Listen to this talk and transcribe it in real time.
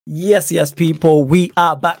Yes, people. We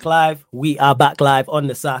are back live. We are back live on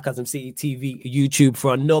the Sarcasm City TV YouTube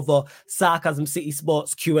for another Sarcasm City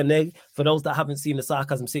Sports Q&A. For those that haven't seen the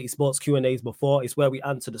Sarcasm City Sports Q&As before, it's where we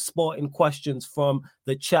answer the sporting questions from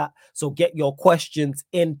the chat. So get your questions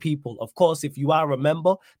in, people. Of course, if you are a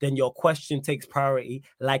member, then your question takes priority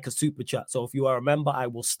like a super chat. So if you are a member, I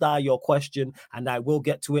will star your question and I will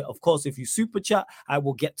get to it. Of course, if you super chat, I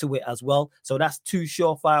will get to it as well. So that's two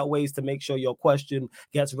surefire ways to make sure your question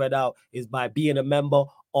gets read out, is by being a member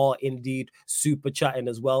or indeed super chatting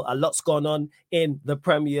as well. A lot's gone on in the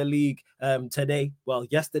Premier League today. Well,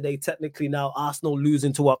 yesterday, technically now, Arsenal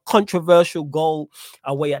losing to a controversial goal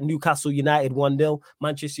away at Newcastle United 1-0.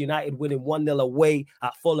 Manchester United winning 1-0 away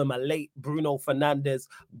at Fulham, a late Bruno Fernandes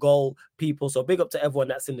goal, people. So big up to everyone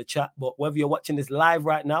that's in the chat. But whether you're watching this live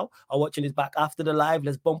right now or watching this back after the live,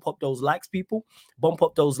 let's bump up those likes, people. Bump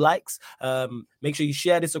up those likes. Make sure you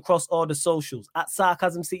share this across all the socials at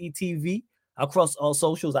Sarcasm City TV. Across all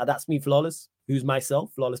socials, that's me, Flawless, who's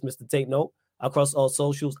myself, Flawless Mr. Take Note, across all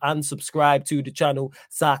socials, and subscribe to the channel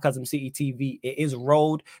Sarcasm City TV. It is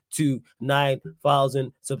road to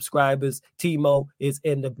 9,000 subscribers. Timo is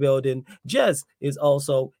in the building. Jez is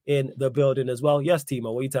also in the building as well. Yes,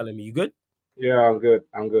 Timo, what are you telling me? You good? Yeah, I'm good.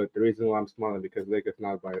 The reason why I'm smiling because Lakers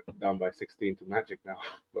now down by 16 to Magic now.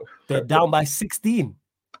 They're down by 16.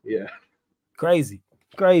 Yeah. Crazy.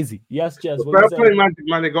 Yes, Jez. What you playing Magic,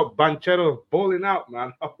 man? They got Banchero balling out,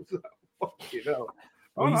 man. What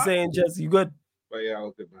are you saying, Jez? You good? But yeah, I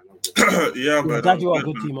was good, man. Yeah, man. Glad you are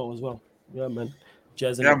good, Timo, as well. Yeah, man.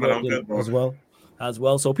 Jez in the building as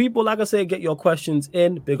well. So people, like I said, get your questions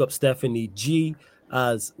in. Big up Stephanie G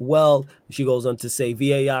as well. She goes on to say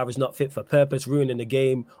VAR is not fit for purpose, ruining the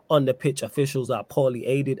game. On the pitch, officials are poorly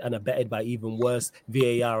aided and abetted by even worse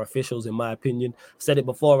VAR officials, in my opinion. I've said it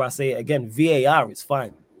before, I say it again. VAR is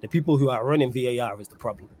fine. The people who are running VAR is the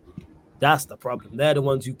problem. That's the problem. They're the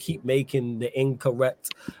ones who keep making the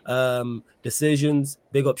incorrect decisions.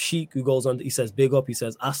 Big up Sheik, who goes on. He says, big up. He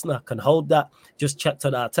says, Asna can hold that. Just check to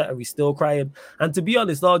the Arteta. He's still crying. And to be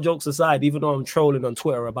honest, all jokes aside, even though I'm trolling on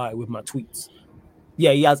Twitter about it with my tweets,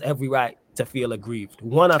 yeah, he has every right to feel aggrieved.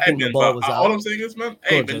 One, I think the ball was out. All I'm saying is, man,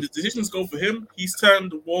 when the decisions go for him, he's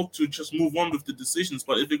turned the ball to just move on with the decisions.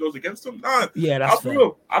 But if it goes against him, that's fair.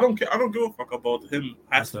 I don't care. I don't give a fuck about him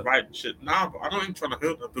has to write shit. But I don't even trying to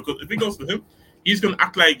hurt him, because if it goes for him, he's gonna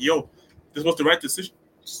act like, yo, this was the right decision.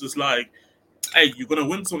 It's just like, hey, you're gonna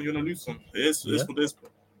win some, you're gonna lose some. It's what it is, bro.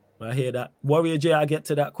 I hear that. Warrior J, I get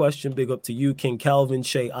to that question. Big up to you, King Calvin,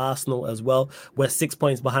 Shea, Arsenal as well. We're 6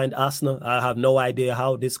 points behind Arsenal. I have no idea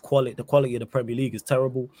how the quality of the Premier League is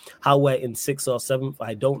terrible. How we're in 6th or 7th,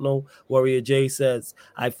 I don't know. Warrior J says,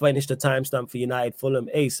 I finished the timestamp for United Fulham.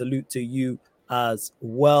 Hey, salute to you as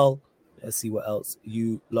well. Let's see what else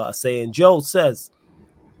you lot are saying. Joe says,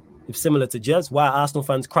 if similar to Jez, why are Arsenal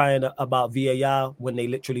fans crying about VAR when they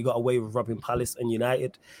literally got away with robbing Palace and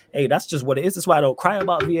United? Hey, that's just what it is. That's why I don't cry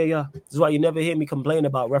about VAR. This is why you never hear me complain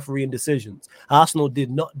about refereeing decisions. Arsenal did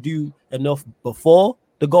not do enough before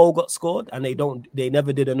the goal got scored, and they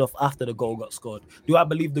never did enough after the goal got scored. Do I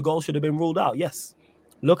believe the goal should have been ruled out? Yes.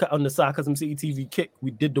 Look at on the Sarcasm City TV kick,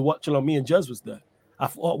 we did the watching on me and Jez was there. I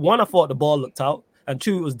thought the ball looked out, and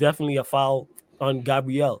 2, it was definitely a foul on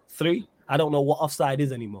Gabriel. 3, I don't know what offside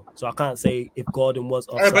is anymore, so I can't say if Gordon was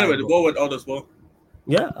offside. By the way, the ball went out as well.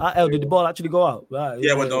 Yeah, did the ball actually go out? Right.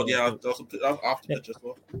 Yeah, it went out. Yeah, after pitch as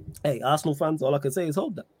well. Hey, Arsenal fans, all I can say is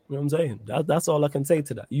hold that. You know what I'm saying? That's all I can say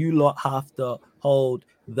to that. You lot have to hold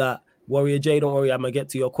that. Warrior J, don't worry, I'm going to get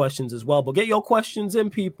to your questions as well. But get your questions in,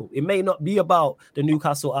 people. It may not be about the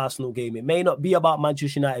Newcastle-Arsenal game. It may not be about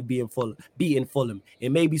Manchester United beating Fulham.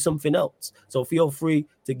 It may be something else. So feel free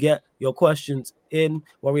to get your questions in.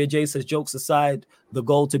 Warrior J says, jokes aside, the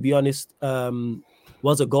goal, to be honest,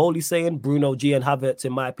 was a goal, he's saying. Bruno G and Havertz,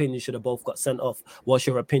 in my opinion, should have both got sent off. What's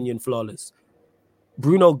your opinion, Flawless?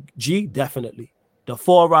 Bruno G, definitely. The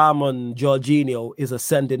forearm on Jorginho is a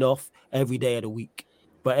sending off every day of the week.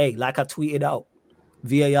 But hey, like I tweeted out,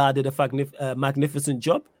 VAR did a magnificent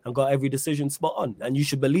job and got every decision spot on. And you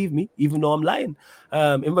should believe me, even though I'm lying.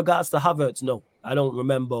 In regards to Havertz, no, I don't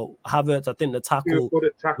remember. Havertz, I think the tackle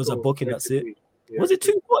was a booking, that's it. Yeah. Was it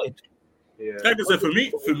 2-footed? Yeah. Like I said, for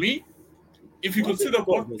me, if you consider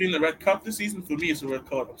what being a red card this season, for me, it's a red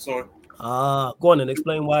card. I'm sorry. Go on and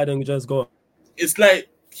explain why. Then just go on. It's like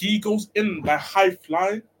he goes in by high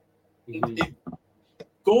flying. Mm-hmm. It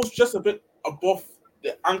goes just a bit above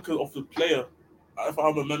the ankle of the player, if I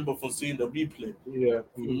remember for seeing the replay. Yeah.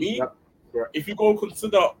 For me, if you go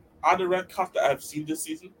consider other red cards that I've seen this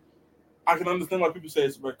season, I can understand why people say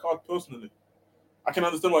it's a red card personally. I can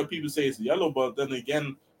understand why people say it's yellow, but then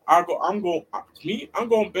again, I'm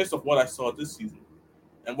going based off what I saw this season,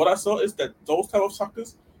 and what I saw is that those type of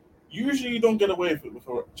suckers usually don't get away with it with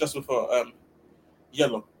a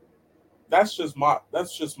yellow. That's just my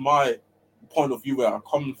point of view where I'm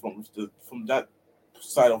coming from that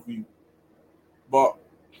side of view. But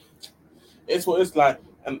it's what it's like.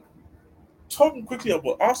 And talking quickly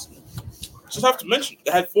about Arsenal, just have to mention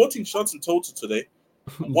they had 14 shots in total today.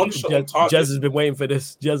 One shot on target. Jez has been waiting for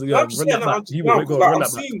this. Jez,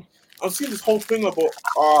 I'm seeing this whole thing about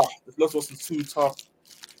this loss wasn't too tough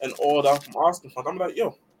and all that from Arsenal fans. I'm like,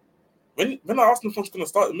 yo, when are Arsenal fans gonna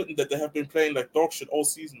start admitting that they have been playing like dog shit all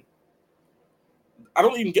season? I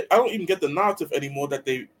don't even get the narrative anymore that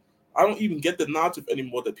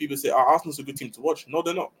people say Arsenal's a good team to watch. No,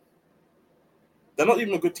 they're not. They're not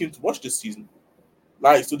even a good team to watch this season.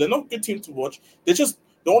 Like, so they're not a good team to watch. They're just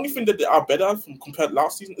the only thing that they are better at compared to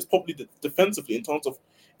last season is probably defensively in terms of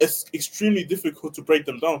it's extremely difficult to break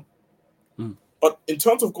them down. But in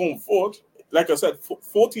terms of going forward, like I said,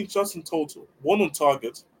 14 shots in total, 1 on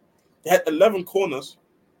target. They had 11 corners.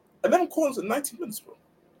 11 corners in 90 minutes, bro.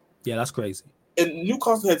 Yeah, that's crazy. And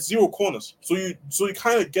Newcastle had 0 corners. So you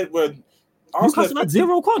kind of get where Newcastle had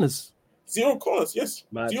 0 corners. 0 corners, yes.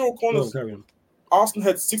 Man. 0 corners. Arsenal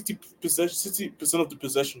had 60% of the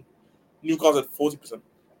possession. Newcastle had 40%.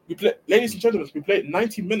 Ladies and gentlemen, we played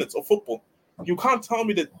 90 minutes of football. You can't tell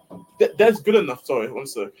me that that's good enough. Sorry, one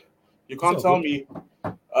sec. You can't tell me.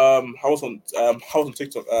 I was on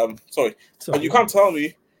TikTok. But you can't tell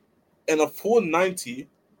me in a full 90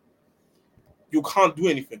 you can't do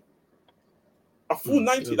anything. A full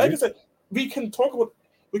 90, like I said, we can talk about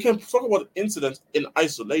incidents in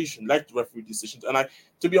isolation, like the referee decisions. And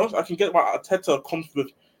to be honest, I can get why Arteta comes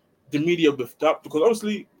with the media with that, because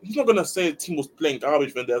obviously he's not gonna say the team was playing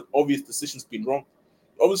garbage when there's obvious decisions being wrong.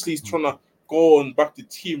 Obviously, he's trying to go and back the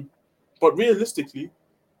team, but realistically,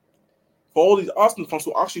 for all these Arsenal fans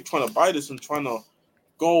who are actually trying to buy this and trying to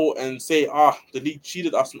go and say, the league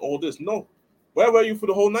cheated us and all this, no, where were you for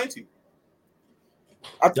the whole 90?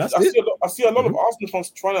 I see a lot of Arsenal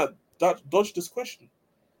fans trying to dodge this question.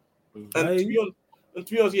 And to be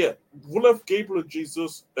honest, yeah, Wolf, Gabriel,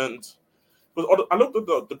 Jesus, but I looked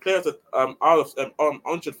at the players that are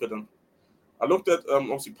injured for them. I looked at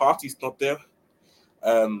obviously Partey's not there,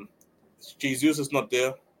 Jesus is not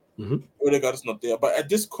there, Odegaard is not there. But at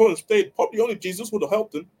this current state, probably only Jesus would have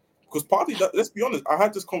helped him, because Partey. Let's be honest, I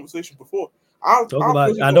had this conversation before. I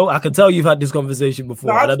can tell you've had this conversation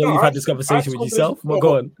before. I know you've had this conversation with yourself. But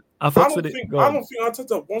go on. I don't think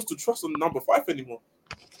Arteta wants to trust on number 5 anymore.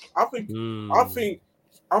 I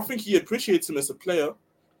think he appreciates him as a player,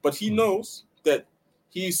 but he knows that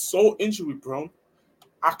he's so injury prone.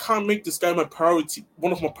 I can't make this guy my priority,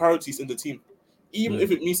 one of my priorities in the team, even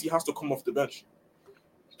if it means he has to come off the bench.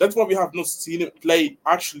 That's why we have not seen him play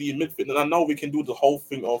actually in midfield. And I know we can do the whole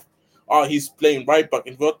thing of, he's playing right back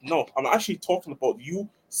in vert. No, I'm actually talking about you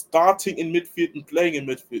starting in midfield and playing in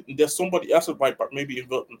midfield. And there's somebody else at right back, maybe in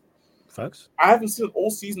Everton. Facts. I haven't seen it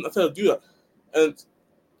all season until I do that. And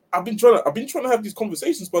I've been trying to have these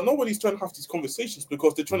conversations, but nobody's trying to have these conversations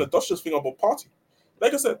because they're trying to dodge this thing about Partey.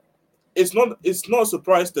 Like I said, it's not a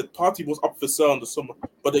surprise that Partey was up for sale in the summer,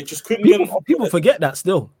 but they just couldn't get him up. People forget that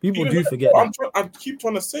still. People do forget that. I keep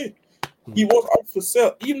trying to say he was up for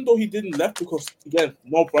sale, even though he didn't left because, again,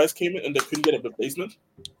 no price came in and they couldn't get a replacement.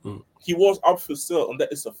 He was up for sale, and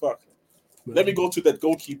that is a fact. Let me go to that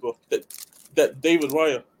goalkeeper, that David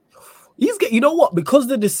Raya. You know what? Because of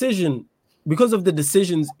the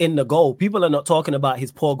decisions in the goal, people are not talking about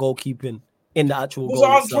his poor goalkeeping in the actual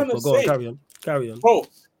goal itself. Go on, carry on.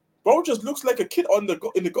 Bro just looks like a kid in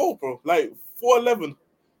the goal, bro. Like 4'11",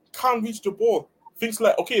 can't reach the ball. Thinks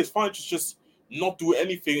like, okay, it's fine, just not do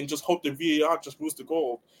anything and just hope the VAR just moves the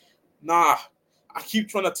goal. Nah, I keep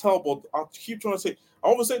trying to say. I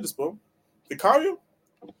always say this, bro. Vicario,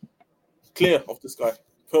 clear of this guy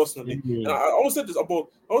personally. And I always said this. I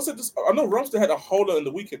know Ramsdale had a howler in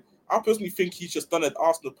the weekend. I personally think he's just done it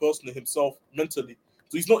Arsenal personally himself mentally.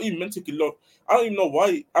 So he's not even mentally low. I don't even know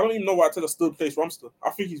why Arteta still plays Ramsdale. I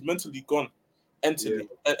think he's mentally gone.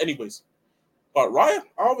 Anyways. But Raya,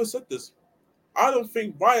 I always said this. I don't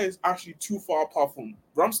think Raya is actually too far apart from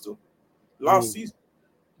Ramsdale last season.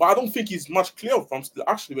 But I don't think he's much clear of Ramsdale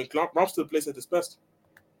actually when Ramsdale plays at his best.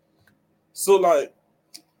 So like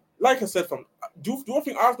I said, do I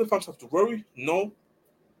think Arsenal fans have to worry? No.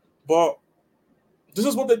 But this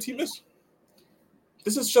is what their team is.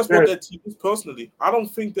 This is just what their team is personally. I don't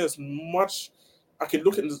think there's much I can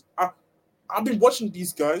look at this. I've been watching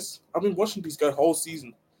these guys. Whole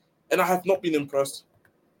season, and I have not been impressed.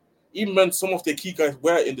 Even when some of their key guys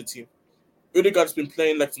were in the team, Odegaard's been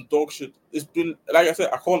playing like some dog shit. It's been, like I said,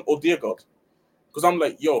 I call him Odegaard because I'm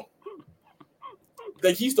like, yo,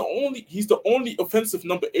 like he's the only offensive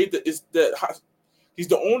number 8 he's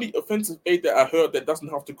the only offensive 8 that I heard that doesn't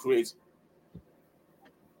have to create.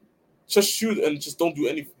 Just shoot and just don't do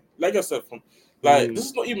anything. Like I said, this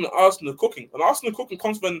is not even Arsenal cooking. And Arsenal cooking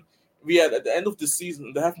comes when we are at the end of the season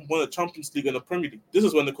and they haven't won a Champions League and a Premier League. This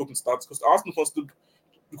is when the cooking starts because Arsenal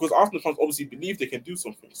fans obviously believe they can do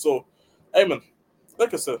something. So, hey man,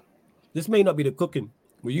 like I said, this may not be the cooking,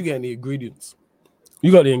 but you getting the ingredients.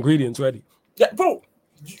 You got the ingredients ready. Yeah, bro.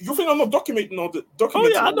 You think I'm not documenting all the documents?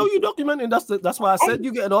 Oh yeah, I know you documenting. That's why I said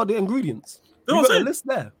you getting all the ingredients. You got a list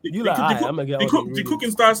there. I'm gonna get all the ingredients. The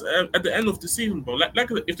cooking starts at the end of the season, bro. Like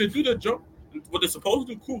if they do their job, what they're supposed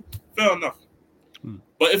to do, cool, fair enough.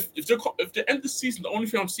 But if they end the season, the only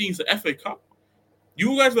thing I'm seeing is the FA Cup.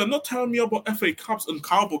 You guys were not telling me about FA Cups and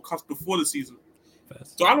Carabao Cups before the season.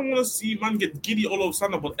 So I don't want to see man get giddy all of a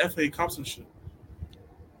sudden about FA Cups and shit.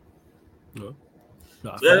 No.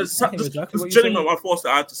 This genuinely my thoughts that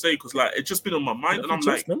I had to say because like it's just been on my mind and I'm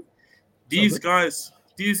like, these guys,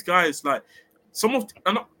 like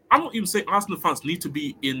I'm not even saying Arsenal fans need to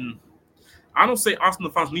be in. I don't say Arsenal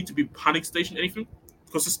fans need to be panic station anything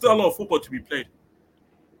because there's still a lot of football to be played.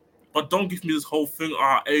 But don't give me this whole thing.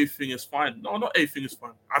 Everything is fine. No, not everything is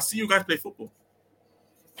fine. I see you guys play football.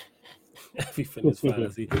 Everything is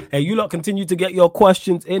fantasy. Hey, you lot continue to get your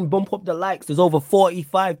questions in. Bump up the likes. There's over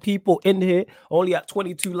 45 people in here, only at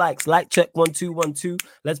 22 likes. Like check 1212.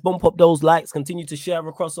 Let's bump up those likes. Continue to share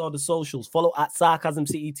across all the socials. Follow at Sarcasm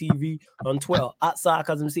City TV on Twitter, at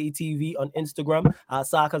Sarcasm City TV on Instagram, at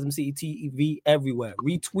Sarcasm City TV everywhere.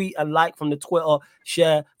 Retweet and like from the Twitter,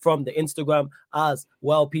 share from the Instagram as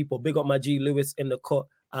well, people. Big up my G Lewis in the cut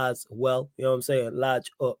as well. You know what I'm saying?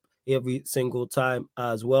 Large up every single time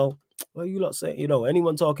as well. Well, you lot say,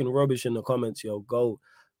 anyone talking rubbish in the comments, go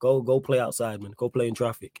play outside, man. Go play in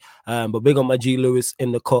traffic. But big on my G Lewis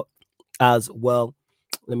in the cut as well.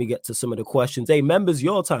 Let me get to some of the questions. Hey, members,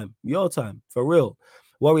 your time, for real.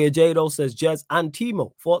 Warrior Jado says, Jez and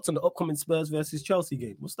Timo, thoughts on the upcoming Spurs versus Chelsea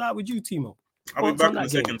game? We'll start with you, Timo. I'll be back in a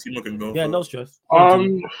second. Timo can go. Yeah, no stress.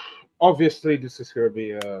 Obviously, this is going to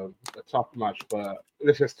be a tough match, but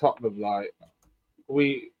this is Tottenham. Like,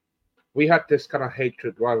 we had this kind of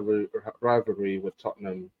hatred rivalry with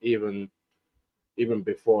Tottenham even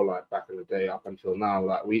before, like back in the day up until now.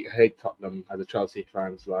 Like we hate Tottenham as a Chelsea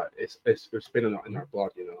fans. Like it's been in our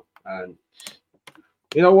blood, And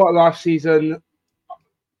you know what? Last season,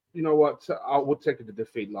 I would take the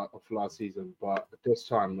defeat of last season, but this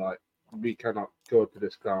time, like we cannot go to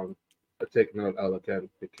this ground and take another L again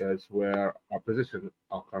because where our position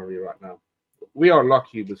are currently right now. We are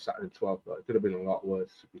lucky we sat in 12th, but it could have been a lot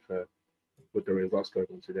worse, to be fair, with the results going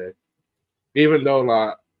on today. Even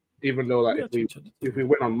though if we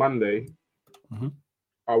win on Monday,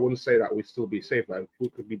 I wouldn't say that we'd still be safe. Like we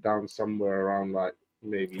could be down somewhere around like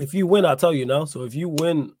maybe. If you win, I'll tell you now. So if you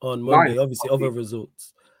win on Monday, obviously other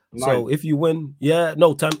results. 9. So if you win,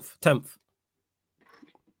 10th.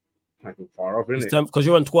 Like far off, isn't it? 10th because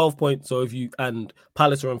you're on 12 points. So if you and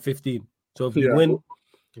Palace are on 15. So if you win,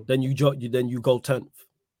 then you go 10th.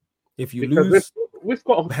 If you lose, we've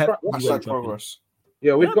got a track record. Progress.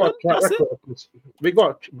 Yeah, we've got a track record. We've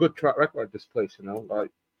got a good track record at this place, That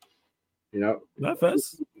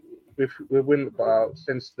first. We win about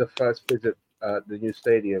since the first visit at the new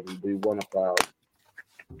stadium. We won about,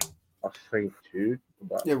 I think, 2.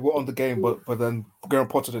 Yeah, we won the game, but then Graham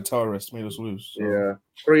Potter, the terrorist, made us lose. So. Yeah,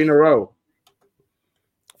 3 in a row.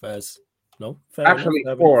 First. No, actually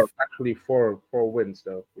enough. Four wins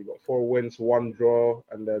though. We got 4 wins, 1 draw,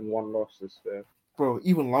 and then 1 loss this there. Bro,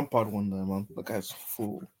 even Lampard won there, man. The guy's a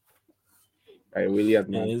fool. Hey, really,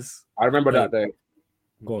 man. I remember that day.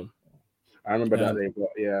 Go on. I remember that day, but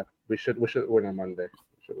yeah, we should win on Monday.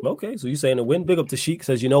 Okay, so you're saying a win. Big up to Sheik.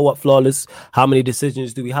 Says, you know what, Flawless? How many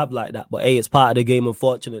decisions do we have like that? But hey, it's part of the game,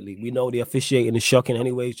 unfortunately. We know the officiating is shocking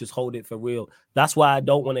anyways. Just hold it for real. That's why I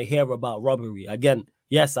don't want to hear about robbery. Again,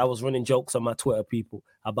 yes, I was running jokes on my Twitter, people,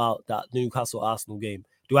 about that Newcastle Arsenal game.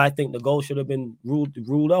 Do I think the goal should have been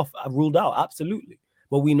ruled out? Absolutely.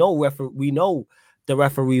 But we know the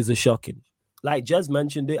referees are shocking. Like Jez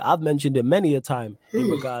mentioned it, I've mentioned it many a time in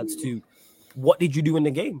regards to what did you do in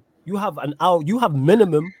the game? You have an hour, you have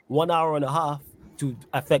minimum 1 hour and a half to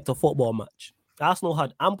affect a football match. Arsenal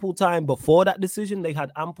had ample time before that decision. They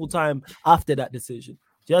had ample time after that decision.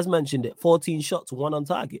 Jez mentioned it, 14 shots, 1 on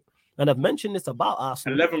target. And I've mentioned this about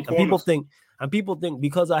Arsenal. 11 corners. People think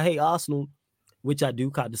because I hate Arsenal, which I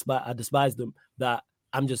do, I despise them, that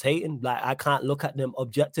I'm just hating. Like, I can't look at them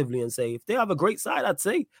objectively and say if they have a great side, I'd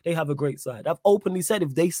say they have a great side. I've openly said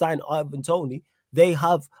if they sign Ivan Toney, they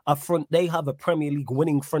have a Premier League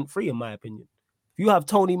winning front three, in my opinion. If you have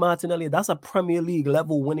Tony Martinelli, that's a Premier League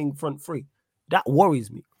level winning front three. That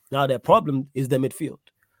worries me. Now, their problem is the midfield,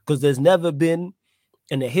 because there's never been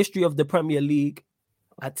in the history of the Premier League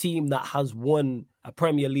a team that has won a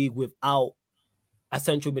Premier League without a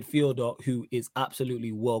central midfielder who is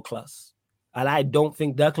absolutely world class. And I don't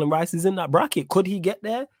think Declan Rice is in that bracket. Could he get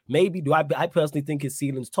there? Maybe. I personally think his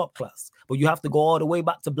ceiling's top class. But you have to go all the way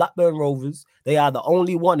back to Blackburn Rovers. They are the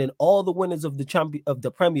only one in all the winners of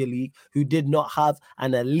the Premier League who did not have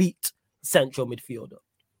an elite central midfielder,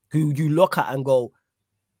 who you look at and go,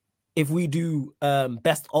 if we do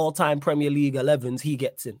best all-time Premier League 11s, he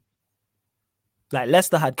gets in. Like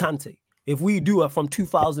Leicester had Kante. If we do it from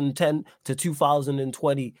 2010 to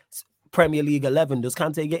 2020 Premier League 11, does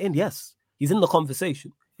Kante get in? Yes. He's in the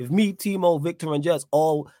conversation. If me, Timo, Victor, and Jess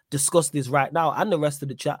all discuss this right now, and the rest of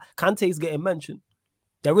the chat, Kante's getting mentioned.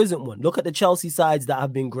 There isn't one. Look at the Chelsea sides that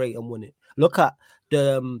have been great and won it. Look at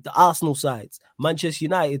the Arsenal sides, Manchester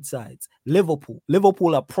United sides, Liverpool.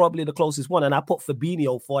 Liverpool are probably the closest one, and I put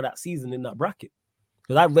Fabinho for that season in that bracket,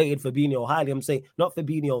 because I rated Fabinho highly. I'm saying not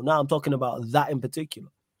Fabinho. Now I'm talking about that in particular,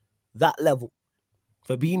 that level.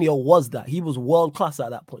 Fabinho was that. He was world class at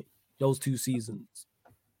that point, those 2 seasons.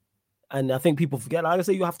 And I think people forget. Like I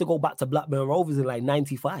say, you have to go back to Blackburn Rovers in like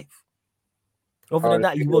 95. Other than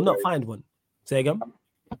that, you will not find one. Say again?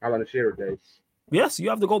 Alan Shearer days. Yes, you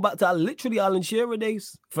have to go back to literally Alan Shearer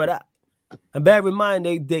days for that. And bear in mind,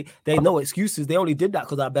 they no excuses. They only did that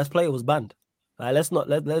because our best player was banned. Like, let's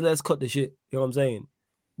cut the shit. You know what I'm saying?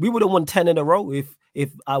 We would have won 10 in a row if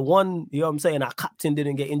I won. You know what I'm saying? Our captain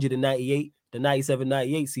didn't get injured in 98, the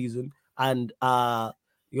 97-98 season, and you know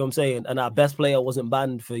what I'm saying? And our best player wasn't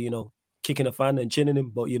banned for, kicking a fan and chinning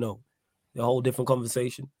him, but a whole different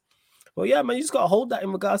conversation. Well, yeah, man, you just gotta hold that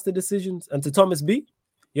in regards to decisions. And to Thomas B,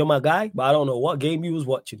 you're my guy, but I don't know what game you was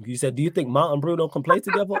watching. You said, do you think Mount and Bruno can play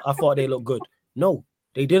together? I thought they looked good. No,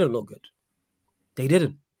 they didn't look good. They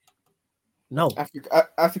didn't. No. I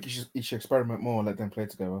think you should experiment more and let them play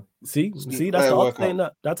together. See, that's the whole thing.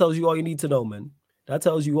 That tells you all you need to know, man. That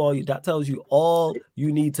tells you all you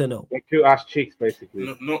need to know. Like 2 ass cheeks,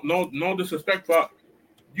 basically. No disrespect, but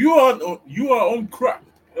you are on crack.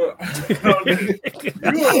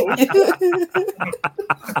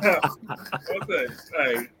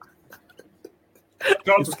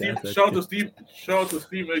 Shout to Steve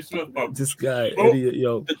A. Smith. This guy, bro, idiot,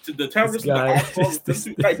 yo. The terrorists in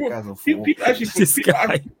the people actually. This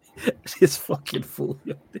guy, this fucking fool.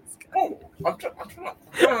 Yo, this guy. Oh, I'm trying.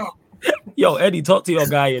 Yo, Eddie, talk to your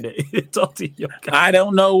guy in it. Talk to your guy. I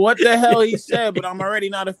don't know what the hell he said, but I'm already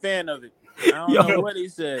not a fan of it. I don't know what he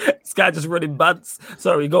said. This guy just running bats.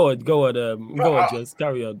 Sorry, go on, just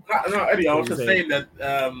carry on. No, Eddie, I was just saying that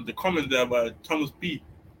the comment there about Thomas B.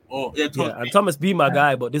 And Thomas B, my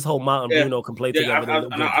guy, but this whole Mount and Bruno can play together.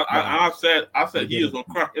 I said he is on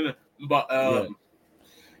crack, innit? But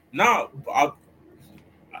now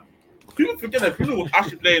people forget that Bruno was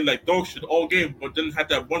actually playing like dog shit all game, but then had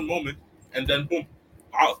that one moment, and then boom,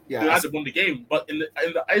 they had to win the game. But in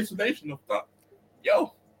the isolation of that, I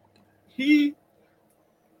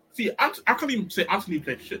can't even say Anthony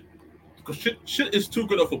played shit, because shit is too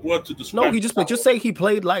good of a word to describe. No, just say he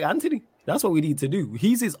played like Anthony. That's what we need to do.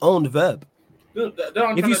 He's his own verb.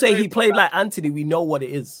 If you say he played like Anthony, we know what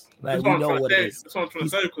it is. Like, we know what it is. That's what I'm trying to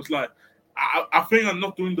say, because like I think I'm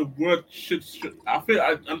not doing the word shit. I think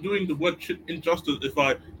I'm doing the word shit injustice if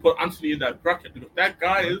I put Anthony in that bracket, because that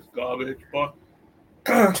guy is garbage. But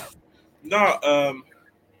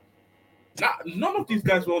none of these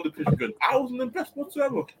guys were on the pitch good. I wasn't impressed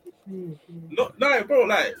whatsoever. No, bro,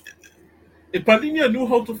 like if Palhinha knew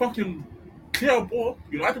how to fucking clear a ball,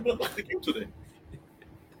 United would have lost the game today.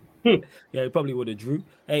 Yeah, he probably would have drew.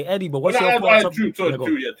 Hey, Eddie, but what's your thoughts?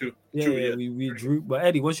 True. We drew. But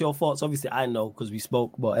Eddie, what's your thoughts? Obviously, I know because we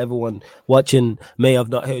spoke, but everyone watching may have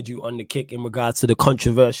not heard you on the kick in regards to the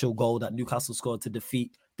controversial goal that Newcastle scored to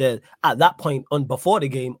defeat the, at that point, before the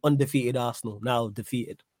game, undefeated Arsenal, now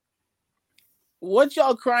defeated. What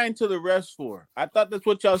y'all crying to the refs for? I thought that's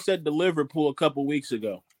what y'all said to Liverpool a couple weeks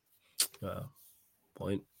ago.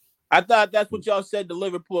 Point. I thought that's what y'all said to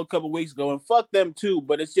Liverpool a couple weeks ago, and fuck them too.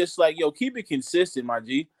 But it's just like, keep it consistent, my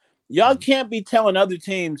G. Y'all can't be telling other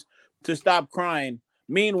teams to stop crying.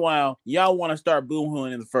 Meanwhile, y'all want to start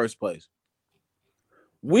boo-hooing in the first place.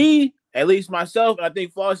 We, at least myself, and I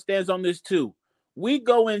think Foss stands on this too, we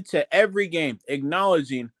go into every game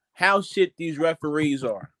acknowledging how shit these referees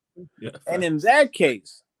are. And in that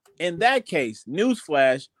case,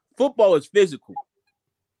 newsflash, football is physical.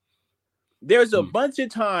 There's a bunch of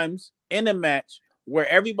times in a match where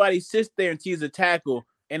everybody sits there and sees a tackle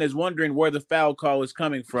and is wondering where the foul call is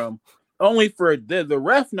coming from, only for the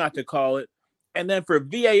ref not to call it, and then for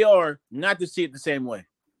VAR not to see it the same way.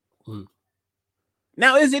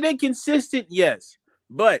 Now, is it inconsistent? Yes,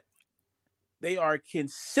 but they are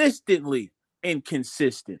consistently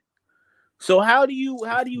inconsistent. So how do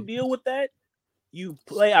you deal with that? You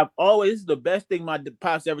play. This is the best thing my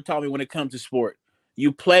pops ever taught me when it comes to sport.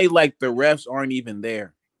 You play like the refs aren't even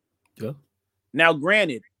there. Yeah. Now,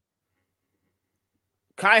 granted,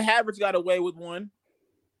 Kai Havertz got away with one.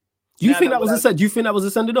 Do you think that was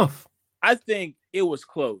a send off? I think it was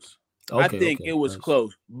close. I think it was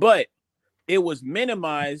close, but it was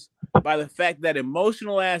minimized by the fact that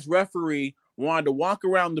emotional ass referee wanted to walk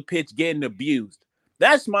around the pitch getting abused.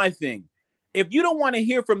 That's my thing. If you don't want to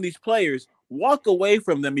hear from these players, walk away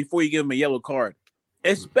from them before you give them a yellow card,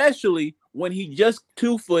 especially when he just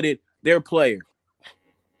two-footed their player.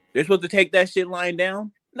 They're supposed to take that shit lying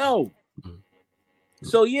down? No.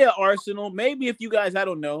 So, yeah, Arsenal, maybe if you guys, I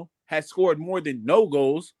don't know, had scored more than no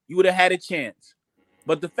goals, you would have had a chance.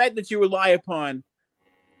 But the fact that you rely upon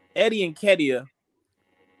Eddie Nketiah,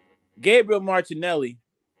 Gabriel Martinelli,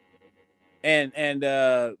 and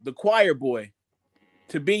the choir boy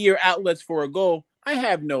to be your outlets for a goal, I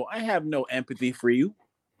have no empathy for you,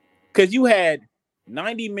 because you had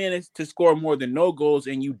 90 minutes to score more than no goals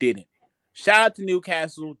and you didn't. Shout out to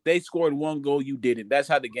Newcastle. They scored one goal, you didn't. That's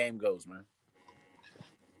how the game goes, man.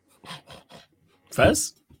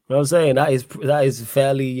 First, you know what I'm saying? That is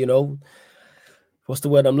fairly, what's the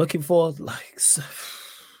word I'm looking for? Like,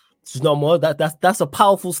 there's no more. That's a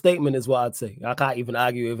powerful statement, is what I'd say. I can't even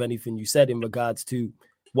argue with anything you said in regards to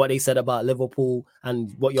what they said about Liverpool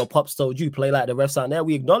and what your pops told you. Play like the refs out there.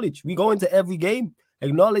 We acknowledge. We go into every game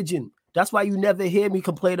acknowledging. That's why you never hear me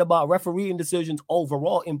complain about refereeing decisions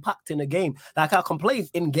overall impacting a game. Like, I complain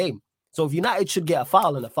in game. So if United should get a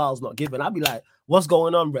foul and the foul's not given, I'd be like, what's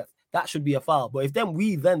going on, ref? That should be a foul. But if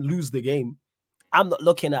we lose the game, I'm not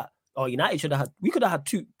looking at, United could have had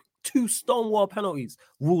two stonewall penalties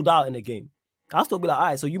ruled out in the game. I'll still be like, all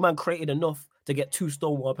right, so you man created enough to get 2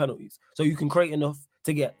 stonewall penalties. So you can create enough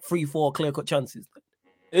to get 3-4 clear-cut chances.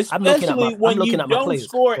 Especially when you don't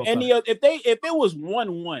score any of, if it was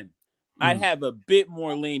 1-1, I'd have a bit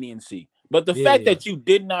more leniency. But the fact that you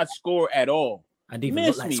did not score at all,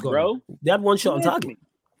 miss me, bro. They had one shot on target.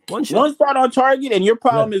 One shot on target, and your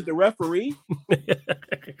problem is the referee?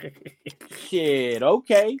 Shit,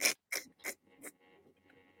 okay.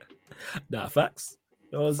 Nah, facts.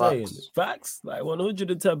 You know what I'm saying? Facts. Like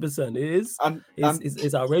 110%. It is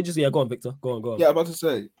it's outrageous. Yeah, go on, Victor. Go on. Yeah, I'm about to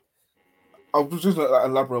say, I was just going to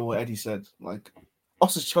elaborate on what Eddie said. Like,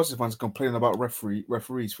 us as Chelsea fans complaining about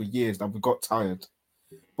referees for years now. We got tired.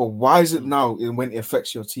 But why is it now when it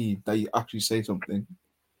affects your team that you actually say something?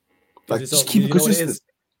 Like, just keep it consistent.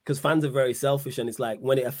 Because fans are very selfish, and it's like,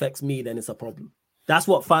 when it affects me, then it's a problem. That's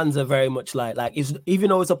what fans are very much like. Like, even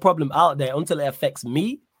though it's a problem out there, until it affects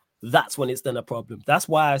me, that's when it's then a problem. That's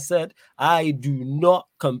why I said I do not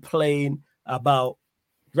complain about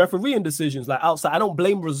refereeing decisions like outside. I don't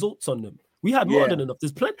blame results on them. We had more than enough.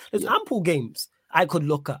 There's ample games I could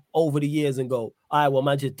look at over the years and go, all right, well,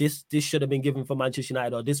 Manchester, this should have been given for Manchester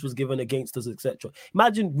United, or this was given against us, etc.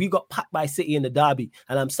 Imagine we got packed by City in the derby,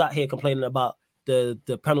 and I'm sat here complaining about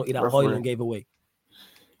the penalty that Højlund gave away,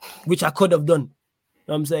 which I could have done.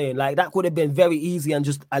 You know what I'm saying? Like, that could have been very easy and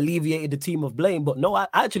just alleviated the team of blame. But no, I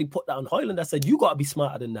actually put that on Højlund. I said, you got to be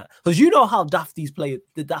smarter than that. Because you know how daft these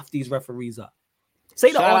referees are.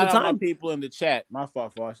 Say that all the time. People in the chat. My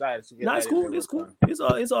fault. It's cool.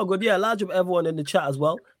 It's all good. Yeah, large up everyone in the chat as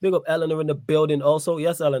well. Big up Eleanor in the building also.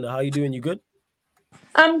 Yes, Eleanor, how you doing? You good?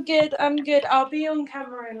 I'm good. I'll be on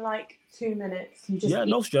camera in like 2 minutes.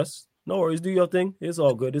 No stress. No worries. Do your thing. It's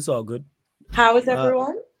all good. How is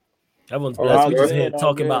everyone? Everyone's blessed. We're just here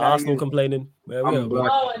talking about Arsenal complaining. I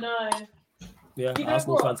know. Yeah,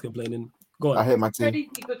 Arsenal fans complaining. Go on. I hate my team.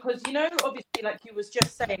 Because, obviously, like you was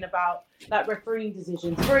just saying about like refereeing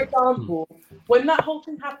decisions. For example, when that whole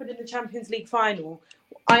thing happened in the Champions League final,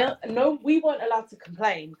 I know we weren't allowed to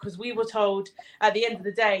complain because we were told at the end of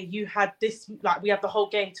the day, you had this, like, we have the whole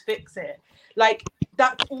game to fix it. Like,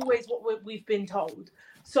 that's always what we've been told.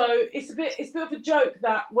 So it's a bit of a joke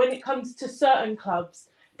that when it comes to certain clubs,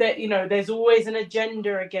 that, there's always an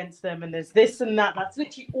agenda against them, and there's this and that. That's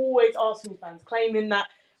literally always Arsenal fans claiming that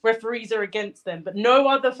referees are against them, but no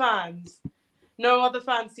other fans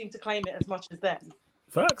seem to claim it as much as them.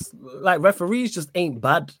 Facts. Like, referees just ain't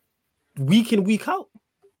bad week in, week out.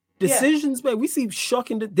 Decisions, man. We see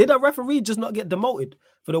shocking. Did a referee just not get demoted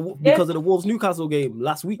because of the Wolves Newcastle game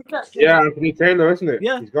last week? Yeah, Anthony Taylor, isn't it?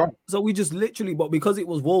 Yeah, he's gone. So we just literally, but because it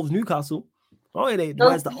was Wolves Newcastle, you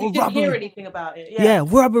didn't hear anything about it. Yeah,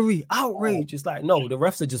 robbery, outrage. It's like, no, the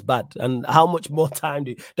refs are just bad. And how much more time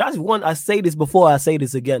that's one, I say this before, I say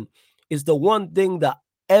this again. It's the one thing that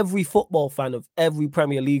every football fan of every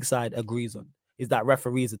Premier League side agrees on, is that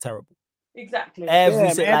referees are terrible. Exactly.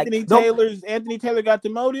 Anthony Taylor got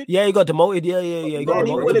demoted. Yeah, he got demoted. Yeah. He got demoted.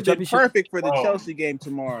 He would have been perfect for the Chelsea game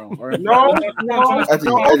tomorrow.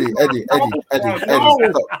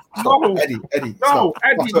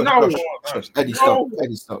 Eddie,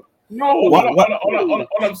 stop. No. All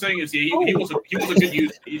I'm saying is he was a good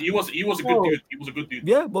dude. He was a good dude. He was a good dude.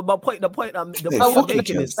 Yeah, but the point I'm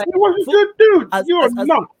making is he was a good dude. You're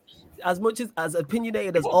not. As much as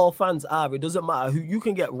opinionated as all fans are, it doesn't matter who. You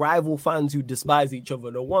can get rival fans who despise each other.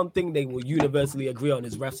 The one thing they will universally agree on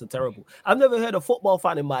is refs are terrible. I've never heard a football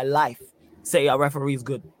fan in my life say a referee is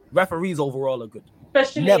good. Referees overall are good.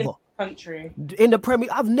 Especially never. In the country. In the Premier,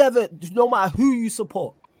 I've never, no matter who you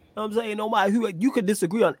support, you know what I'm saying, no matter who, you could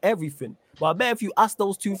disagree on everything. But I bet if you ask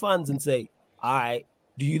those two fans and say, all right,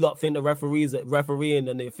 do you not think the refereeing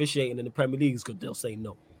and the officiating in the Premier League is good? They'll say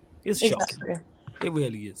no. It's shocking. It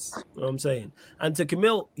really is. You know what I'm saying? And to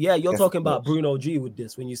Camille, yeah, you're talking about Bruno G with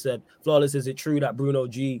this when you said, Flawless, is it true that Bruno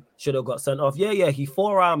G should have got sent off? Yeah, he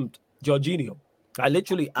forearmed Jorginho. I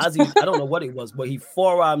literally, I don't know what it was, but he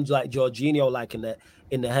forearmed like Jorginho like in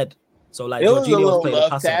the head. So like Jorginho was playing a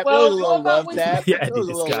pass. It was a little love tap. Yeah, it was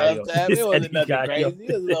a little love tap. It wasn't nothing crazy. It was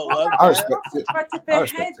a little love tap. I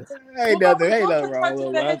respect it. Ain't nothing wrong with a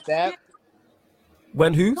little love tap.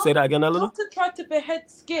 When who? Say that again, Eleanor. Johnson tried to behead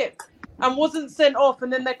Skip and wasn't sent off,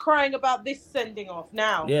 and then they're crying about this sending off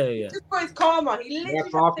now. Yeah. Just for his karma.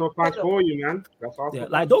 That's Arsenal fans for you, man. That's Arsenal.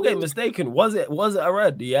 Yeah, like don't get mistaken. Was it a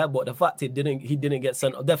red? Yeah, but the fact he didn't get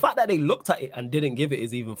sent off. The fact that they looked at it and didn't give it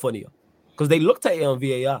is even funnier, because they looked at it on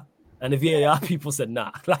VAR. And the VAR people said,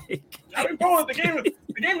 nah. Like, I mean, bro, the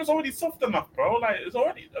game is already soft enough, bro. Like, it's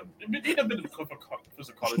already we need a bit of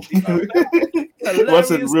physicality.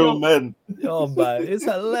 Wasn't real men. Oh man, it's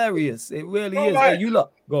hilarious. It really is. Like, hey, you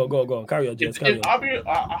look. Go on. Carry on, Jess. I'll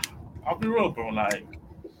be real, bro. Like,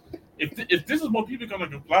 if this is what people are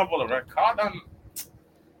gonna apply for the red card, then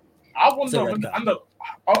I wonder.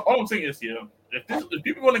 All I'm saying is, if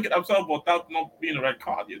people want to get upset about that not being a red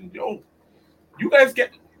card, you guys get.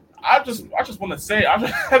 I just want to say,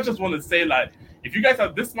 like, if you guys are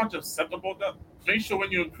this much upset about that, make sure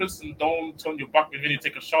when you're in prison, don't turn your back when you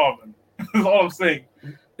take a shower, man. That's all I'm saying.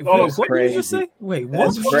 What did you just say? Wait,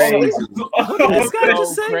 what? That's crazy. What did this guy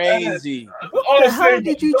just say? Crazy. What the hell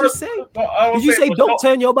did you just say? Did you say don't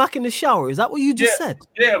turn your back in the shower? Is that what you just said?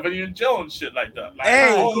 Yeah, but you're in jail and shit like that. Like,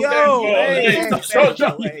 Hey, yo, show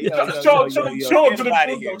get him out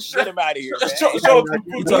of here. Get him out of here, man.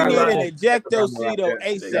 You need an ejectocito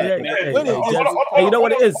ASAP. Hey, you know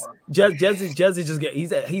what it is? Jezzy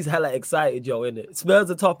just he's hella excited, yo, isn't it? Spurs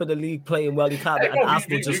are top of the league, playing well. He can't, and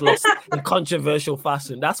Arsenal just lost in controversial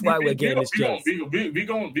fashion. That's why we're getting this jazz. We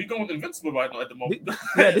going invincible right now at the moment.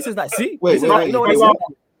 Yeah, this is like, see, wait,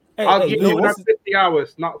 I'll give you that 50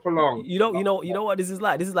 hours, not for long. You know what this is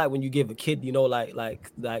like? This is like when you give a kid,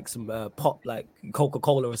 like some pop, like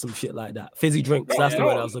Coca-Cola or some shit like that. Fizzy drinks. That's the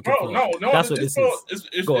word I was looking for. No, that's what this is.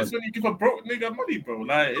 It's when you give a broke nigga money, bro.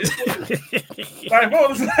 Like, I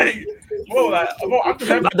don't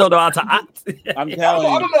know how to act. I'm telling you.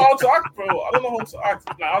 I don't know how to act, bro. I don't know how to act.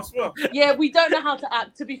 Like, I swear. Yeah, we don't know how to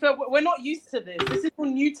act. To be fair, we're not used to this. This is all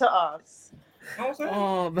new to us.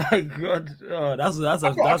 Oh my god! Oh, that's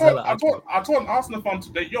I told an Arsenal fan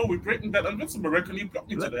today, yo, we're breaking that invincible record. He blocked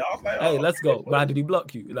me today. I was like, hey, let's go. Man, did he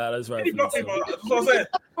block you? Nah, that's right. He blocked me, bro. That's what I said.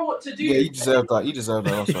 What to do? Yeah, you deserve that.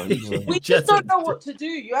 That's right. We just don't know what to do.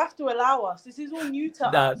 You have to allow us. This is all new to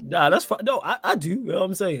us. Nah, that's fine. No, I do. You know what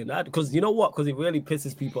I'm saying? Because you know what? Because it really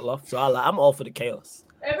pisses people off. So I'm all for the chaos.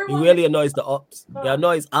 It really annoys the ops. It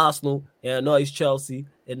annoys Arsenal. It annoys Chelsea.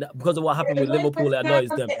 And because of what happened with Liverpool, it annoys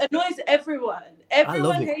them. It annoys everyone.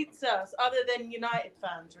 Everyone hates us other than United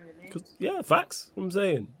fans, really. Yeah, facts. I'm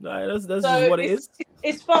saying. That's just what it is.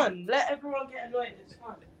 It's fun. Let everyone get annoyed. It's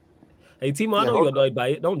fun. Hey, Timo, I know you're annoyed by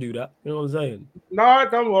it. Don't do that. You know what I'm saying? No,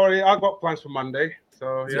 don't worry. I got plans for Monday.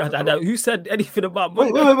 So yeah. Who said anything about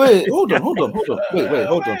Monday? Wait. Hold on. Wait,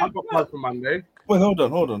 hold on. I got plans for Monday. Wait, hold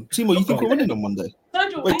on. Timo, you think we're winning on Monday?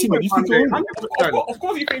 Wait, Timo, you think we're winning? Of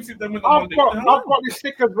course, you think they're winning on Monday. I've got the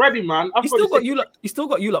stickers ready, man. You still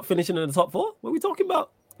got you lot finishing in the top 4. What are we talking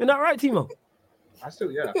about? Isn't that right, Timo?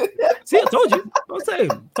 Yeah. See, I told you. I'm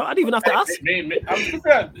saying. I didn't even have to ask.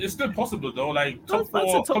 It's still possible though. Like top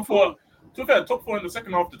four. To be fair, top 4 in the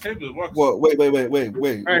second half of the table it works. Well, wait. Hey, wait.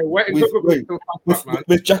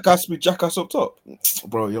 With Jackass up top,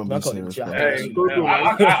 bro. You're being serious. Hey,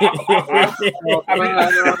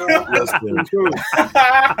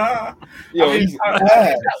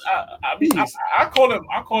 I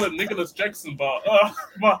call him Nicholas Jackson, but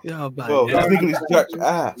bro, Nicholas Jackson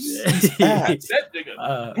ass.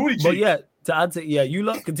 But yeah, to answer, you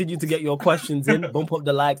lot continue to get your questions in. Bump up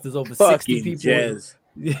the likes. There's over 60 people.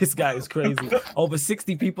 This guy is crazy. Over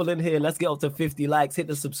 60 people in here. Let's get up to 50 likes. Hit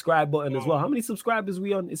the subscribe button as well. How many subscribers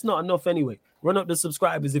we on? It's not enough anyway. Run up the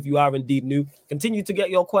subscribers if you are indeed new. Continue to get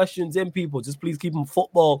your questions in, people. Just please keep them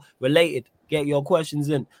football related. Get your questions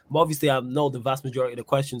in. But obviously, I know the vast majority of the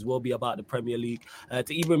questions will be about the Premier League.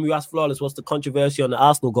 To Ibrahim, you asked Flawless, what's the controversy on the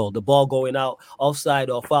Arsenal goal? The ball going out, offside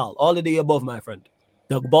or foul? All of the above, my friend.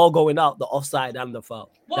 The ball going out, the offside and the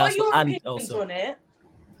foul. What are your opinions on it?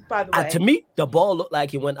 By the way, to me, the ball looked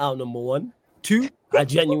like it went out, number 1. 2, I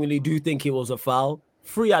genuinely do think it was a foul.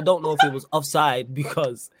 3, I don't know if it was offside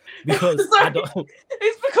because I don't.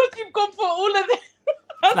 It's because you've gone for all of it.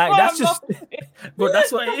 That's just, but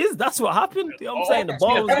that's what it is. That's what happened. You know what I'm saying? The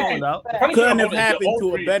ball was going out. Couldn't have happened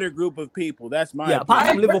to a better group of people. That's my apart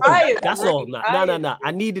from Liverpool. That's all. No.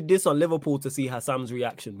 I needed this on Liverpool to see Hassam's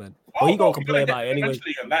reaction, man. But he gonna complain about it anyway.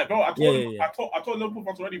 I told Liverpool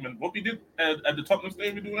fans already, man. What we did at the Tottenham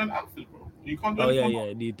stadium, we do in Anfield, bro. You can't do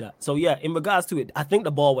I need that. So in regards to it, I think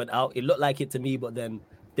the ball went out. It looked like it to me, but then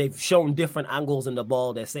they've shown different angles in the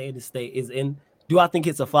ball. They're saying the state is in. Do I think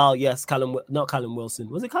it's a foul? Yes. Not Callum Wilson.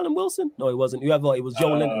 Was it Callum Wilson? No, it wasn't. Whoever it was,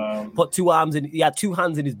 Joe Linton put 2 arms in. He had 2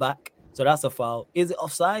 hands in his back, so that's a foul. Is it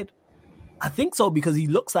offside? I think so because he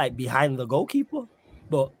looks like behind the goalkeeper.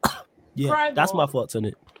 But that's my thoughts on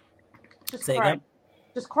it. Just cry.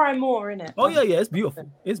 Just cry more, innit? Oh yeah, it's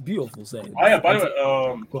beautiful. It's beautiful saying. Oh yeah, by the way,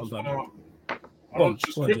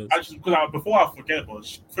 before I forget,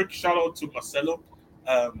 but quick shout out to Marcelo.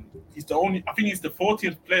 He's the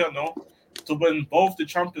 14th player now to win both the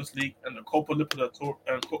Champions League and the Copa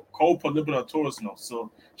Libertadores now. So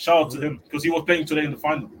shout out to him because he was playing today in the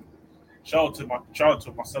final. Shout out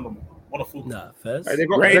to Marcelo. What a fool! First. Hey, they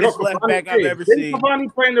got left back I've ever seen.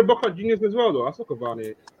 Cavani playing the Boca Juniors as well, though. I saw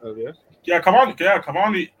Cavani earlier. Yeah,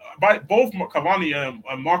 Cavani. Both Cavani and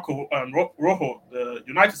Marco Rojo, the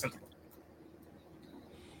United centre.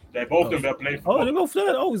 They both them playing for. Oh, they both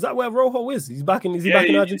there. Oh, is that where Rojo is? He's back in. Is he back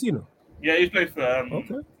in Argentina? Yeah, he's playing for.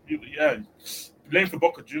 Playing for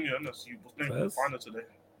Boca Juniors. He was playing for the final today.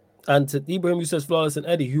 And to Ibrahim, who says Flawless and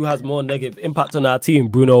Eddie, who has more negative impact on our team,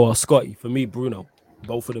 Bruno or Scotty? For me, Bruno.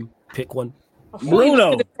 Both of them. Pick one.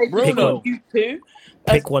 Bruno. You two.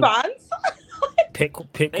 Pick one. Fans? Pick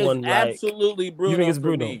it's one. Absolutely Bruno. You think it's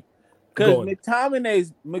Bruno? Because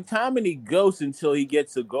McTominay ghosts until he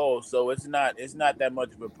gets a goal, so it's not that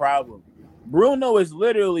much of a problem. Bruno is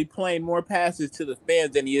literally playing more passes to the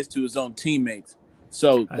fans than he is to his own teammates.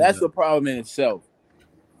 So that's the problem in itself.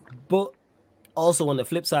 But also on the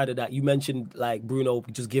flip side of that, you mentioned like Bruno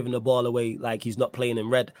just giving the ball away like he's not playing in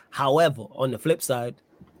red. However, on the flip side,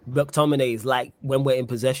 McTominay is like when we're in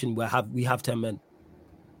possession, we have 10 men.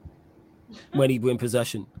 When we're in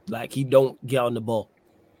possession, like he don't get on the ball.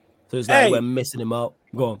 So it's like we're missing him out.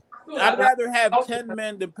 Go on. I'd rather have 10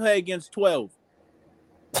 men to play against 12.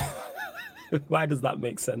 Why does that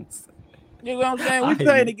make sense? You know what I'm saying? We're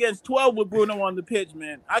playing against 12 with Bruno on the pitch,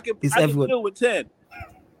 man. I can deal with 10.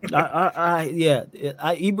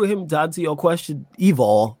 Ibrahim, to answer your question, either, you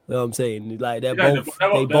know what I'm saying? Like they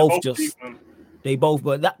both.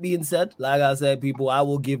 But that being said, like I said, people, I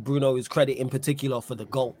will give Bruno his credit in particular for the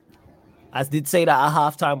goal. I did say that at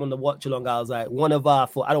halftime on the watch along. I was like,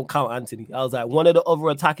 I don't count Anthony. I was like, one of the other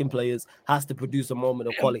attacking players has to produce a moment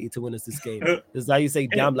of quality to win us this game. It's like you say,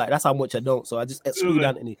 damn, like that's how much I don't. So I just exclude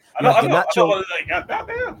Anthony. You had Garnacho,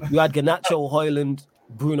 Højlund,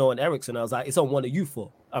 Bruno, and Eriksen. I was like, it's on one of you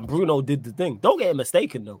four. And Bruno did the thing. Don't get him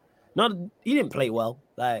mistaken though. He didn't play well.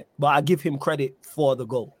 But I give him credit for the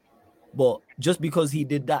goal. But just because he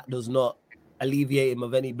did that does not alleviate him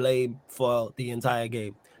of any blame for the entire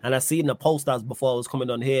game. And I seen the posters before I was coming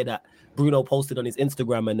on here that Bruno posted on his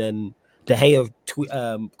Instagram, and then De Gea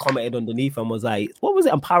commented underneath and was like, what was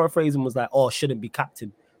it? I'm paraphrasing, was like, oh, shouldn't be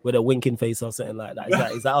captain with a winking face or something like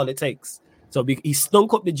that. Is that all it takes? So he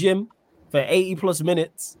stunk up the gym for 80 plus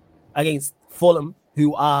minutes against Fulham,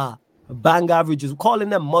 who are bang averages. Calling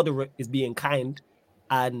them moderate is being kind.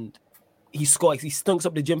 And he stunks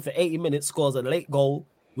up the gym for 80 minutes, scores a late goal,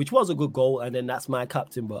 which was a good goal. And then that's my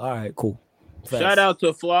captain. But all right, cool. Thanks. Shout out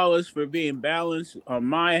to Flawless for being balanced on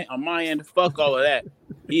my end. Fuck all of that.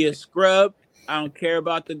 He is scrub. I don't care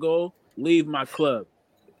about the goal. Leave my club.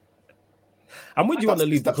 I'm with you on the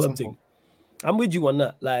leave the club thing. I'm with you on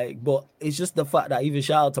that. Like, but it's just the fact that even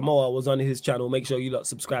shout out to Mo, I was on his channel. Make sure you lot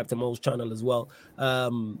subscribe to Mo's channel as well.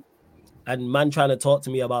 And man trying to talk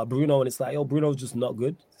to me about Bruno, and it's like, yo, Bruno's just not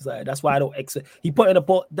good. It's like that's why I don't exit. He put in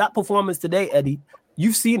that performance today, Eddie.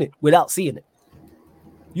 You've seen it without seeing it.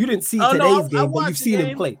 You didn't see today's game, but you've seen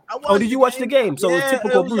him play. Oh, did you watch the game? So it's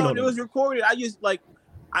typical Bruno. It was recorded. I just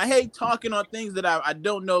I hate talking on things that I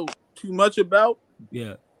don't know too much about.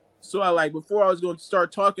 Yeah. So before I was going to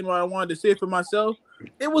start talking what I wanted to say for myself,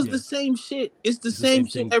 it was the same shit. It's the same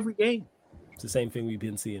shit every game. It's the same thing we've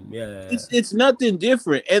been seeing. Yeah. It's nothing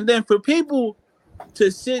different. And then for people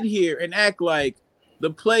to sit here and act like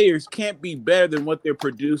the players can't be better than what they're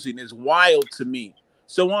producing is wild to me.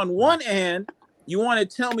 So on one hand, you want to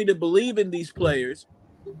tell me to believe in these players,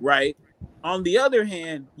 right? On the other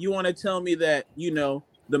hand, you want to tell me that,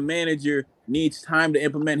 the manager needs time to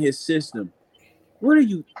implement his system. What are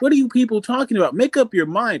you people talking about? Make up your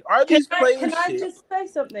mind. Are these players? Can I just say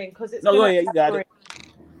something? Because it's go ahead, you got it.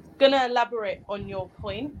 Gonna elaborate on your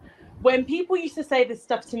point. When people used to say this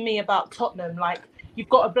stuff to me about Tottenham, like you've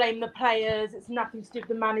got to blame the players, it's nothing to do with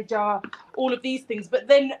the manager, all of these things, but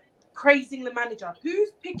then praising the manager.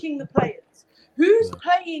 Who's picking the players? Who's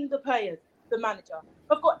playing the players? The manager.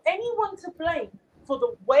 If I've got anyone to blame for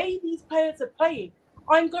the way these players are playing,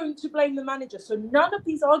 I'm going to blame the manager. So none of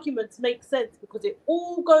these arguments make sense because it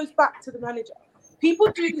all goes back to the manager.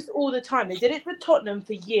 People do this all the time. They did it with Tottenham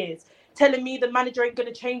for years, telling me the manager ain't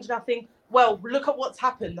going to change nothing. Well, look at what's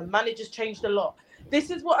happened. The manager's changed a lot. This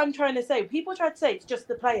is what I'm trying to say. People try to say it's just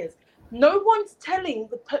the players. No one's telling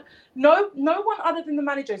no one other than the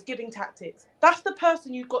manager is giving tactics. That's the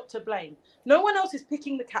person you've got to blame. No one else is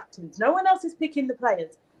picking the captains. No one else is picking the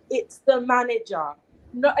players. It's the manager.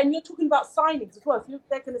 No, and you're talking about signings as well. If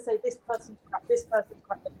they're going to say this person's crap, this person's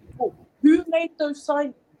crap, who made those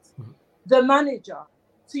signings? The manager.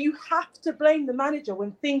 So you have to blame the manager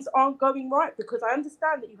when things aren't going right, because I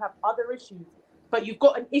understand that you have other issues, but you've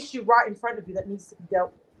got an issue right in front of you that needs to be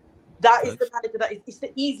dealt with. That is the manager. It's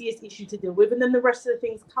the easiest issue to deal with, and then the rest of the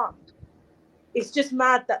things come. It's just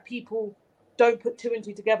mad that people don't put two and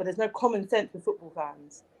two together. There's no common sense with football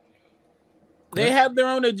fans. They have their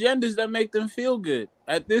own agendas that make them feel good.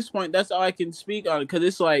 At this point, that's all I can speak on, because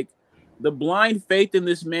it's like the blind faith in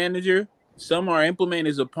this manager. Some are implementing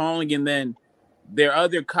is appalling, and then their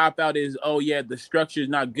other cop-out is, oh, yeah, the structure is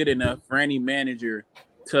not good enough for any manager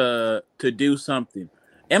to do something.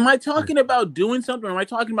 Am I talking about doing something, or am I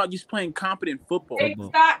talking about just playing competent football?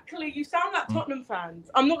 Exactly. You sound like Tottenham fans.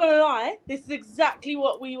 I'm not going to lie. This is exactly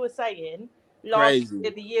what we were saying last year,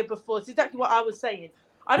 the year before. It's exactly what I was saying.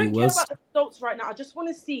 I don't care about the results right now. I just want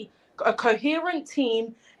to see a coherent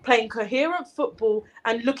team playing coherent football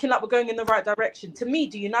and looking like we're going in the right direction. To me,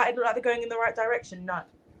 do United look like they're going in the right direction? No.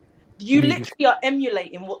 You literally are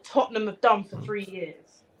emulating what Tottenham have done for 3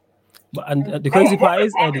 years. But and the crazy part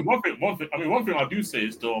is, Eddie. One thing I do say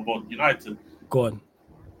is though about United. Go on.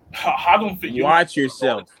 I don't think you watch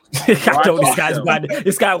yourself.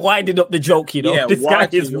 This guy winding up the joke, you know. Yeah, this guy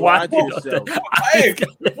is winding up Hey,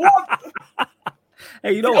 what?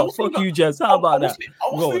 Hey, you know what? Fuck you, Jess. How about that? I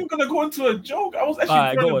wasn't even gonna go into a joke. I was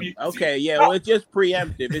actually going to be. Okay, yeah. Well, it's just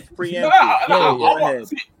preemptive. It's preemptive. Go ahead.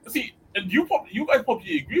 See, and you guys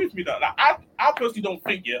probably agree with me that I personally don't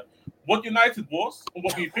think what United was and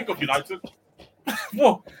what we think of United.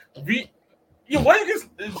 Well, why you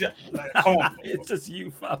guys? Come on, it's just you,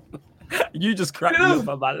 fam. You just cracked me up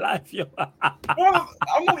for my life, yo. Well,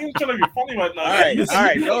 I'm not even trying to be funny right now. All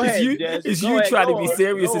right, go ahead. It's you trying to be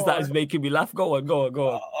serious that is making me laugh. Go on.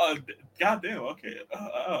 God damn. Okay.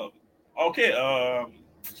 Okay.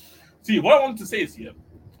 See, what I wanted to say is here.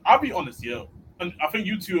 I'll be honest here, and I think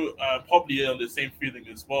you two probably on the same feeling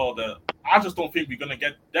as well. That I just don't think we're gonna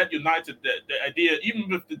get that United. The idea, even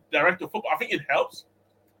with the director of football, I think it helps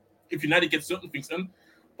if United gets certain things in.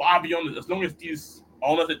 But I'll be honest, as long as these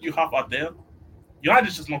owners that you have out there,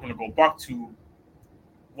 United's just not going to go back to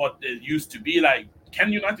what it used to be. Like,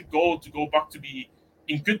 can United go back to be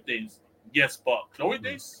in good days? Yes, but Chloe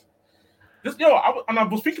days? I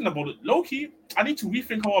was thinking about it. Low-key, I need to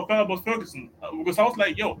rethink how I felt about Ferguson. Because I was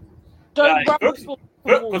like,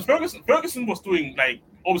 Ferguson was doing, like,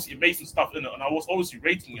 obviously amazing stuff in it, and I was obviously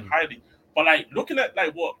rating it highly. But, like, looking at,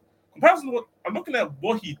 like, I'm looking at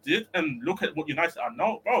what he did and look at what United are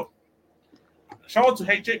now, bro. Shout out to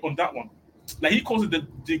HJ on that one. Like, he calls it the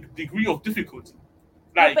degree of difficulty.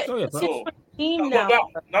 Like, so.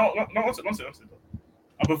 Now, one second.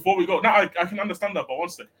 Before we go, now I can understand that, but one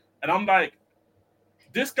second. And I'm like,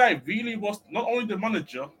 this guy really was not only the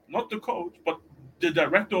manager, not the coach, but the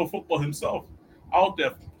director of football himself out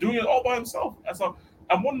there doing it all by himself as a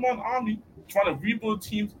one-man army, trying to rebuild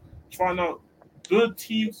teams, trying to good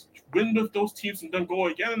teams, win with those teams, and then go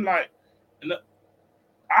again.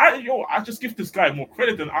 I just give this guy more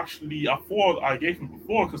credit than actually I thought I gave him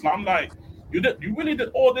before, because I'm like, you really did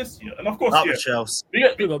all this year, and of course, Big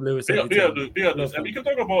up Lewis. and we can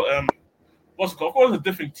talk about what's it called? Of course, a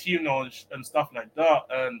different team now and stuff like that,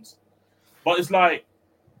 but it's like,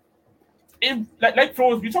 like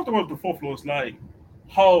Flores, we talked about before, Flores, like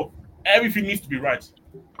how everything needs to be right.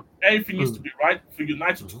 Everything needs to be right for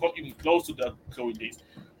United to come even close to the glory days,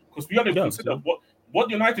 because we got to consider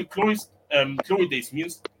what United glory days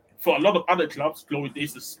means. For a lot of other clubs, glory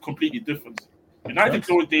days is completely different. United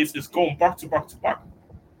glory days is going back to back to back.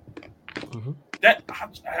 That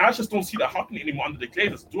I just don't see that happening anymore under the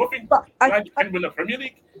Glazers. Do I think United can win the Premier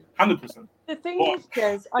League? 100%. The thing is,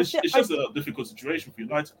 Jez, it's just a difficult situation for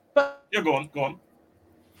United. But go on.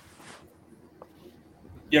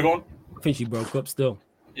 Yeah, go on. I think she broke up still.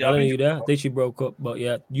 Yeah, I don't know you there. I think she broke up, but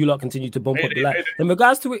yeah, you lot continue to bump up the line. In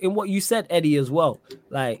regards to it, in what you said, Eddie, as well,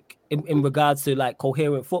 like in regards to like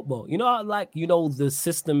coherent football, the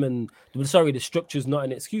system and the structure is not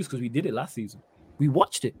an excuse, because we did it last season. We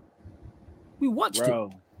watched it.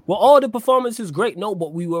 Well, all the performances great, no,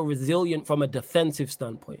 but we were resilient from a defensive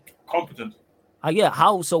standpoint. Competent.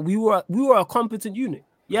 How? So we were a competent unit.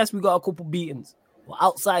 Yes, we got a couple beatings. Well,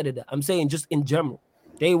 outside of that, I'm saying just in general.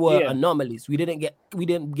 They were anomalies. We didn't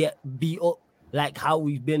get beat up like how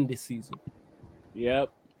we've been this season.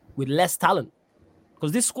 Yep. With less talent.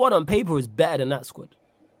 Because this squad on paper is better than that squad.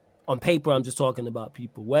 On paper, I'm just talking about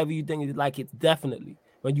people. Wherever you think it's definitely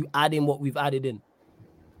when you add in what we've added in.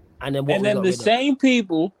 And then the same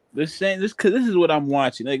people, this because this is what I'm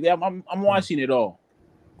watching. Like I'm watching it all.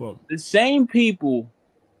 Well, the same people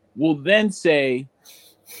will then say,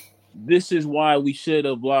 this is why we should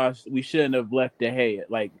have lost. We shouldn't have left De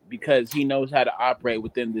Gea, because he knows how to operate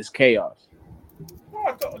within this chaos.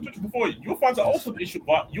 I told you before, you'll find that also the issue,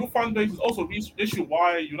 but you'll find that it's also the issue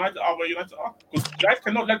why United are where United are, because guys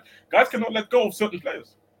cannot let go of certain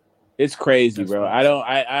players. It's crazy, bro.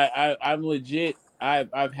 I'm legit.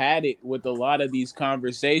 I've had it with a lot of these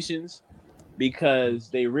conversations, because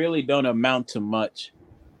they really don't amount to much,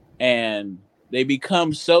 and they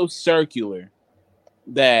become so circular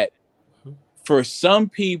that for some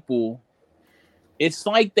people, it's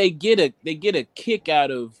like they get a kick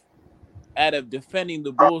out of defending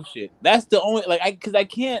the bullshit. That's the only because I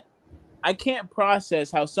can't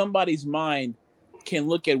process how somebody's mind can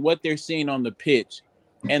look at what they're seeing on the pitch,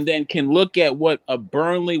 and then can look at what a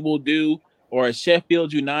Burnley will do, or a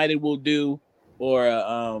Sheffield United will do, or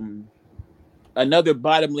another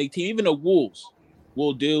bottom league team, even a Wolves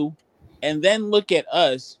will do, and then look at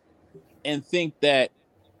us and think that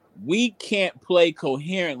we can't play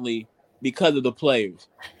coherently because of the players,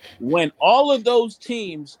 when all of those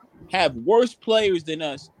teams have worse players than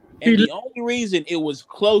us, and the only reason it was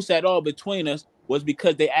close at all between us was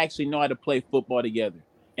because they actually know how to play football together,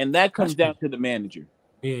 and that comes down to the manager.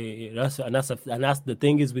 Yeah. That's the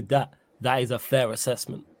thing is with that is a fair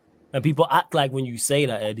assessment, and people act like when you say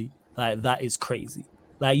that, Eddie, like that is crazy.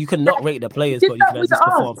 Like you cannot rate the players, but you can at least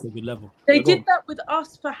perform to a good level. They did that with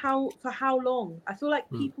us for how long? I feel like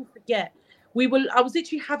people forget. I was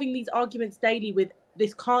literally having these arguments daily with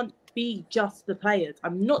this can't be just the players.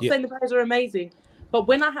 I'm not saying the players are amazing, but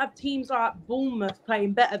when I have teams like Bournemouth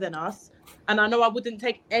playing better than us, and I know I wouldn't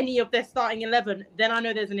take any of their starting 11, then I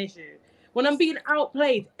know there's an issue. When I'm being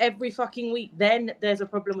outplayed every fucking week, then there's a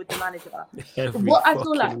problem with the manager. What I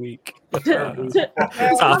feel like week.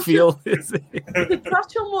 That's how I feel. To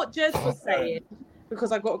touch on what Jez was saying,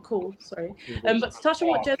 because I got a call, sorry. But to touch on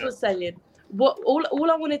what Jez was saying,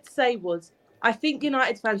 all I wanted to say was, I think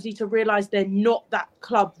United fans need to realise they're not that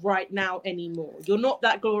club right now anymore. You're not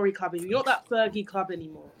that glory club. You're not that Fergie club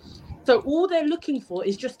anymore. So all they're looking for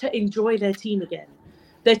is just to enjoy their team again.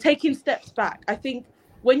 They're taking steps back. I think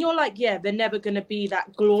when you're like, they're never going to be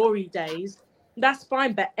that glory days, that's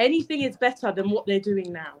fine. But anything is better than what they're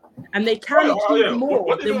doing now. And they can achieve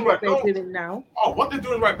more than what they're doing now. Oh, what they're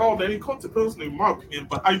doing right now, they can't personally, in my opinion,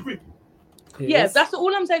 but I agree. Yeah, that's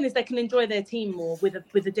all I'm saying is they can enjoy their team more with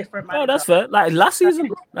a different manager. Oh, that's fair. Like last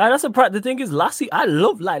season, the thing is last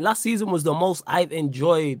season was the most I've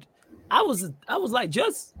enjoyed. I was like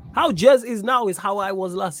how Jez is now is how I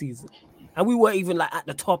was last season, and we weren't even like at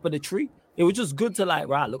the top of the tree. It was just good to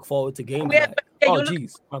look forward to games.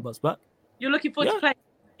 My bus back. You're looking forward to playing.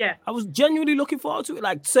 Yeah, I was genuinely looking forward to it.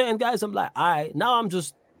 Like certain guys, I'm like, all right, now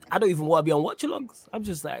I don't even want to be on watch-alongs. I'm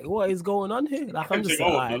just like, what is going on here? Like, I'm just like,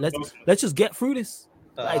 all right, let's just get through this.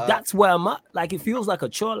 Like, that's where I'm at. Like, it feels like a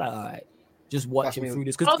chore. Like, all right, just watching through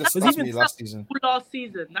this. That's even me last season. Last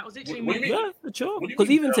season, that was actually What do you me. mean? yeah, for sure. What do you Because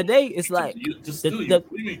mean, even today, it's like what do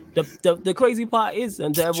you mean? the crazy part is,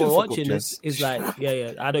 and to everyone Shut the fuck watching up, this, Jez. is like,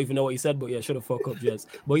 yeah. I don't even know what he said, but yeah, shut the fuck up, Jez.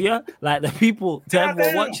 But yeah, like the people to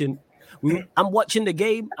everyone watching, I'm watching the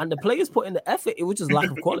game, and the players put in the effort. It was just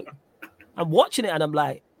lack of quality. I'm watching it, and I'm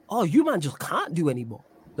like, oh, you man just can't do anymore.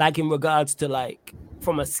 Like in regards to like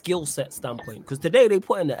from a skill set standpoint, because today they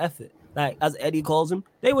put in the effort. Like as Eddie calls them,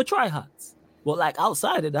 they were tryhards. But like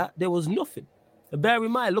outside of that, there was nothing. And bear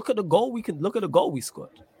in mind, look at the goal we scored.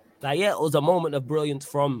 Like, yeah, it was a moment of brilliance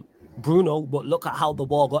from Bruno, but look at how the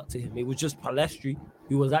ball got to him. It was just Palestri,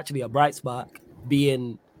 who was actually a bright spark,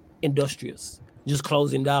 being industrious, just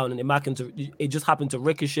closing down, and it just happened to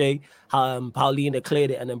ricochet. Paulina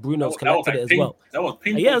cleared it, and then Bruno's collected it as well. That was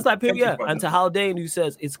painful. Yeah, it's like yeah. And to Haldane, who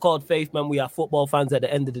says it's called faith, man. We are football fans at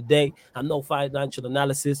the end of the day. I'm no financial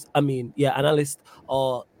analyst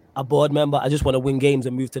or a board member. I just want to win games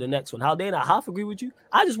and move to the next one. Haldane, I half agree with you.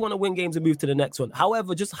 I just want to win games and move to the next one.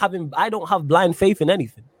 However, I don't have blind faith in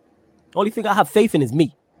anything. The only thing I have faith in is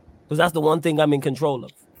me, because that's the one thing I'm in control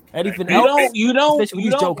of. Anything else, you don't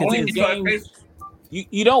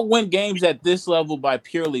win games at this level by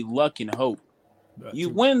purely luck and hope. You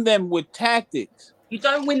win them with tactics. You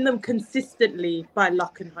don't win them consistently by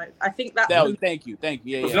luck and hope. I think that's thank you.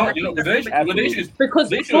 Yeah. Because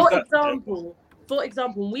for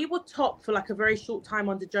example, when we were top for like a very short time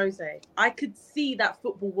under Jose, I could see that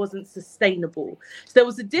football wasn't sustainable. So there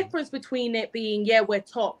was a difference between it being, yeah, we're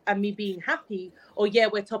top, and me being happy, or yeah,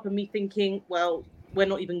 we're top and me thinking, well, we're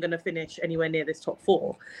not even going to finish anywhere near this top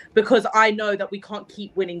four, because I know that we can't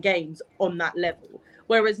keep winning games on that level.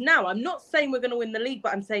 Whereas now, I'm not saying we're going to win the league,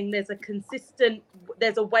 but I'm saying there's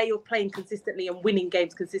a way of playing consistently and winning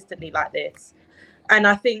games consistently like this. And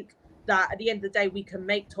I think that at the end of the day, we can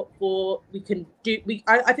make top four. I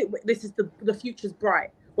think this is the future's bright.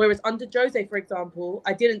 Whereas under Jose, for example,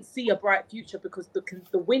 I didn't see a bright future because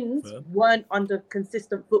the wins weren't under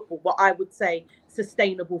consistent football, what I would say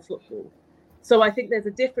sustainable football. So I think there's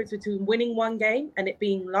a difference between winning one game and it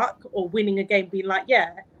being luck, or winning a game being like,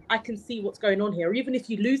 yeah, I can see what's going on here. Or even if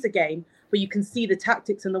you lose a game, but you can see the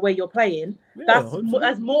tactics and the way you're playing,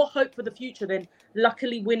 that's more hope for the future than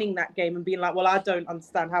luckily winning that game and being like, well, I don't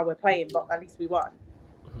understand how we're playing, but at least we won.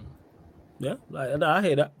 Yeah, I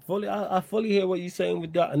hear that fully. I fully hear what you're saying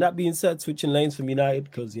with that. And that being said, switching lanes from United,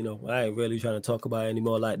 because I ain't really trying to talk about it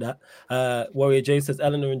anymore like that. Warrior J says,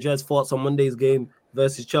 Eleanor and Jez, thoughts on Monday's game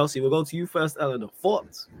versus Chelsea. We'll go to you first, Eleanor.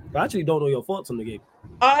 Thoughts? I actually don't know your thoughts on the game.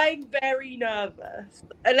 I'm very nervous.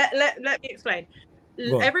 Let me explain.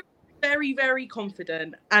 Everyone's very, very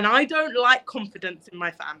confident, and I don't like confidence in my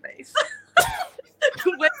fan base.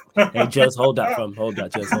 Hey, Jez, hold that, Jez, hold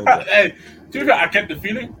that. Hey, to be fair, I kept the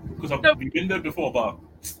feeling because we've been there before, but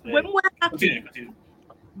when we're happy, continue.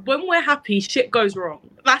 When we're happy, shit goes wrong.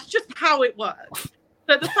 That's just how it works.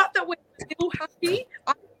 So the fact that we're still happy,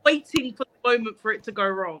 I'm waiting for the moment for it to go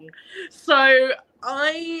wrong.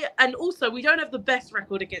 And also we don't have the best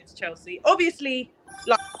record against Chelsea. Obviously,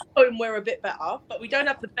 like home we're a bit better, but we don't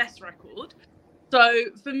have the best record. So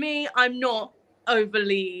for me, I'm not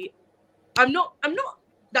looking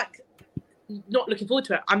forward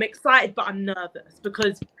to it. I'm excited, but I'm nervous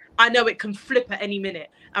because I know it can flip at any minute.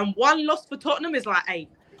 And one loss for Tottenham is like, hey,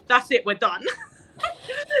 that's it, we're done.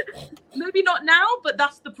 Maybe not now, but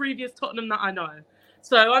that's the previous Tottenham that I know.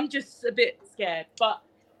 So I'm just a bit scared. But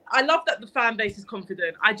I love that the fan base is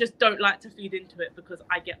confident. I just don't like to feed into it because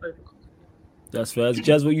I get overconfident. That's fair.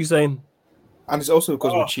 Jez, what are you saying? And it's also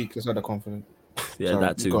because we're cheek, that's why they're confident. Yeah, So,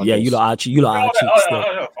 that too. regardless. Yeah, you lot are cheeks. Yeah,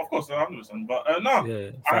 of course, I understand. But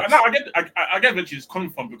I get where she's coming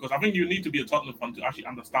from, because I think you need to be a Tottenham fan to actually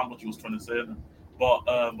understand what she was trying to say. But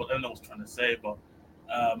what Ella was trying to say, about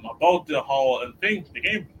the whole thing, the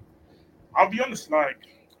game. I'll be honest, I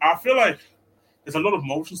feel like there's a lot of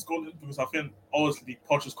emotions going in, because I think obviously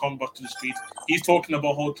Poch has come back to the streets. He's talking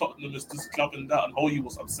about how Tottenham is this club and that, and how he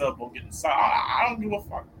was upset about getting sacked. I don't give a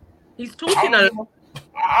fuck. He's talking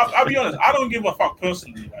I'll be honest, I don't give a fuck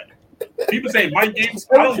personally. People say my games,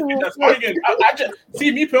 I don't think that's my game.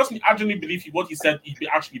 Me personally, I genuinely believe what he said, he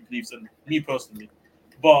actually believes in, me personally.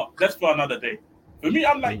 But that's for another day. For me,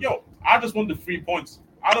 I'm like, I just want the 3 points.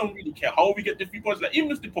 I don't really care how we get the 3 points. Even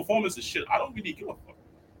if the performance is shit, I don't really give a fuck.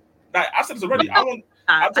 I said this already. I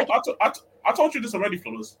told you this already,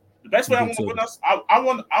 fellas. The best way I want to win us, I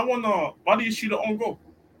want a body shooter on goal.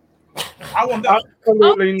 I want that.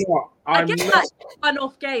 Absolutely not. I get that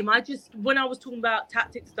one-off game. When I was talking about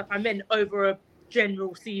tactics stuff, I meant over a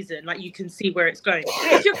general season. Like, you can see where it's going.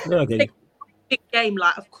 If you're a big game,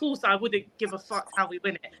 of course I wouldn't give a fuck how we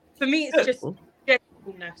win it. For me, it's just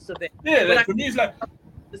sustainableness of it. Yeah, When like, for me, it's like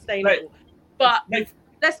sustainable. But like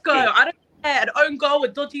let's go. I don't care. An own goal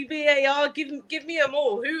with dodgy VAR. Give me them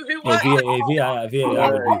all. Who Yeah, won? VAR would be I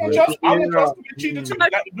great. would trust to be cheated too.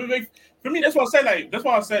 Like, for me, that's why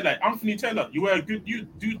I said like Anthony Taylor, you were a good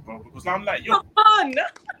dude, bro. Because I'm like, yo, Come on.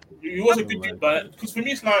 you was a good dude, but because for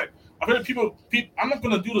me, it's like I feel like people. I'm not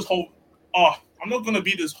gonna do this whole. I'm not gonna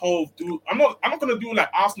be this whole dude. I'm not gonna do like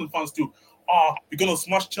Arsenal fans do. We're gonna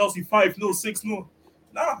smash Chelsea 5-0, 6-0.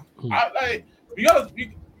 Nah, we gotta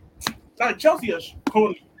be like Chelsea is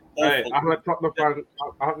currently. Hey, I'm not Tottenham fan.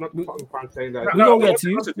 I'm not Tottenham fan saying that. We gonna get to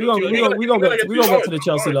you. We gonna get to the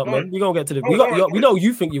Chelsea lot, man. We gonna get to the. We know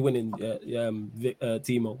you think you're winning,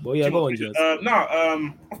 Timo. But yeah, go on,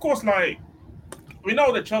 Jez. Of course, like we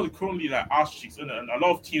know that Chelsea currently like arse cheeks, and a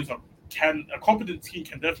lot of teams a competent team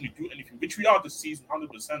can definitely do anything, which we are this season,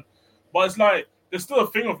 100%. But it's like there's still a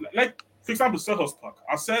thing of like for example, Selhurst Park.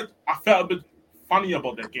 I said I felt a bit funny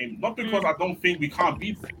about that game, not because I don't think we can't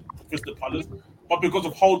beat Crystal Palace, but because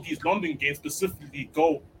of how these London games specifically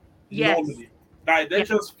go normally. Like they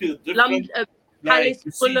just feel different. Palace,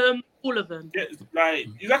 Fulham, all of them. Yeah, like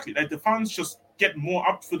exactly. Like the fans just get more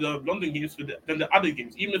up for the London games than the other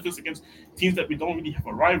games, even if it's against teams that we don't really have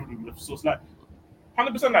a rivalry with. So it's like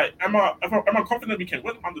 100%. Like, am I confident we can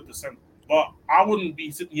win? 100%. But I wouldn't be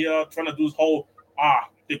sitting here trying to do this whole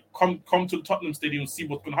they come to the Tottenham Stadium and see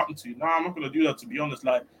what's going to happen to you. Nah, I'm not going to do that. To be honest,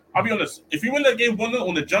 like I'll be honest. If we win that game 1-0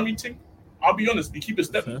 on the Germany thing, I'll be honest. We keep it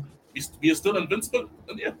stepping. We are still invincible.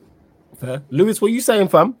 And yeah. Fair. Lewis, what are you saying,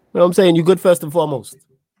 fam? You know what I'm saying? You good first and foremost.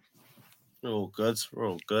 We're all good. We're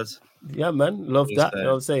all good. Yeah, man. Love that. You know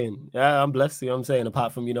what I'm saying? Yeah, I'm blessed. You know what I'm saying?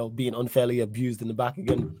 Apart from, being unfairly abused in the back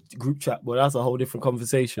again, group chat, but that's a whole different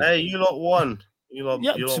conversation. Hey, you lot won. You lot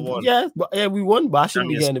won. Yeah, we won, but I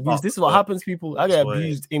shouldn't be getting abused. This is what happens, people. I get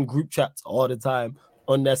abused in group chats all the time,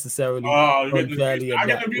 unnecessarily, unfairly. I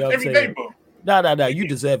get abused every day, bro. Nah, you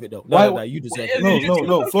deserve it though. Nah, you deserve it.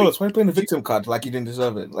 No, Flawless. Why are you playing the victim card like you didn't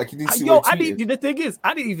deserve it? Like you didn't see what you tweeted. The thing is,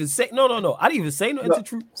 I didn't even say no. I didn't even say nothing to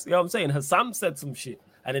troops. You know what I'm saying? Hassam said some shit,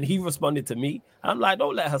 and then he responded to me. I'm like,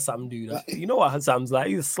 don't let Hassam do that. You know what Hassam's like?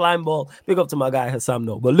 He's a slime ball. Big up to my guy Hassam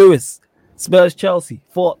though. But Lewis, Spurs, Chelsea,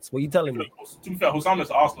 thoughts? What are you telling me? To be fair, Hassam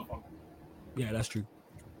is Arsenal fan. Yeah, that's true.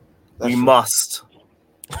 We must.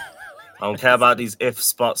 I don't care about these if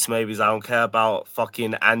spots, maybes. I don't care about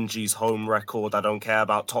fucking Angie's home record. I don't care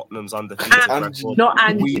about Tottenham's undefeated record. Not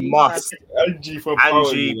Angie. We must. Angie from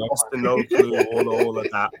Angie, Austin Oakley, all of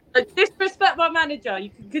that. Disrespect my manager.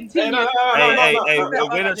 You can continue. Hey, we'll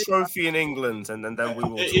win a trophy in England, and then we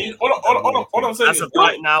will. All I'm saying as of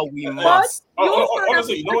right now, we must.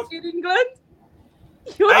 Honestly, you know what? In England?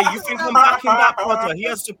 Hey, you think I'm backing that brother? He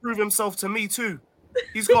has to prove himself to me too.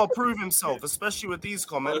 He's got to prove himself, especially with these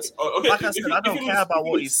comments. Like I said, I don't care about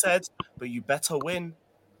what he said, but you better win.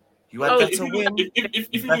 You had better win.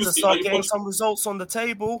 You better start getting some results on the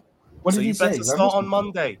table. What did you he say? better start on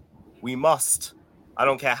Monday. We must. I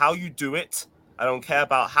don't care how you do it. I don't care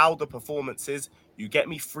about how the performance is. You get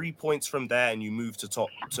me 3 points from there and you move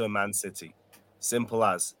to Man City. Simple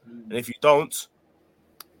as. And if you don't,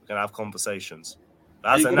 we're going to have conversations.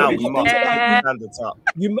 As of now, we must standards up.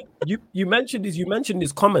 You mentioned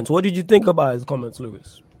his comments. What did you think about his comments,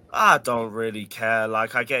 Lewis? I don't really care.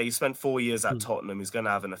 Like, I get he spent 4 years at Tottenham. He's going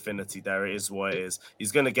to have an affinity there. It is what it is.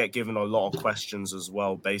 He's going to get given a lot of questions as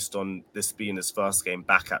well based on this being his first game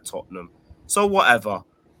back at Tottenham. So whatever.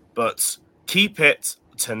 But keep it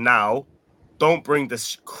to now. Don't bring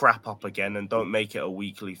this crap up again and don't make it a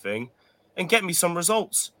weekly thing. And get me some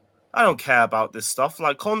results. I don't care about this stuff.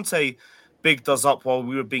 Like Conte bigged us up while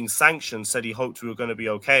we were being sanctioned, said he hoped we were going to be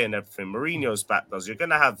okay and everything. Mourinho's backed us. You're going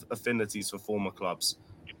to have affinities for former clubs.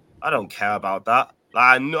 I don't care about that.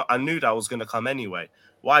 Like, I knew that was going to come anyway.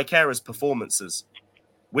 What I care is performances.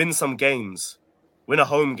 Win some games. Win a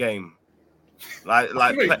home game.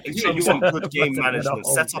 Show some good game management.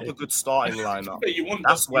 Set up a good starting lineup.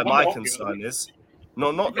 That's where my concern is.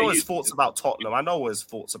 Not his thoughts about Tottenham. I know his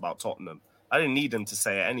thoughts about Tottenham. I didn't need him to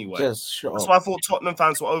say it anyway. That's why I thought Tottenham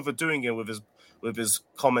fans were overdoing it with his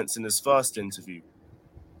comments in his first interview.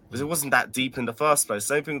 Because it wasn't that deep in the first place.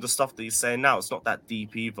 Same thing with the stuff that he's saying now. It's not that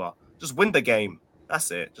deep either. Just win the game.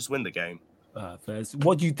 That's it. Just win the game. Fair. So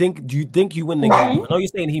what do you think? Do you think you win the game? I know you're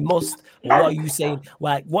saying he must. What are you saying?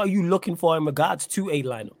 Like, what are you looking for in regards to a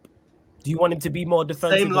lineup? Do you want him to be more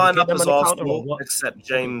defensive? Same lineup as Arsenal, except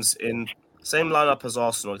James in. Same lineup as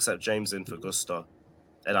Arsenal, except James in for Gusto.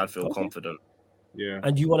 And I'd feel confident. Yeah.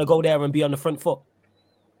 And you want to go there and be on the front foot?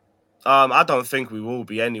 I don't think we will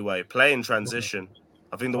be anyway. Play in transition.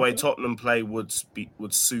 I think the way Tottenham play would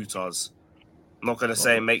suit us. I'm not going to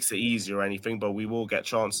say it makes it easy or anything, but we will get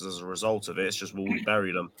chances as a result of it. It's just will we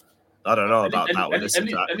bury them? I don't know about that with this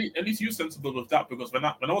attack. At least you're sensible with that, because when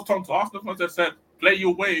I was talking to Arsenal fans, I said, play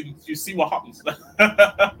your way and you see what happens.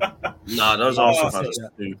 Nah, those Arsenal fans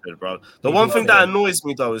are stupid, bro. The one thing that annoys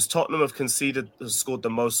me, though, is Tottenham has scored the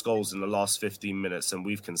most goals in the last 15 minutes, and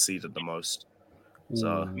we've conceded the most.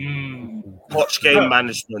 So, watch game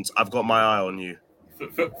management. I've got my eye on you.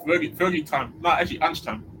 Fergie time. No, actually, Ange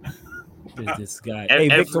time. This guy.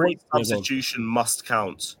 Every substitution must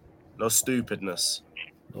count. No stupidness.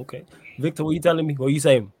 Okay. Victor, what are you telling me? What are you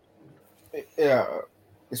saying? Yeah,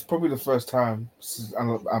 it's probably the first time,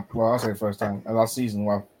 I'll say first time, last season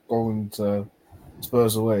where I'm going to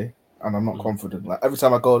Spurs away and I'm not confident. Like, every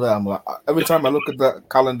time I go there, I'm like, every time I look at the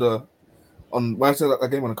calendar, when I say that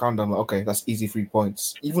game on the calendar, I'm like, okay, that's easy 3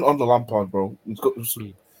 points. Even on the Lampard, bro, we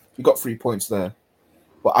got 3 points there.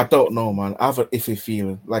 But I don't know, man. I have an iffy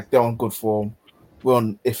feeling. Like, they're on good form. We're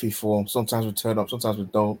on iffy form. Sometimes we turn up, sometimes we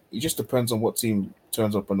don't. It just depends on what team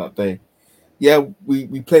turns up on that day. Yeah,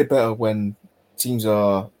 we play better when teams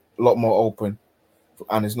are a lot more open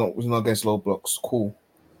and it's not against low blocks. Cool.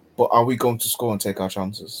 But are we going to score and take our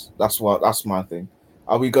chances? That's my thing.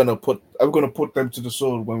 Are we gonna put them to the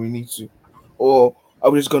sword when we need to? Or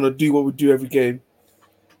are we just gonna do what we do every game,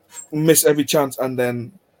 miss every chance, and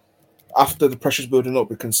then after the pressure's building up,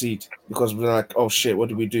 we concede because we're like, oh shit, what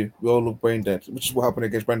did we do? We all look brain dead, which is what happened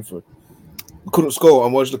against Brentford. We couldn't score,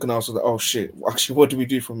 and we're just looking at us like, oh shit, actually, what do we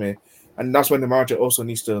do from here? And that's when the manager also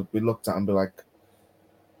needs to be looked at and be like,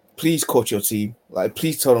 please coach your team. Like,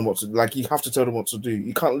 please tell them what to do. Like, you have to tell them what to do.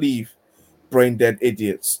 You can't leave brain dead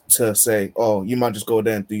idiots to say, oh, you might just go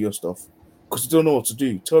there and do your stuff because you don't know what to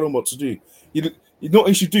do. Tell them what to do. You know what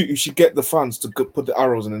you should do? You should get the fans to put the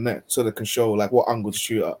arrows in the net so they can show like what angle to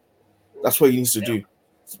shoot at. That's what he needs to do.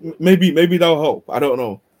 Maybe that'll help. I don't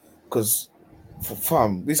know, because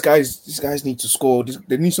fam, these guys need to score.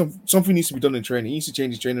 They need something needs to be done in training. He needs to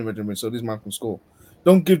change his training regimen so this man can score.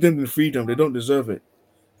 Don't give them the freedom. They don't deserve it.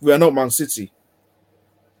 We are not Man City.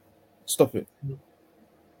 Stop it.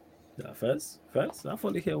 First, I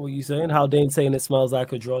fully hear what you're saying. How Dane's saying it smells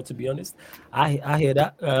like a draw. To be honest, I hear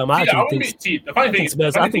that. I think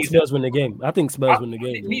Spurs win the game. I think Spurs win the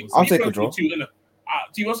game. I'll take a draw.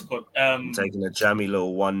 What's it called? I'm taking a jammy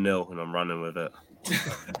little 1-0 and I'm running with it.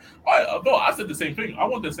 I said the same thing. I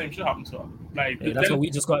want the same shit happen to her. Like, that's what we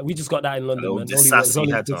just got. We just got that in London, man.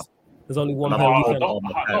 There's only one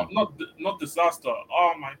not disaster.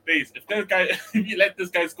 Oh my days! If you let this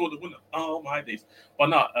guy score the winner, oh my days!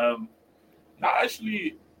 But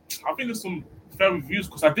actually, I think there's some fair reviews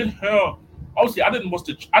because I did hear. Obviously, I didn't watch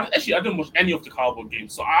any of the Cowboy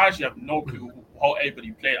games, so I actually have no clue how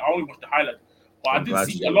everybody played. I only watched the highlight. But I did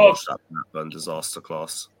see a lot of that disaster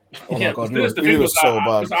class. Oh my god, it was so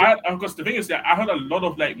bad. Because the thing is that I heard a lot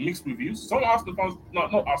of like mixed reviews. Some Arsenal fans,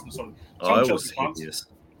 not Arsenal, sorry, some Chelsea fans.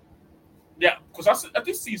 Yeah, because I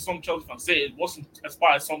did see some Chelsea fans say it wasn't as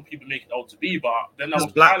bad as some people make it out to be, but then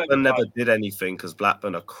Blackburn never did anything because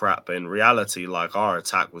Blackburn are crap. But in reality, like, our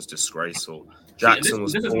attack was disgraceful. Jackson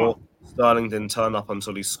was poor. Sterling didn't turn up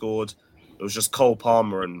until he scored. It was just Cole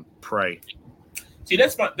Palmer and Prey. See,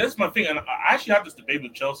 that's my thing, and I actually had this debate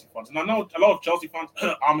with Chelsea fans, and I know a lot of Chelsea fans,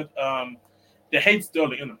 Ahmed, they hate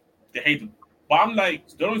Sterling, you know, they hate him. But I'm like,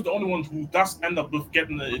 Sterling's the only one who does end up with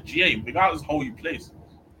getting a GA, regardless of how he plays.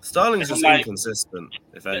 Sterling's just inconsistent,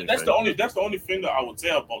 if anything. That's the only thing that I would say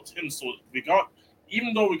about him. So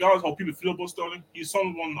even though regardless how people feel about Sterling, he's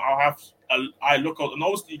someone I look at, and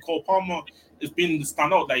obviously Cole Palmer is being the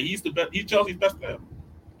standout. Like, he's Chelsea's best player,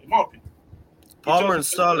 in my opinion. Palmer and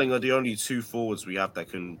Sterling are the only two forwards we have that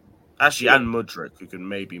can actually, and Mudryk, who can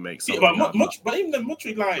maybe make something. But even then,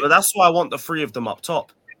 Mudryk, like. But that's why I want the three of them up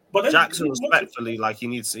top. But then, Jackson, respectfully, like,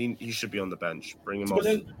 he should be on the bench. Bring him off.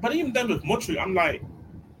 But even then, with Mudryk, I'm like,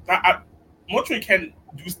 Mudryk can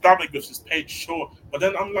do stuff like with his page, sure. But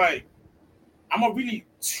then I'm like, I'm not really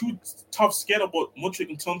too tough scared about Mudryk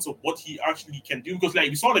in terms of what he actually can do. Because, like,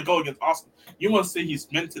 we saw the goal against Arsenal. You want to say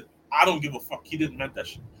he's meant it. I don't give a fuck. He didn't meant that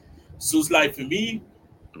shit. So it's like, for me...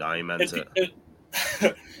 No, he meant it.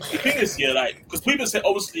 The thing is here, like, because people say,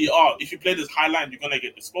 obviously, if you play this high line, you're going to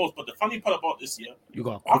get exposed. But the funny part about this year,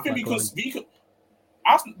 I think because people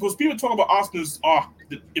talk about Arsenal's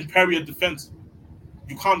the imperial defense.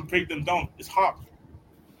 You can't break them down. It's hard.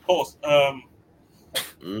 Pause.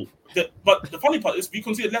 But the funny part is we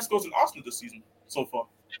conceded less goals than Arsenal this season so far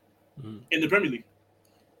in the Premier League.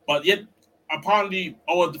 But yet, apparently,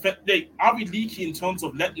 our defense, are we leaky in terms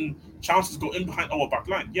of letting chances go in behind our back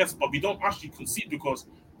line? Yes, but we don't actually concede because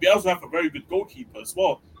we also have a very good goalkeeper as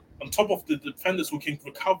well. On top of the defenders who can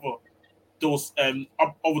recover those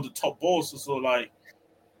up over the top balls. So like,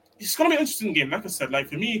 it's gonna be an interesting game. Like I said, like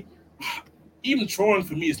for me, even drawing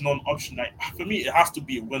for me is not an option. Like for me, it has to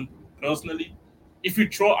be a win personally. If you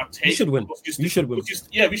draw, I take. You should win. You should win.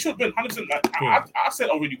 Yeah, we should win. 100%. Like I said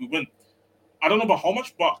already, we win. I don't know about how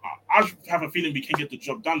much, but I have a feeling we can get the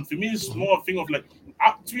job done. For me, it's more a thing of like,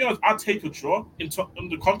 to be honest, I take a draw in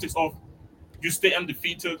the context of you stay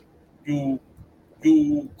undefeated, you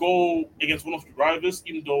go against one of the rivals,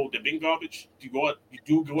 even though they're being garbage. You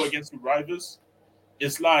do go against the rivals.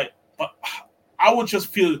 It's like, but I would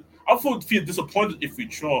feel disappointed if we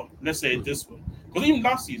draw. Let's say it this way, because even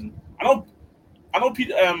last season, I know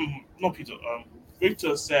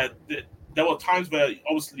Victor said that there were times where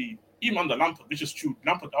obviously even under Lampard, which is true,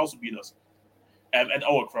 Lampard also beat us at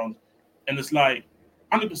our ground, and it's like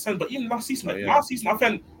 100%. But even last season, I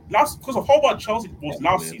think because of how bad Chelsea was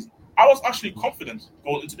last season, I was actually confident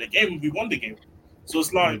going into the game. We won the game, so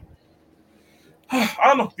it's like I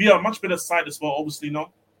don't know. We are a much better side as well, obviously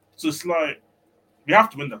now. So it's like we have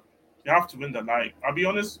to win that. We have to win that. Like I'll be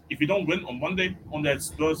honest, if we don't win on Monday on that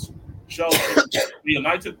Spurs Chelsea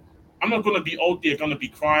United, I'm not gonna be out there gonna be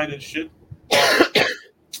crying and shit.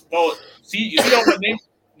 Well, you see how my name.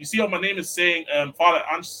 You see how my name is saying, "Father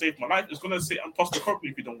Ange saved my life." It's gonna say, "I'm tossed the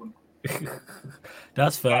corporate if you don't win."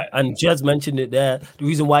 That's fair. And Jez mentioned it there. The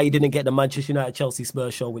reason why he didn't get the Manchester United Chelsea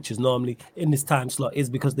Spurs show, which is normally in this time slot, is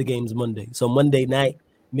because the game's Monday. So Monday night,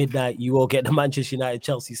 midnight, you will get the Manchester United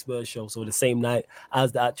Chelsea Spurs show. So the same night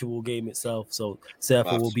as the actual game itself. So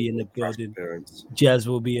Surfer will be in the building. Jez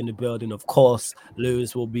will be in the building. Of course,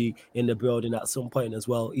 Lewis will be in the building at some point as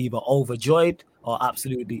well, either overjoyed or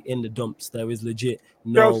absolutely in the dumps. There is legit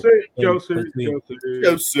no Chelsea.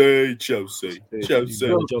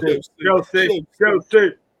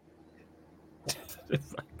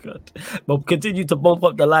 Good. But continue to bump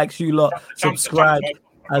up the likes, you lot. Subscribe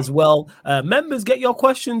as well. Members, get your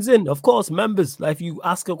questions in. Of course, members, like if you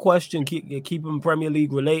ask a question, keep them Premier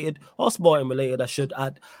League related or sporting related, I should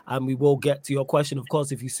add, and we will get to your question. Of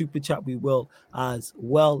course, if you super chat, we will as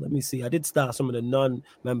well. Let me see. I did start some of the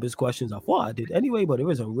non-members questions. I thought I did anyway, but there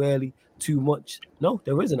isn't really too much. No,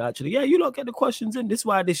 there isn't actually. Yeah, you lot get the questions in. This is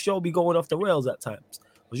why this show be going off the rails at times.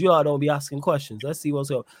 Because you all don't be asking questions. Let's see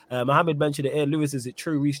what's up. Mohammed mentioned it. Lewis, is it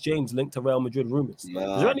true Reece James linked to Real Madrid rumors? Is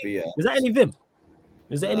that any Vim?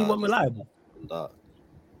 Is there anyone reliable? Nah.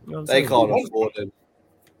 You know they can't afford him.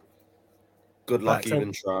 Good luck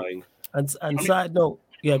even trying. And side note,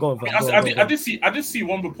 yeah, go on. I did see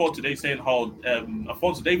one report today saying how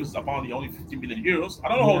Alphonso Davies is apparently only 50 million euros. I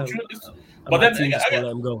don't know how true it is, but then let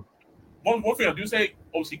him go. One thing I do say,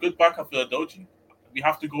 obviously, good backup for Doji. We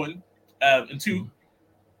have to go in. And two.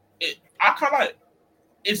 I kind of like.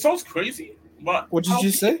 It sounds crazy, but what did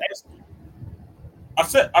you say?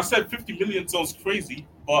 I said 50 million sounds crazy,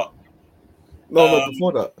 but no,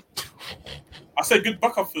 before that, I said good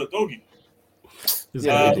backup for the doggy.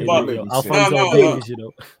 Alphonso Davies, you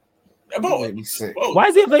know. Why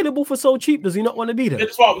is he available for so cheap? Does he not want to be there?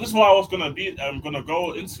 This is why I was gonna be. I'm gonna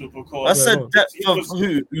go into because I said depth of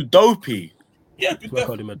who? Dopey. Yeah, good. I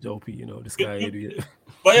called him a dopey. You know, this guy idiot.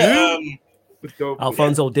 But yeah,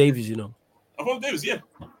 Alphonso Davies, you know. Alphonso Davies, yeah.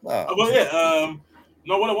 Wow. But yeah,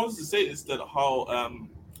 no. What I wanted to say is that how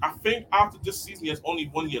I think after this season, he has only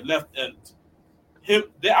 1 year left, and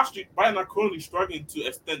they're actually Bayern are currently struggling to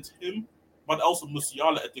extend him, but also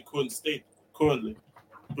Musiala at the current state currently,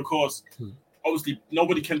 because obviously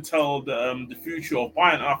nobody can tell the future of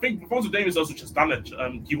Bayern. And I think Alphonso Davies also just done it.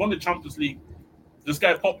 He won the Champions League. This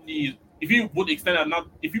guy probably, if he would extend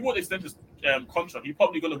his contract, he's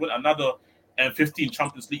probably going to win another 15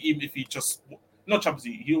 Champions League, even if he just not Champions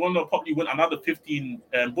League. He will probably win another 15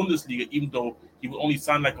 Bundesliga, even though he will only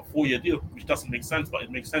sign like a 4-year deal, which doesn't make sense, but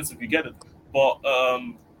it makes sense if you get it. But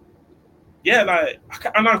yeah, like,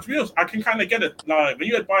 and I'm real, I can kind of get it. Like when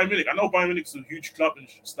you at Bayern Munich, I know Bayern Munich is a huge club and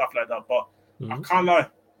stuff like that, but I can't lie.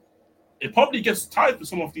 It probably gets tired for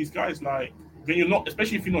some of these guys. Like when you're not,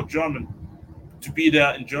 especially if you're not German, to be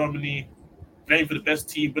there in Germany, playing for the best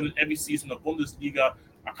team, winning every season of Bundesliga.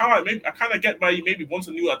 I kind of get why he maybe wants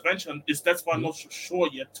a new adventure, and that's why I'm not so sure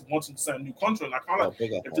yet to want to sign a new contract. And I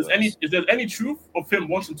if there's any truth of him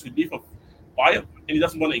wanting to leave Bayern and he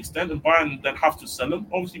doesn't want to extend, and Bayern then have to sell him,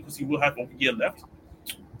 obviously because he will have a year left.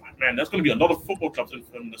 Man, there's going to be a lot of football clubs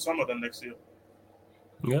in the summer then next year.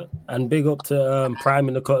 Yeah, and big up to Prime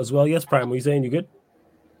in the cut as well. Yes, Prime, what are you saying? You good?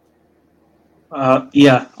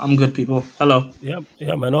 Yeah, I'm good, people. Hello. Yeah,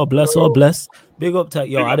 man. All bless. Big up to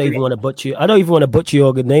yo. I don't even want to butcher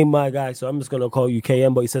your good name, my guy. So I'm just gonna call you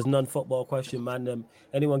KM. But he says non-football question, man.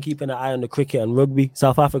 Anyone keeping an eye on the cricket and rugby?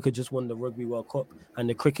 South Africa just won the Rugby World Cup, and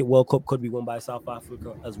the Cricket World Cup could be won by South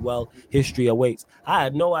Africa as well. History awaits. I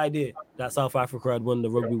had no idea that South Africa had won the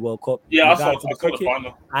Rugby World Cup. Yeah, I saw the cricket.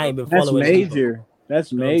 final. I ain't been That's following major.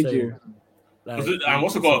 That's You know what I'm saying? major. And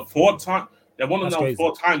what's it got? 4 times. They won it That's now crazy.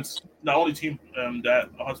 4 times. The only team that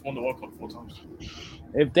has won the World Cup 4 times.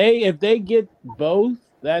 If they get both,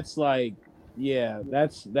 that's like, yeah,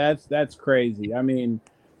 that's crazy. I mean,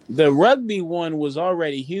 the rugby one was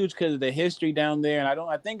already huge because of the history down there, and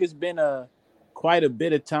I think it's been quite a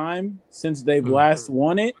bit of time since they've last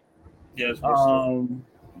won it. Yes.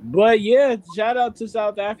 But yeah, shout out to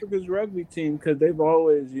South Africa's rugby team because they've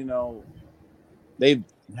always, they've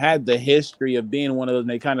had the history of being one of those, and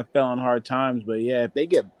they kind of fell on hard times. But yeah, if they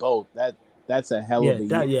get both, that's a hell of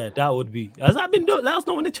a year. That would be. Has that been done? Let us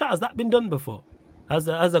know in the chat. Has that been done before? Has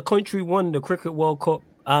a country won the Cricket World Cup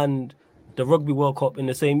and the Rugby World Cup in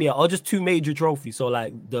the same year, or just 2 major trophies? So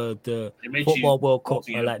like the Football World Cup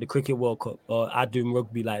or like the Cricket World Cup, or I do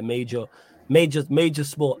rugby, like major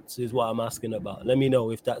sports is what I'm asking about. Let me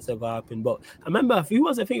know if that's ever happened. But I remember I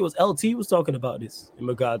think it was LT was talking about this in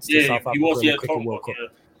regards to South Africa and the Cricket World Cup.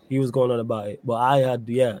 He was going on about it, but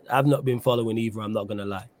I've not been following either. I'm not gonna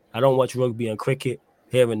lie. I don't watch rugby and cricket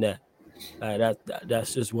here and there.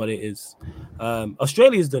 That's just what it is.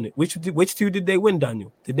 Australia's done it. Which 2 did they win,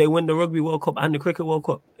 Daniel? Did they win the Rugby World Cup and the Cricket World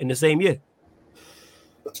Cup in the same year?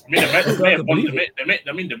 They may have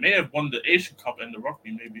won the Asian Cup and the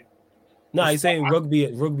rugby, maybe. No, he's saying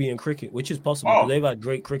rugby and cricket, which is possible because they've had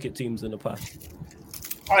great cricket teams in the past.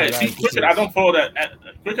 Cricket, I don't follow that.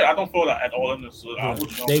 Cricket, I don't follow that at all. So I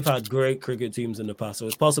wouldn't know. They've had great cricket teams in the past, so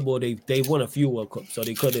it's possible they've won a few World Cups, so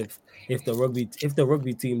they could have if the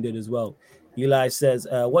rugby team did as well. Eli says,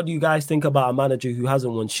 "What do you guys think about a manager who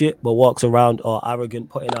hasn't won shit but walks around or arrogant,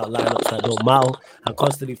 putting out lineups that don't matter and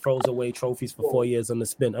constantly throws away trophies for 4 years on the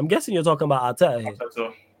spin?" I'm guessing you're talking about Arteta here.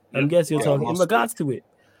 I'm guessing you're talking in regards to it.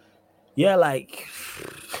 Yeah, like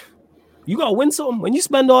you gotta win something when you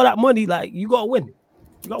spend all that money. Like you gotta win.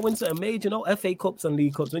 You got to win something major, FA Cups and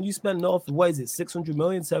League Cups. When you spend north, what is it, 600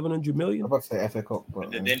 million, 700 million? I'm about to say FA Cup,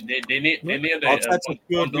 but they need Arteta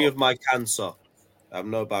cured me of my cancer. I have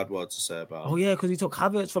no bad words to say about it. Oh, yeah, because he took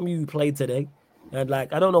Havertz from you who played today. And, I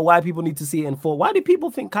don't know why people need to see it in full. Why do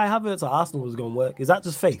people think Kai Havertz at Arsenal was going to work? Is that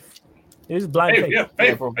just faith? It is blind faith. Yeah,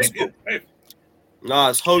 faith. No,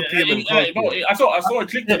 it's hopium and hopium. I saw a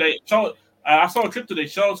clip today. I saw a clip today.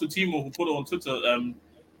 Shout out to Timo who put it on Twitter.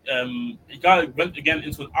 A guy went again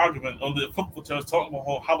into an argument on the football terms talking about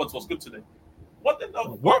how Havertz was good today. What the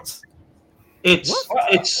hell? What?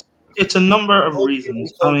 It's a number of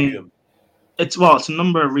reasons. I mean, it's a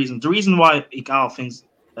number of reasons. The reason why Igal thinks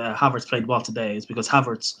Havertz played well today is because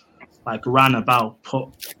Havertz ran about,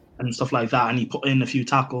 and stuff like that, and he put in a few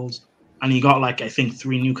tackles, and he got I think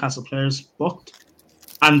 3 Newcastle players booked.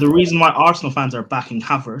 And the reason why Arsenal fans are backing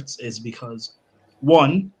Havertz is because,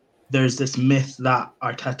 one, there's this myth that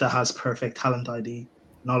Arteta has perfect talent ID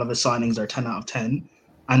and all of his signings are 10 out of 10.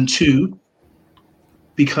 And 2,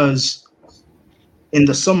 because in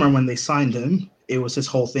the summer when they signed him, it was this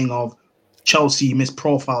whole thing of Chelsea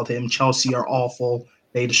misprofiled him. Chelsea are awful.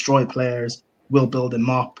 They destroy players. We'll build him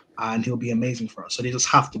up and he'll be amazing for us. So they just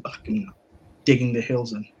have to back him now, digging the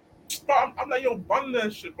hills in. But I'm like, yo, bun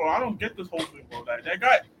that shit, bro. I don't get this whole thing, bro. That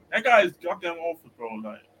guy is goddamn awful,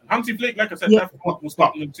 bro. Hansi Flick, like I said, that will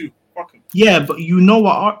stop him too. Fuck him. Yeah, but you know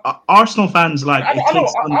what? Arsenal fans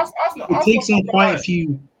it takes on quite a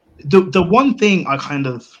few. The one thing I kind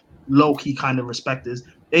of low-key kind of respect is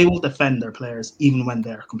they will defend their players even when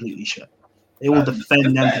they're completely shit. They will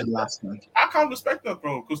defend them to the last minute. I can't respect that,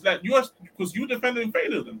 bro, because you defending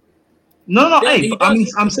failure then. No. Hey,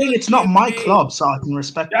 I'm saying it's not my club, so I can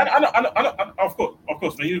respect. Yeah, I know. Of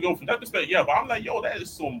course. When you go from that perspective, yeah, but I'm like, yo, that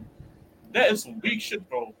is some weak shit,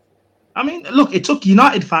 bro. I mean, look, it took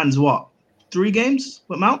United fans 3 games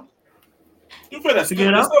with Mount. There's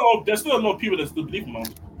still a lot of people that still believe in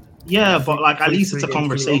Mount. Yeah, but at least it's a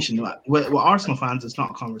conversation. With Arsenal fans, it's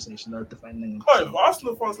not a conversation. They're defending.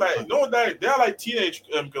 Arsenal fans, they're like teenage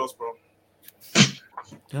girls, bro.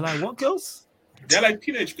 They're like what girls? They're like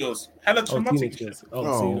teenage girls. Hella traumatic.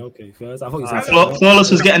 Okay. First, I thought you said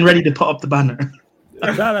Flawless was getting ready to put up the banner.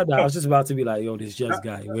 No. I was just about to be like, yo, this Jez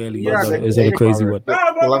guy really Yeah, is a crazy one.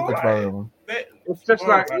 The language barrier, man. It's just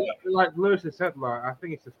like Lewis has said, like I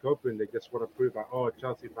think it's just coping. They just want to prove like, oh,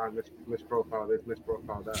 Chelsea fan misprofile this,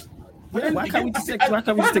 misprofile that. Why can't we just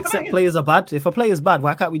accept players are bad? If a player's bad,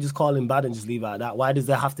 why can't we just call him bad and just leave it at that? Why does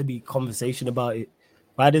there have to be conversation about it?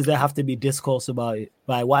 Why does there have to be discourse about it?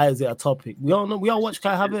 Why is it a topic? We all know. We all watch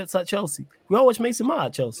Kai Havertz at Chelsea. We all watch Mason Mount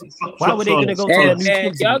at Chelsea. Why were they going to go to a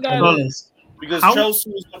new club? Because Chelsea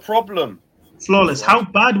was the problem. Flawless. How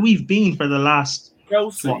bad we've been for the last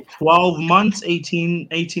 12 months, 18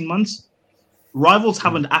 months. Rivals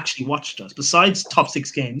haven't actually watched us. Besides top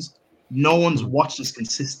 6 games, no one's watched us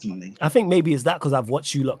consistently. I think maybe it's that because I've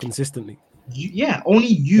watched you lot consistently. Only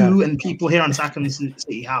you and people here on Sarcasm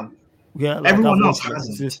City have. Yeah, like everyone else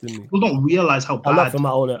hasn't. People don't realize how bad. I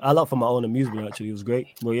love for my own amusement. Actually, it was great.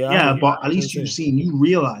 But but at least you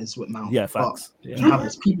realize what now. Yeah, facts. You have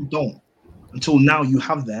this. People don't until now. You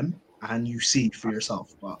have them and you see it for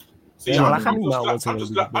yourself. But I'm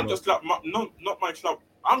just glad. Not my club.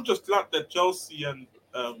 I'm just glad that Chelsea and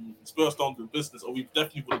Spurs don't do business, or we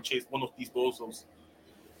definitely would have chased one of these bozos.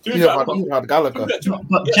 You had Gallagher.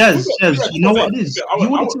 But Jez, you know what it is? You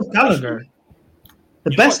would have took Gallagher. The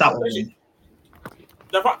best out of him.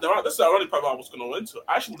 This is the ironic part I was going to go into.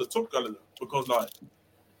 I actually would have took Gallagher because, like,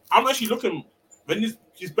 I'm actually looking when his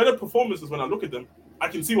better performances. When I look at them, I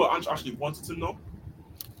can see what Ange actually wanted to know.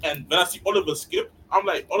 And when I see Oliver Skip, I'm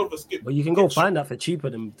like Oliver Skip. But you can go find that for cheaper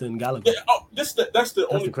than Gallagher. Yeah, that's the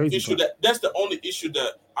only issue that's the only issue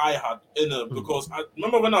that I had in it because I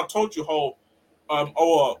remember when I told you how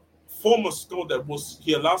our former scout that was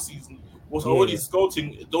here last season was already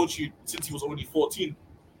scouting Dochi since he was already 14.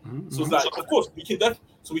 So it's like, of course, we can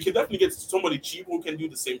definitely get somebody cheap who can do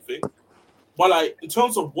the same thing. But like in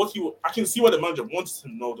terms of what I can see what the manager wanted to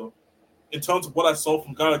know though. In terms of what I saw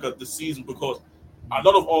from Gallagher this season, because a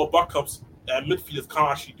lot of our backups midfielders can't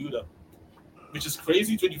actually do that, which is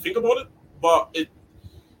crazy when you think about it. But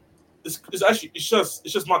it's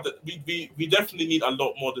just mad that we definitely need a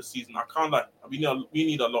lot more this season. I can't lie. We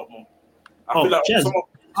need a lot more. I feel like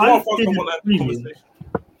I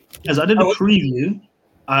did a preview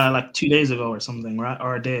like 2 days ago or something, right?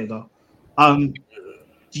 Or a day ago. Do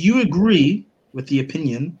you agree with the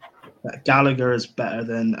opinion that Gallagher is better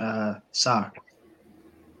than Sarr?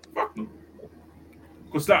 Fuck no.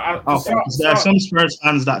 Because there are some Spurs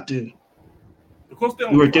fans that do. Because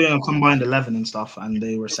we were doing a combined 11 and stuff, and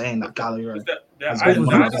they were saying that Gallagher. Yeah,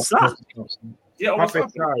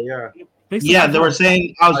 they were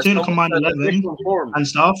saying I was doing a combined 11 and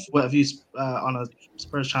stuff with a few on a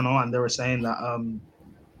Spurs channel, and they were saying that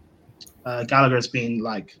Gallagher's been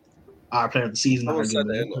like our player of the season, and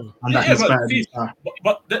that he's better than Sarr.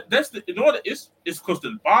 But that's you know what it is? It's because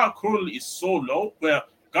the bar currently is so low where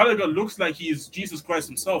Gallagher looks like he is Jesus Christ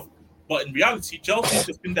himself, but in reality, Chelsea's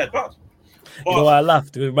just been that bad. But, you know why I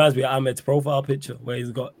laughed? It reminds me of Ahmed's profile picture where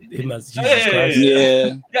he's got him as Jesus Christ.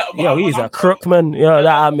 Yeah, he's a crook, man. Yeah,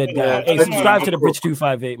 that Ahmed guy. Hey, subscribe to the Bridge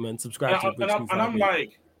 258, man. Subscribe to the Bridge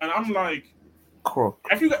 258. And I'm like, crook.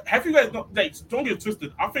 Have you guys not like? Don't get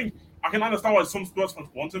twisted. I think I can understand why some Spurs fans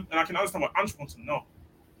want him, and I can understand why Ange wants him now.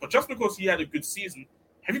 But just because he had a good season,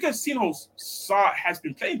 have you guys seen how Sarr has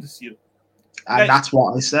been playing this year? And that's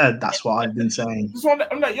what I said. That's what I've been saying.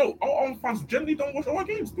 I'm like, yo, our fans generally don't watch our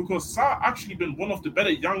games because Sarr actually been one of the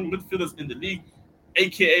better young midfielders in the league,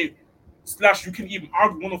 aka / you can even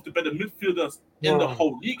argue one of the better midfielders in the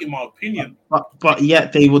whole league, in my opinion. But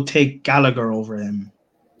yet they would take Gallagher over him.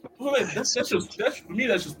 Well, that's for me.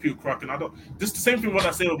 That's just pure crack, and I don't. This is the same thing what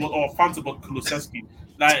I say about our fans about Kulusevski.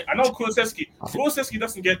 Like I know Kulusevski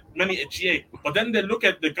doesn't get many at GA, but then they look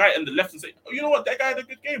at the guy on the left and say, oh, you know what, that guy had a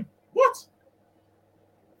good game. What?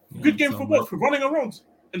 Good game for what? For running around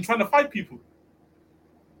and trying to fight people.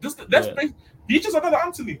 He's just another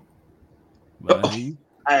Anthony. Hey,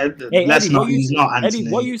 Eddie,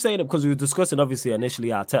 what are you saying? Because we were discussing obviously initially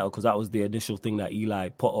Arteta, because that was the initial thing that Eli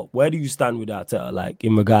put up. Where do you stand with Arteta, like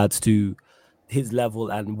in regards to his level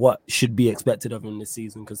and what should be expected of him this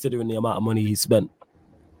season, considering the amount of money he spent?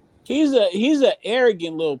 He's an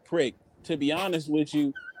arrogant little prick, to be honest with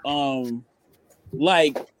you.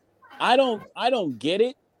 Like I don't get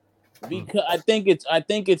it. Because I think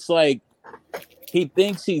it's like he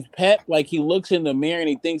thinks he's Pep, like he looks in the mirror and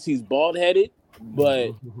he thinks he's bald-headed,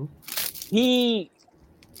 but he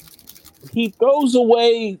throws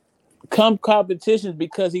away competitions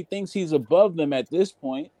because he thinks he's above them at this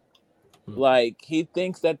point. Like he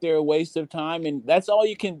thinks that they're a waste of time, and that's all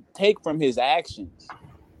you can take from his actions.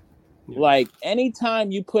 Like anytime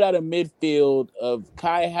you put out a midfield of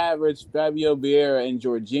Kai Havertz, Fabio Vieira, and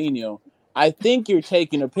Jorginho, I think you're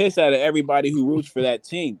taking a piss out of everybody who roots for that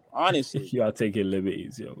team. Honestly, You are taking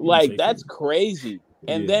liberties, yo. like that's crazy.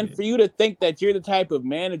 And then for you to think that you're the type of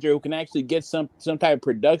manager who can actually get some type of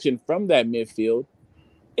production from that midfield,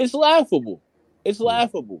 it's laughable. It's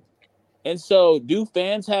laughable. And so, do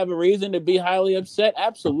fans have a reason to be highly upset?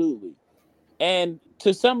 Absolutely. And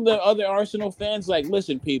to some of the other Arsenal fans, like,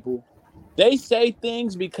 listen, people, they say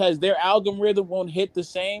things because their algorithm won't hit the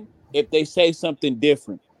same if they say something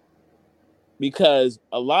different. Because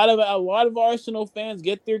a lot of Arsenal fans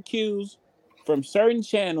get their cues from certain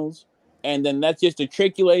channels, and then that's just a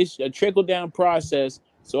trickle down process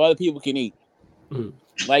so other people can eat.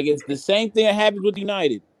 Like it's the same thing that happens with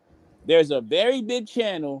United. There's a very big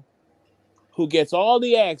channel who gets all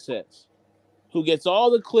the access, who gets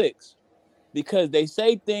all the clicks, because they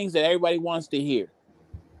say things that everybody wants to hear.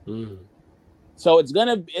 So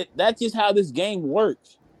that's just how this game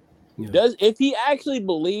works. If he actually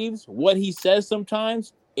believes what he says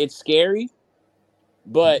sometimes, it's scary.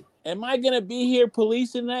 But am I gonna be here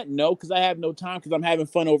policing that? No, because I have no time because I'm having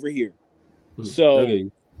fun over here. So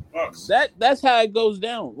that's how it goes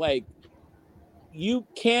down. Like you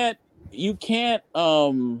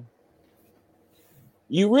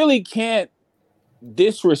really can't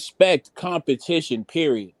disrespect competition,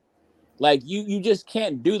 period. Like you just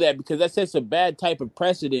can't do that because that sets a bad type of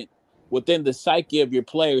precedent within the psyche of your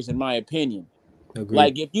players, in my opinion. Agreed.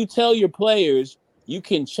 Like if you tell your players you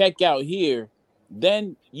can check out here,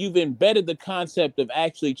 then you've embedded the concept of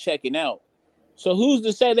actually checking out. So who's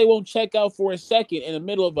to say they won't check out for a second in the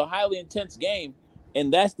middle of a highly intense game,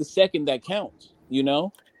 and that's the second that counts, you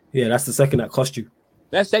know? Yeah, that's the second that cost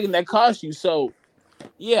you. So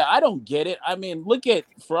yeah, I don't get it. I mean, look at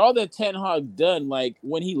for all that Ten Hag done, like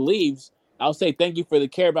when he leaves, I'll say thank you for the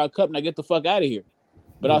Carabao Cup and I get the fuck out of here.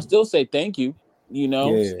 But I'll still say thank you, you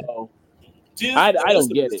know? Yeah. So I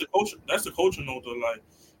don't get it. That's the culture note though, like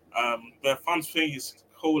the fans think it's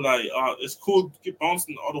cool, like it's cool to keep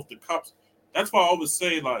bouncing out of the cups. That's why I always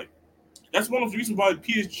say like that's one of the reasons why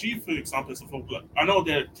PSG, for example, is a football club. I know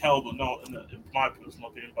they're terrible, in my personal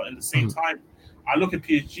opinion, but in the same time, I look at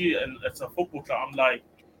PSG and it's a football club. I'm like,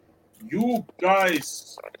 you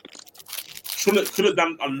guys could have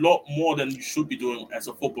done a lot more than you should be doing as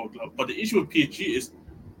a football club. But the issue with PSG is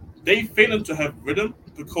they fail to have rhythm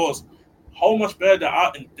because how much better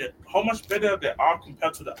they are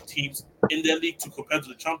compared to the teams in their league compared to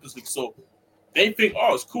the Champions League. So they think,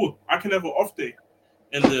 oh, it's cool. I can have an off day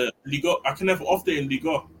in the Liga. I can have an off day in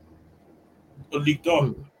Liga or Ligue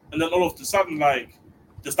 2. And then all of a sudden, like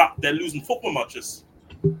they're losing football matches,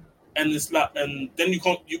 and it's like, and then you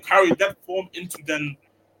carry that form into then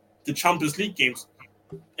the Champions League games,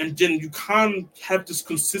 and then you can't have this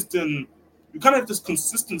consistency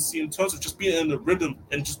in terms of just being in the rhythm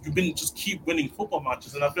and just keep winning football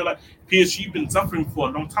matches. And I feel like PSG been suffering for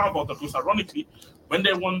a long time about that because ironically, when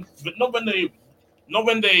they won, not when they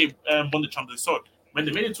won the Champions League, sorry, when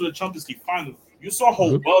they made it to the Champions League final, you saw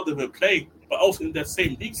how well they were playing, but also in that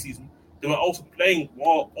same league season, they were also playing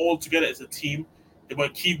well all together as a team. They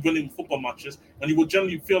would keep winning football matches, and you would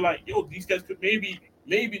generally feel like, yo, these guys could maybe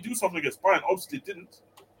do something against Bayern. Obviously, they didn't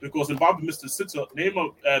because Mbappe missed the sitter,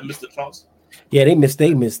 Neymar missed the chance. Yeah, they missed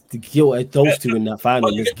the gilt edge, those two in that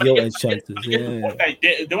final. Missed gilt edge chances. Yeah.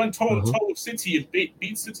 They went toe with City and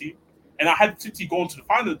beat City, and I had City going to the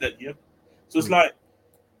final that year. So it's like,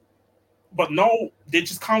 but no, they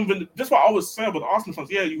just can't win. That's what I always say about the Arsenal fans.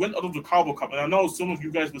 Yeah, you went out of the Carabao Cup, and I know some of you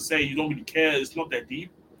guys would say you don't really care. It's not that deep.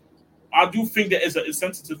 I do think there is a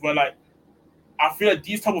sensitive where, like, I feel like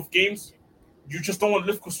these type of games, you just don't want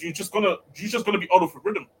to live because you're just gonna be out of a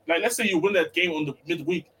rhythm. Like, let's say you win that game on the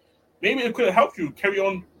midweek, maybe it could help you carry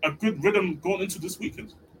on a good rhythm going into this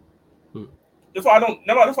weekend. That's why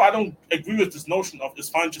I don't agree with this notion of it's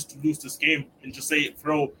fine just to lose this game and just say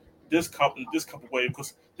throw this cup and this cup away,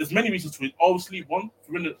 because there's many reasons to it. Obviously, one,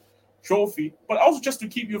 to win the trophy, but also just to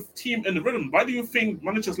keep your team in the rhythm. Why do you think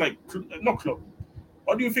managers like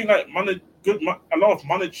why do you think like a lot of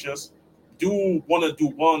managers do want to do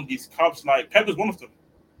one of these cups? Like Pep is one of them.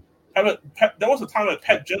 Pep, there was a time that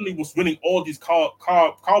Pep generally was winning all these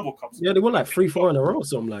Carabao Cups. Yeah, they won like 3-4 in a row,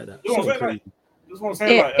 something like that. You know what I'm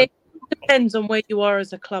saying? It depends on where you are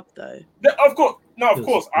as a club, though. Of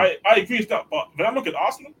course, I agree with that. But when I look at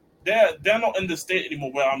Arsenal, they're not in the state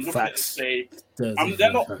anymore where I'm looking at and say,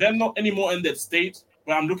 they're not anymore in that state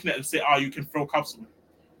where I'm looking at and say, you can throw cups away.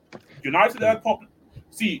 United are problem.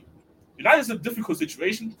 See, United is a difficult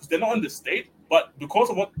situation because they're not in the state, but because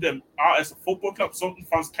of what they are as a football club, certain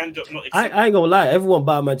fans can just not accept. I ain't gonna lie. Everyone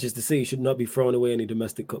by Manchester City should not be throwing away any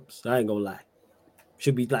domestic cups. I ain't gonna lie.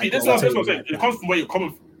 Should be like. See, that's what I'm saying. It comes from where you're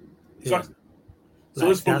coming from. Exactly. So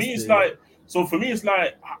Like, it's for me, it's like. So for me, it's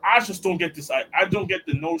like I just don't get this. I don't get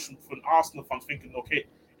the notion for an Arsenal fan thinking, okay,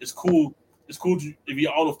 it's cool if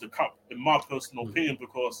you're out of the cup, in my personal opinion,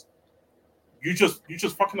 because you just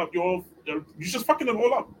fucking up you just fucking them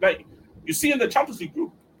all up. Like you see in the Champions League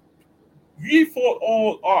group, we thought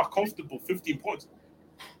all are comfortable 15 points.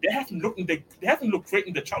 They haven't looked great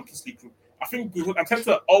in the Champions League group. I think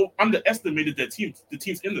Arteta underestimated the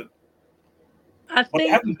teams in them. But they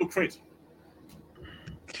haven't looked great.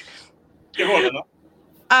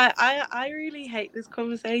 I really hate this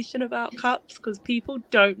conversation about cups because people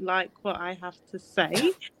don't like what I have to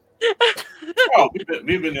say. Oh,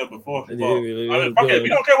 we've been there before. We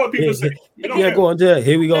don't care what people say. Go on, Jay.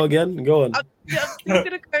 Here we go again. Go on. I'm just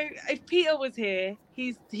gonna go. If Peter was here,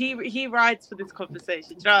 he rides for this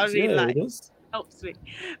conversation. Do you know what I mean? Like, helps me.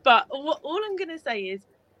 But all I'm gonna say is,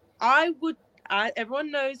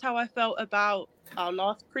 everyone knows how I felt about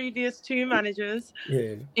our previous two managers.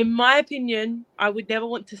 Yeah. In my opinion, I would never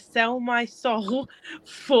want to sell my soul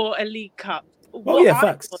for a League Cup.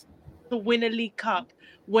 Facts. To win a League Cup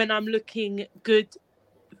when I'm looking good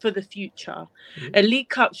for the future. A League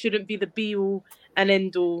Cup shouldn't be the be all and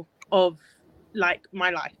end all of like my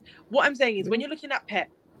life. What I'm saying is when you're looking at Pep,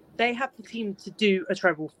 they have the team to do a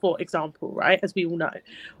treble, for example, right? As we all know,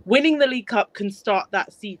 winning the League Cup can start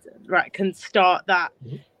that season, right? Can start that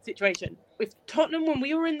situation. With Tottenham, when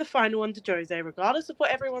we were in the final under Jose, regardless of what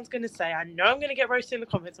everyone's going to say, I know I'm going to get roasted in the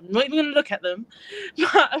comments. I'm not even going to look at them.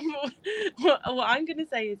 But what I'm going to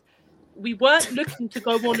say is we weren't looking to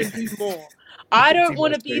go on and do more. I don't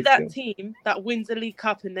want to be that team that wins a League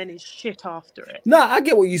Cup and then is shit after it. Nah, I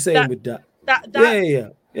get what you're saying with that. Yeah,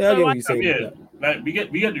 I get what you're saying with that. Like we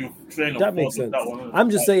get to train. That makes sense. I'm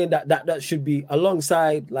just saying that should be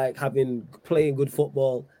alongside like playing good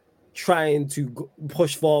football, trying to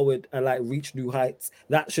push forward and like reach new heights.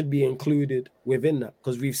 That should be included within that,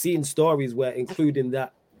 because we've seen stories where including the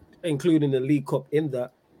League Cup in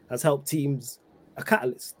that has helped teams a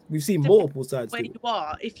catalyst. We've seen multiple sides. Where you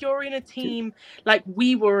are, if you're in a team like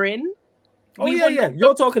we were in.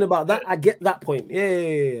 You're talking about that. I get that point.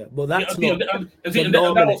 Yeah. But that's not.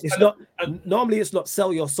 Normally, it's not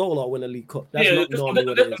sell your soul or win a League Cup. That's not normally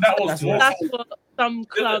what it is. That's what some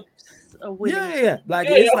clubs are winning. Yeah. Like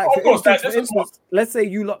it's like for instance, let's say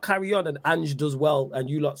you lot carry on and Ange does well, and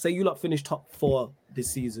you lot finish top 4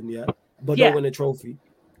 this season, but don't win a trophy,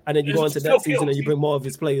 and then you go into that season and you bring more of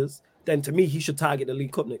his players. Then to me, he should target the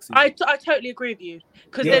League Cup next season. I totally agree with you,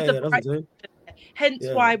 because there's a price. Hence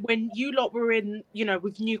why when you lot were in,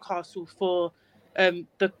 with Newcastle for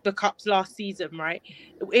the Cups last season, right?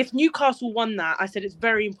 If Newcastle won that, I said it's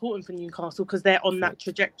very important for Newcastle because they're on that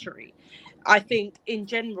trajectory. I think in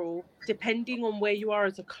general, depending on where you are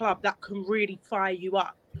as a club, that can really fire you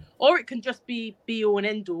up. Or it can just be all and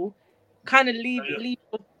end all, kind of leave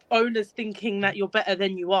owners thinking that you're better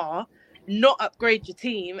than you are, not upgrade your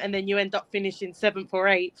team, and then you end up finishing 7th or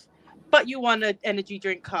 8th. But you won an energy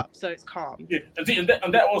drink cup, so it's calm. Yeah, and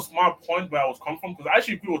that was my point where I was coming from, because I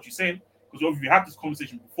actually agree with what you're saying, because we had this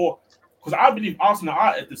conversation before. Because I believe Arsenal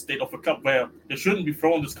are at the state of a club where they shouldn't be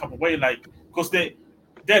throwing this cup away, because they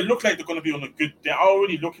look like they're going to be they're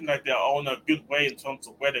already looking like they're on a good way in terms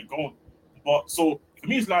of where they're going. But so for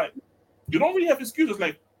me, it's like, you don't really have excuses.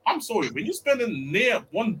 Like, I'm sorry, when you're spending near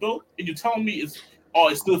 $1 billion and you tell me it's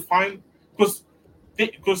still fine, because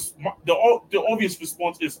the obvious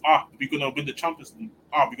response is, we're going to win the Champions League.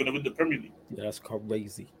 We're going to win the Premier League. Yeah, that's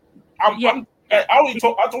crazy. I already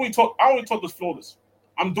thought this flawless.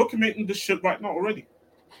 I'm documenting this shit right now already.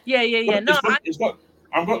 Yeah.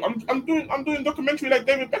 I'm doing documentary like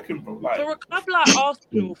David Beckham, bro. Like, for a club like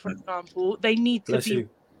Arsenal, for example, they need to be.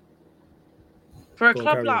 For a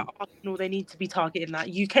club like Arsenal, they need to be targeting that.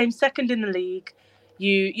 You came second in the league.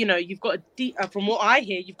 You've got from what I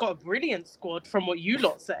hear, you've got a brilliant squad. From what you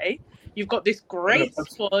lot say, you've got this great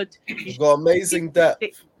squad. You've got amazing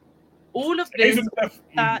depth. All of this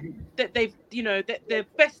that they've, they're the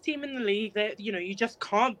best team in the league. That you just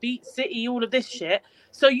can't beat City. All of this shit.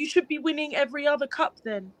 So you should be winning every other cup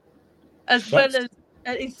then, well as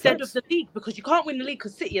instead of the league, because you can't win the league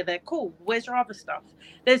because City are there. Cool. Where's your other stuff?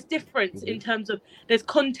 There's difference in terms of there's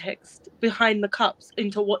context behind the cups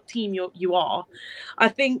into what team you are. I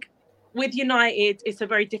think with United, it's a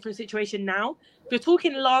very different situation now. If you're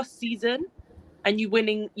talking last season and you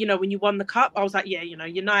winning, when you won the cup, I was like,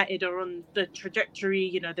 United are on the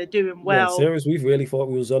trajectory. They're doing well. Yeah, serious, we really thought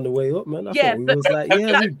we was on the way up, man. I thought we was like,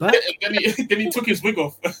 we back. Then he took his wig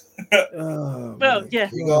off. Well, yeah.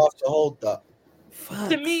 You have to hold that.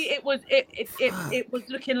 To me, it was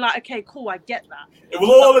looking like, okay, cool, I get that. It was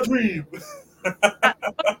all a dream.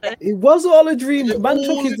 It was all a dream. It Man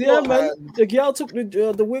took was his not, man. man. The girl took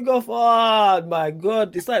the wig off. Oh my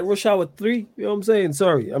god, it's like Rush Hour 3. You know what I'm saying?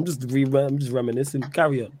 Sorry, I'm just reminiscing.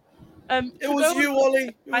 Carry on. It was you,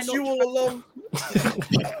 Ollie. It was you all along.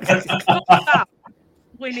 It's not about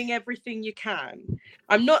winning everything you can.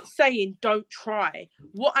 I'm not saying don't try.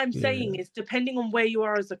 What I'm saying is, depending on where you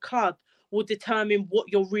are as a club, will determine what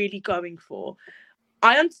you're really going for.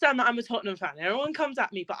 I understand that I'm a Tottenham fan. Everyone comes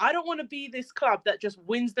at me, but I don't want to be this club that just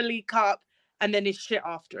wins the League Cup and then is shit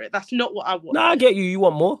after it. That's not what I want. No, I get you. You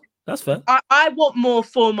want more. That's fair. I want more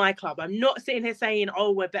for my club. I'm not sitting here saying,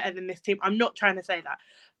 oh, we're better than this team. I'm not trying to say that.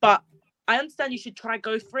 But I understand you should try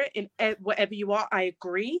go for it in whatever you are. I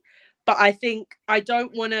agree. But I think I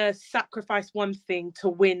don't want to sacrifice one thing to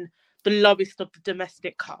win the lowest of the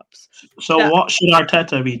domestic cups. So what should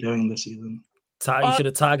Arteta be doing this season? You should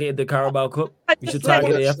have targeted the Carabao Cup. You should let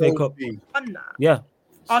target the FA Cup. Done that. Yeah.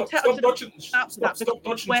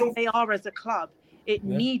 Where they are as a club, it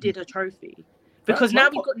needed a trophy because now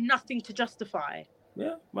we've got nothing to justify.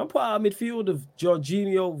 Yeah, man, put out a midfield of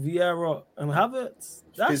Jorginho, Vieira, and Havertz.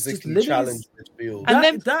 That's Physically just challenged midfield. And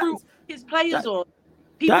then threw his players on.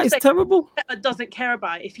 People that is say terrible. Doesn't care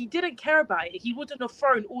about it. If he didn't care about it, he wouldn't have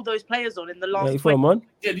thrown all those players on in the last. Yeah, you throw them on.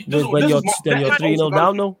 Yeah, when you're 3-0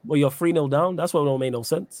 down, no, or you're 3-0 down. That's what don't make no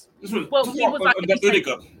sense. Well, he was like,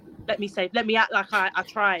 let me act like I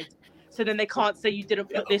tried. So then they can't say you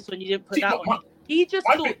didn't put this on, you didn't put that on. He just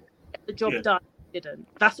thought the job done. Didn't.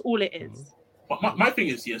 That's all it is. My thing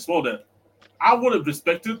is as well that I would have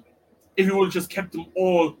respected if he would have just kept them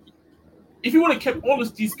all. If he would have kept all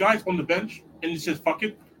of these guys on the bench and it's just fuck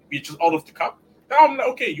it, we're just out of the cup. Then I'm like,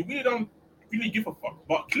 okay, you really don't really give a fuck.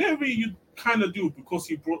 But clearly you kind of do because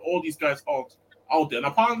he brought all these guys out there. And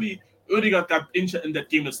apparently Odegaard got injured in that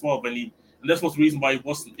game as well and that's what's the reason why he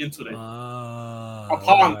wasn't into that.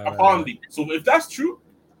 Apparently. So if that's true,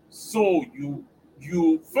 so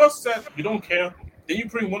you first said you don't care, then you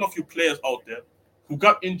bring one of your players out there who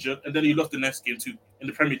got injured and then you lost the next game too in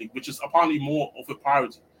the Premier League, which is apparently more of a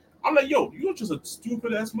priority. I'm like, yo, you're just a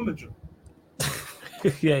stupid ass manager.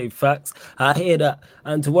 Yeah, facts. I hear that.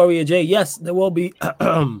 And to Warrior J, yes, there will be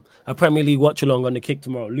a Premier League watch along on the kick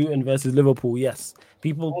tomorrow. Luton versus Liverpool, yes.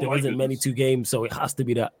 There isn't many 2 games, so it has to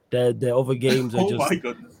be that. The other games are just. My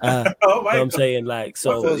goodness. I'm saying, like,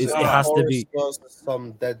 so it has to be.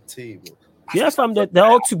 Some dead team. Yeah, fam, they're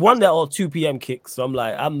all 2 p.m. kicks. So I'm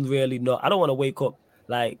like, I'm really not. I don't want to wake up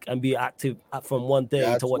like and be active from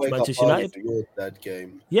 1:30 to watch Manchester United. That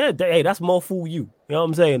game. Yeah, hey, that's more fool you. You know what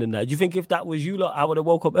I'm saying? And that. Do you think if that was you, I would have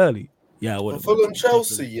woke up early? Yeah, I would have. Fulham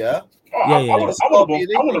Chelsea, yeah. I would have woke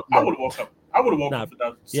up. I would have woke up for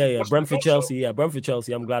that. Yeah. Brentford Chelsea.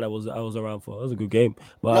 I'm glad I was around for. It was a good game.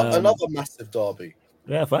 But another massive derby.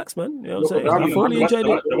 Yeah, facts, man. You know what I'm saying? I fully enjoyed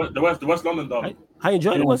it. The West London derby. I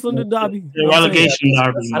enjoyed the West London derby. The relegation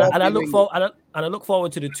derby. And I look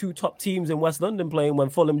forward to the 2 top teams in West London playing when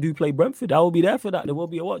Fulham do play Brentford. I will be there for that. There will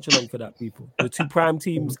be a watch along for that, people. The 2 prime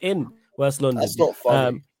teams in West London. That's not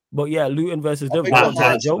funny. But yeah, Luton versus Liverpool.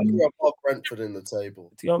 We're above Brentford in the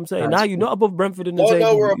table. You know what I'm saying? Now you're not above Brentford in the table.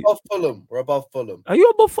 No, we're above Fulham. We're above Fulham. Are you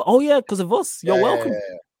above? Oh yeah, because of us. You're welcome. Yeah.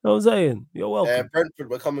 You know what I'm saying? You're welcome. Yeah, Brentford,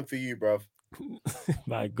 we're coming for you, bruv.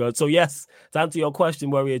 My God. So yes, to answer your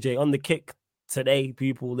question, Warrior J, on the kick today,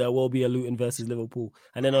 people, there will be a Luton versus Liverpool.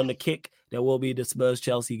 And then on the kick, there will be the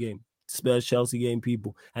Spurs-Chelsea game. Spurs-Chelsea game,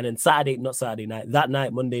 people. And then that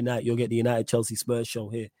night, Monday night, you'll get the United-Chelsea-Spurs show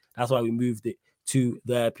here. That's why we moved it to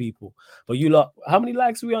their people. But you lot, how many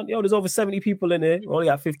likes are we on? Yo, there's over 70 people in here. We're only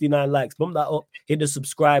at 59 likes. Bump that up. Hit the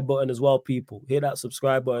subscribe button as well, people. Hit that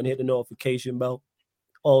subscribe button. Hit the notification bell.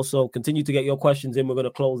 Also, continue to get your questions in. We're going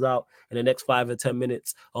to close out in the next 5 or 10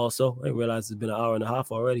 minutes. Also, I realize it's been an hour and a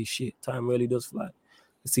half already. Shit, time really does fly.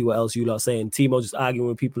 Let's see what else you lot are saying. Timo just arguing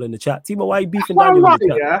with people in the chat. Timo, why are you beefing down in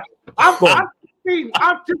the chat? I've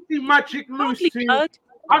just seen Magic lose to.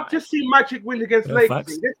 I've just seen Magic win against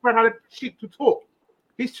Lakers. This man had a shit to talk.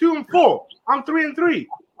 He's 2-4. I'm 3-3.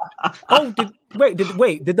 Oh,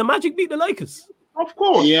 did the Magic beat the Lakers? Of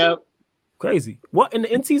course. Yeah. Crazy. What, in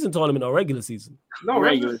the in-season tournament or regular season? No,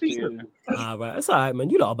 regular season. Right. It's all right, man.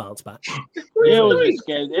 You lot bounce back. It was a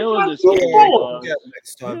scary.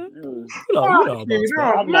 Next time.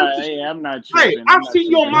 I'm not sure. Hey, I've seen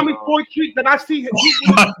your mommy boy tweet that I see.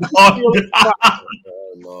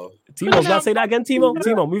 No. Timo, can I say that again, Timo?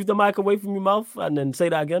 Timo, move the mic away from your mouth and then say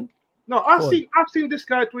that again. No, I've seen this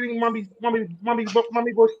guy tweeting mommy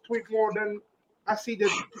boy tweet more than I see that.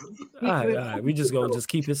 All right. We just gonna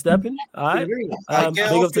keep it stepping. All right. Big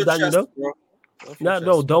up to Daniel.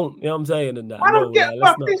 No, don't. You know what I'm saying? And that. I don't No, get let's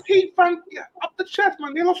fuck not. this Heat fan up the chest,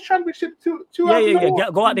 man. They lost championship two Yeah. hours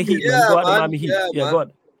ago. Go out the Heat, man. Yeah, Go out the man. Miami Heat. Yeah, Yeah,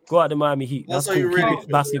 man. go out the Miami Heat. That's That's how cool. you Keep really it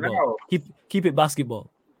basketball. Keep it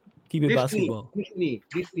basketball. Keep it This basketball. knee.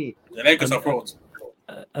 The Lakers are frauds.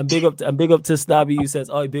 And big up to Stabby who says,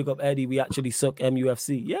 "Oh, big up Eddie. We actually suck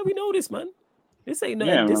MUFC." Yeah, we know this, man. This ain't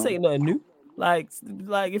nothing. Yeah, this man. ain't nothing new. Like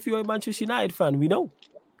if you're a Manchester United fan, we know.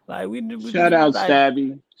 Like we Shout out like,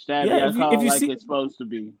 Stabby. Yeah, I if you- call if you like see- it's supposed to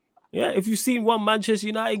be. Yeah, if you've seen one Manchester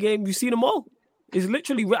United game, you've seen them all. It's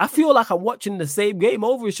literally. I feel like I'm watching the same game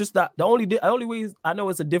over. It's just that the only way I know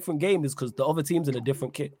it's a different game is because the other team's in a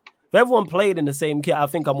different kit. If everyone played in the same kit, I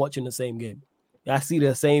think I'm watching the same game. I see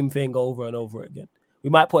the same thing over and over again. We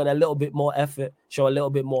might put in a little bit more effort, show a little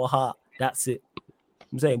bit more heart. That's it.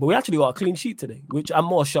 I'm saying, but we actually got a clean sheet today, which I'm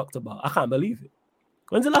more shocked about. I can't believe it.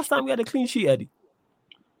 When's the last time we had a clean sheet, Eddie?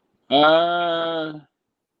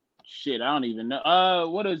 Shit, I don't even know.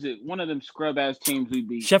 What is it? One of them scrub ass teams we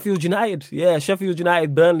beat. Sheffield United. Yeah, Sheffield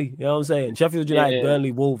United, Burnley. You know what I'm saying? Sheffield United, Yeah.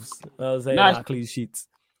 Burnley, Wolves. You know what I'm saying? Nice. Our clean sheets.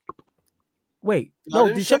 Wait, No, no,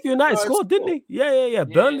 didn't did Sheffield United United score, didn't they? Yeah.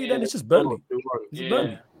 Burnley, then yeah. it's just Burnley. It's Yeah.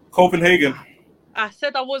 Burnley. Copenhagen. I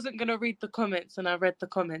said I wasn't gonna read the comments, and I read the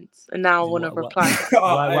comments, and now I want to Why-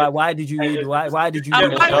 reply. Why did you read? Why did you? I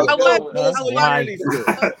read won't- it? I won't- That's how you Why? really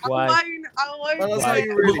feel. Why? Man, that's how Why?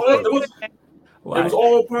 you really It feel. was Why?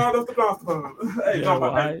 all part of the master plan. Hey, Yeah, no,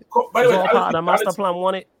 why? man. By the It's way, all part of the master plan.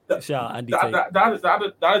 Want it? Shout Andy Tate.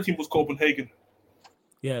 the other team was Copenhagen.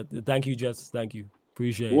 Yeah, thank you, Jess. Thank you.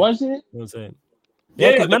 Appreciate it. Was it? You know what I'm saying?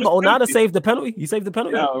 Yeah, because remember, Onana saved the penalty. He saved the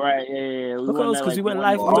penalty. Oh, right. Yeah. Look at us, because we went one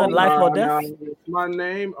live. more. We went live or death. It's my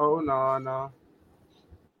name. Oh no.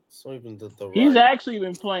 It's not even the He's right. actually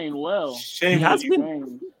been playing well. Shame. He has on you.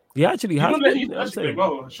 been. He actually has been. He's You know what I'm actually saying?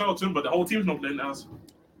 playing well. Shout out to him, but the whole team's not playing now.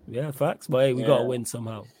 Yeah, facts. But hey, we Yeah. gotta win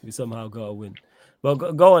somehow. We somehow gotta win. But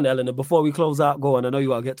go on, Eleanor. Before we close out, go on. I know you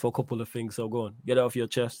gotta get to a couple of things, so go on. Get it off your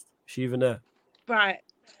chest. She even there. Right.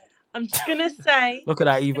 I'm just gonna say. Look at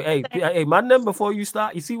that evil. Hey, man, then before you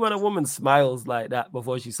start, you see when a woman smiles like that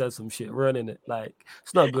before she says some shit, running it. Like,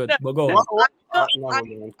 it's not good. But go on.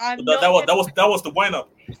 I'm That was the wind up.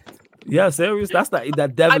 Yeah, serious. That's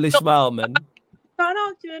that devilish smile, man. not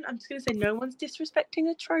arguing. I'm just gonna say no one's disrespecting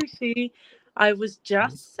a trophy. I was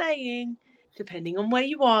just saying, depending on where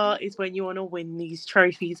you are, is when you want to win these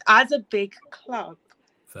trophies as a big club.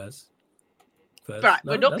 First. Right,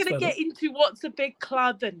 No, we're not that's going to fair get into what's a big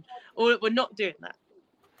club, or we're not doing that.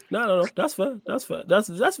 No. That's fair.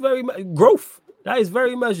 That's very growth. That is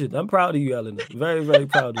very measured. I'm proud of you, Eleanor. Very, very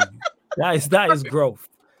proud of you. That is growth.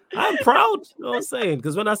 I'm proud. You know what I'm saying?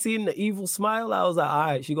 Because when I seen the evil smile, I was like, all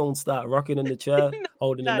right, she gonna start rocking in the chair,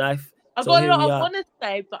 holding the knife. I've So got a here lot we I are. want to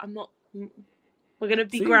say, but I'm not. We're going to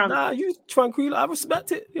be See, grounded. nah, you tranquil. I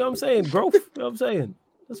respect it. You know what I'm saying? Growth. You know what I'm saying?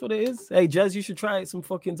 That's what it is. Hey, Jez, you should try it some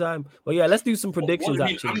fucking time. But yeah, let's do some predictions. What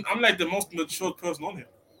do you mean? Actually, I'm like the most mature person on here.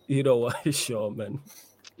 you know what? Sure, man.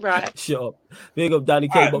 Right. Sure. Big up Danny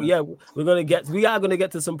K. Alright, But man. yeah, we are gonna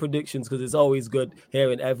get to some predictions because it's always good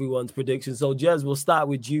hearing everyone's predictions. So Jez, we'll start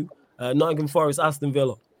with you. Nottingham Forest, Aston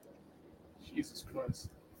Villa. Jesus Christ.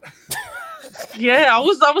 Yeah, I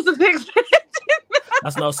wasn't expecting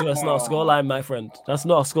That's not a scoreline, my friend. That's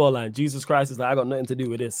not a scoreline. Jesus Christ is like, I got nothing to do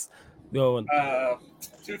with this. Go on. To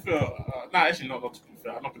be fair, actually not to be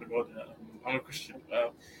fair. I'm not gonna go there. I'm a Christian.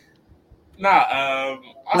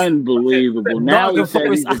 Unbelievable. Now he says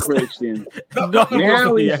he's a Christian. Now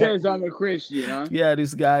he Yeah. says I'm a Christian, huh? Yeah,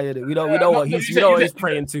 this guy. We know what he's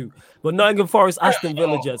praying to. But Nottingham Forest, Aston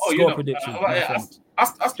Villa, Jez. Score prediction. my friend.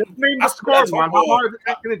 Just name the score, man. How hard is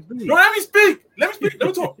it going to be? No, let me speak. Let me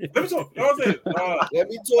talk. You know what I'm saying? Let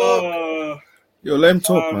me talk. Yo, let him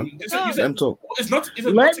talk, man. Let Let him talk. It's not.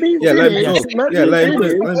 Let me Yeah, let him finish. talk. Yeah, let him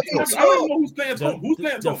finish. talk. I don't know who's playing at home. Who's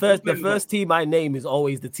playing at home? The first team I name is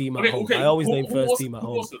always the team at home. I always name first team at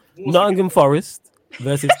home. Who was it? Nottingham Forest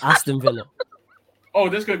versus Aston Villa. Oh,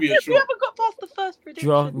 that's gonna be a We show. haven't got past the first prediction.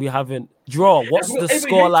 Draw. We haven't. Draw. What's the Everybody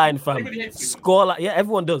scoreline, hates- fam? everybody hates me. Scoreline. Yeah,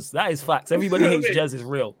 everyone does. That is facts. Everybody hates Jez is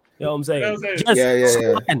real. You know what I'm saying? You know what I'm Jez,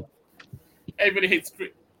 Yeah. scoreline. Everybody hates Chris.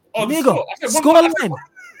 Oh, the Nigga, score. I said 1-1. scoreline.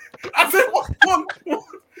 I said 1-1.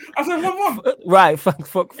 I said 1-1. Right,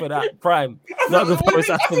 fuck for that. Prime. Nottingham Forest,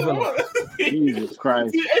 Aston Villa. Jesus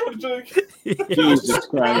Christ. See, everybody joking. Jesus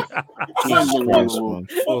Christ. Unbelievable.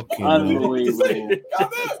 Fucking Unbelievable.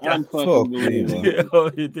 Unfucking me, man.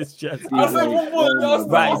 believable. Yo, this Jez. I said 1-1.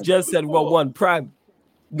 Right, Jez said 1-1. Prime.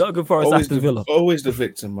 Nottingham Forest, Aston Villa. Always the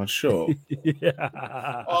victim, man. Sure. Yeah.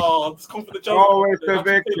 Oh, it's confident. Always the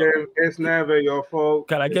victim. It's never your fault.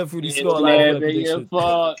 Can I get through the It's scoreline never prediction? your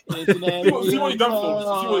fault. It's never See what you your done for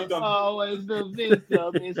us. See what you fault. done. Always the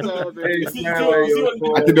victim. It's never It's See never what your you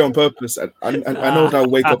fault. I did it on purpose. I know that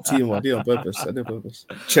wake up team. I did it on purpose. I did it on purpose.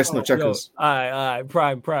 Chestnut Yo, checkers. all right.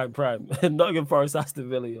 Prime. Nottingham Forest, Aston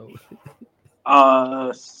Villa, yo.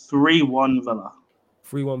 3-1 Villa.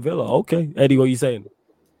 3-1 Villa. Okay. Eddie, what are you saying?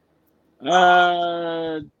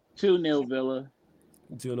 2-0 Villa.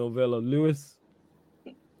 2-0 Villa. Lewis?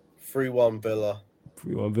 3-1 Villa.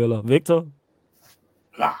 3-1 Villa. Victor?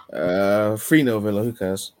 3-0 Villa. Who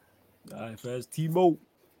cares? All right, first. Timo?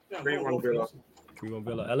 3-1 Villa. 3-1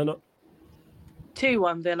 Villa. Eleanor?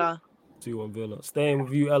 2-1 Villa. 2-1 Villa. Staying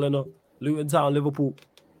with you, Eleanor. Luton Town, Liverpool.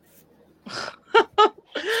 Sorry.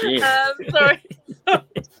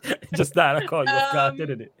 Just that. I called you off guard,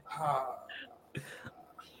 didn't it?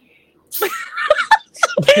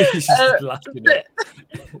 She's just laughing at it.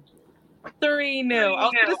 3-0. I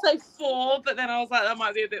was going to say 4, but then I was like, that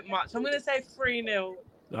might be a bit much. I'm going to say 3-0. All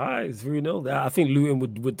right, it's 3-0. I think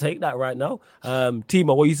Luton would take that right now.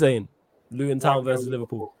 Timo, what are you saying? Luton Town versus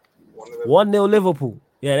Liverpool. 1-0 Liverpool.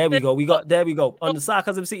 Yeah, there we go. There we go. On the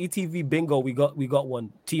Sarcasm City TV bingo, we got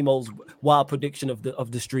one. Timo's wild prediction of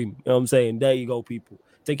the stream. You know what I'm saying? There you go, people.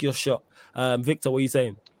 Take your shot. Victor, what are you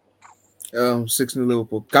saying? 6-0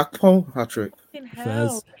 Liverpool. Gakpo hat-trick.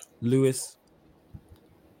 Fez. Lewis.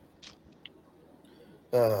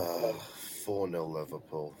 4-0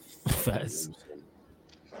 Liverpool. Fez.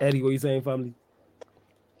 Eddie, what are you saying, family?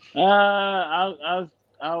 I'll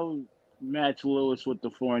match Lewis with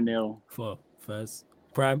the 4-0. For Fez.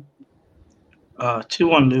 Prime.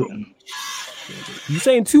 2-1 Luton. You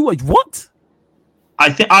saying 2-1? What?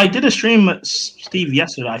 I did a stream with Steve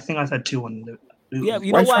yesterday. I think I said 2-1 Luton. Yeah,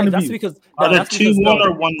 you know why? That's because either 2-1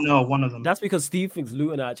 or 1-0, one of them. That's because Steve thinks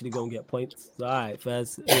Luton are actually going to get points. So, all right,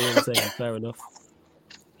 Fez. You know what I'm saying? Fair enough.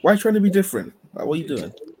 Why are you trying to be different? Like, what are you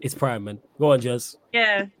doing? It's Prime, man. Go on, Jez.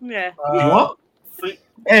 Yeah. What?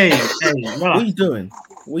 Hey, what are you doing?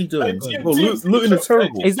 What are you doing? Bro, Luton is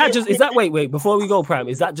terrible. Is that wait, before we go, Prime,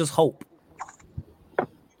 is that just hope?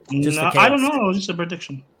 Just no, I don't know. It was just a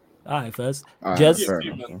prediction. All right, Fez. All right, Jez?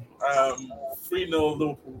 3-0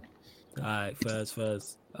 Liverpool. All right, Fez.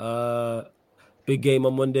 Big game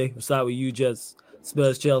on Monday. We'll start with you, Jez.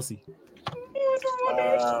 Spurs, Chelsea.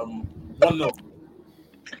 1-0.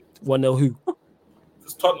 1-0 who?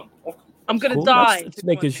 It's Tottenham. I'm going to die. Just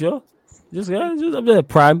making sure. Just up there,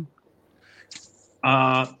 Prime.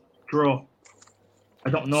 Draw. I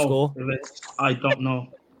don't know. Score? I don't know.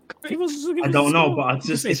 I don't know, but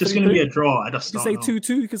it's just going to be a draw. I just you can say 2-2.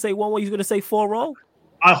 You can say 1-1. He's going to say 4-0.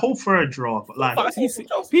 I hope for a draw, but like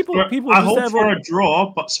people. I hope for a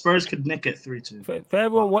draw, but Spurs could nick it 3-2. For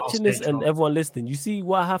everyone watching this and everyone listening, you see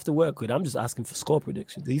what I have to work with. I'm just asking for score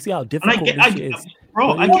predictions. Do you see how difficult this shit is?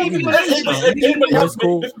 Bro, I gave you an answer.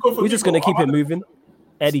 Cool. We're just gonna keep it moving.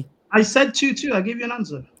 Eddie. I said 2-2. I gave you an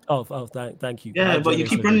answer. Oh, thank you. Yeah, but you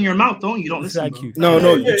keep running your mouth, don't you? You don't listen. Thank you. No,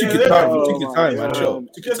 you took your time. You took your time, man. Joe.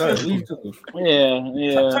 Took your time.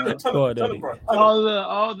 Yeah. Go on, Eddie. All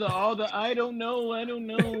the I don't know.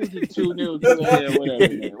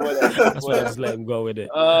 2-0. Whatever. That's why I just let him go with it.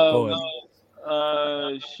 Go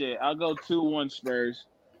on. Shit. I'll go 2-1 Spurs.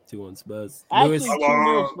 2-1 Spurs. Actually, Lewis?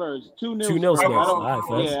 2-0 Spurs. 2-0 Spurs. All right,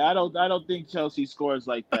 first. Yeah, I don't think Chelsea scores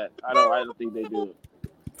like that. I don't think they do it.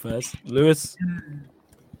 First, Lewis.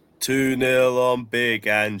 2-0 on Big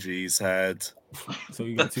Angie's head. So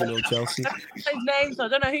you got 2-0 Chelsea. His name, so I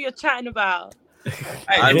don't know who you're chatting about. Hey,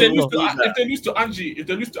 if they lose to Angie,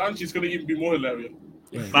 it's gonna even be more hilarious.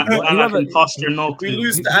 Yeah. We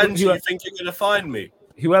lose to Angie. You think you're gonna find me?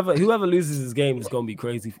 Whoever loses his game is gonna be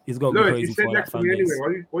crazy. It's gonna be crazy for that fan base.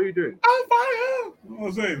 Anyway. What are you doing? I'm fine. What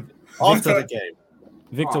was I saying? After the game.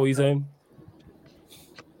 Victor, what are you saying?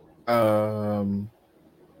 2-1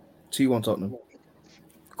 Tottenham.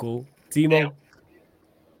 Cool. Timo.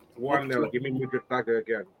 1-0. Give me Mudrik Dagger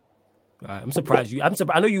again. All right, I'm surprised you.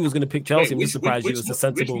 I know you was gonna pick Chelsea. I'm just surprised you was a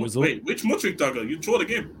sensible result. Wait, which Mudrik Dagger? You draw the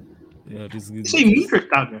game. Yeah, this is. Say Mudrik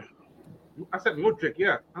Dagger. I said Mudrik,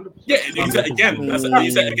 yeah. 100%. Yeah, he said again. He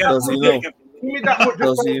said again. Does he know? Give me that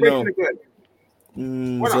Mudrik celebration again.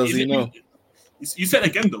 Does he know? You said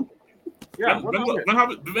again though. Yeah, when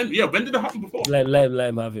did it happen before? Let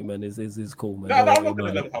him have it, man. It's cool, man. No, I'm not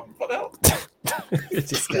gonna let it happen. What the hell?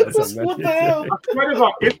 What the hell? I swear to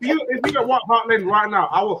God, if you get White Hart Lane right now,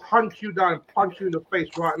 I will hunt you down and punch you in the face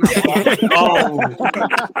right now.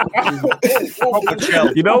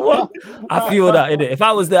 You know what? I feel that in it. If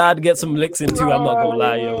I was there, I'd get some licks in too. I'm not gonna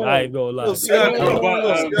lie, yo. I ain't gonna lie.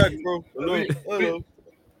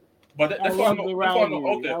 But that's why I'm not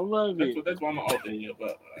out there. I love it. That's why I'm not out there yet.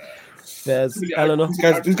 But There's Eleanor.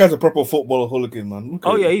 This guy's a proper footballer hooligan, man.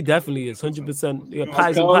 Oh yeah, he definitely is. 100%. Yeah,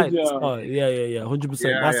 pies and pints. Oh yeah.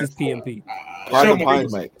 100%. That's his PMP. Pies and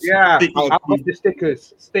pints, mate. Yeah, I've got the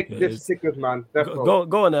stickers. Stickers, man.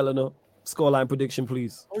 Go on, Eleanor. Scoreline prediction,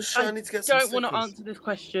 please. I don't want to answer this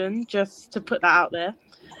question, just to put that out there.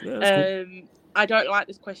 Yeah, cool. I don't like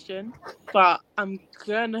this question, but I'm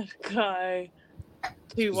gonna go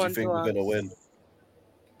 2-1 You think to we're us. gonna win?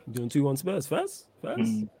 Doing 2-1 Spurs first.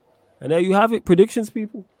 And there you have it. Predictions,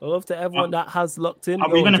 people. I love to everyone that has locked in. Are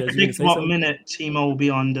we going to Jez, predict what minute Timo will be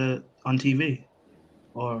on TV?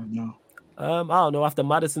 Or no? I don't know. After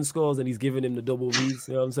Madison scores and he's giving him the double V's,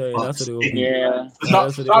 you know what I'm saying? That's what it will be. Yeah.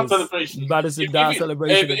 That's what it is. celebration. Madison dance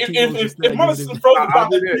celebration. If Madison throws the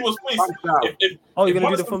dart at Timo's face, oh, you're going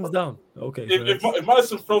to do the thumbs down? Okay. If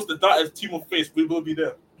Madison throws the dart at Timo's face, we will be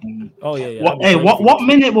there. Oh, yeah. What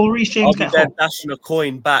minute will Reece James get hooked? Dashing a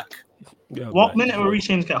coin back. Yeah, what minute will Reece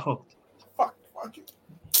James get hooked? Fuck you.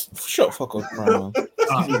 Shut the fuck up, man.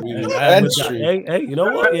 Hey, you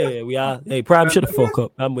know what? Yeah, we are. Hey, Prime, shut the fuck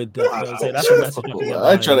up. I'm with that. You know what I'm saying? That's a message.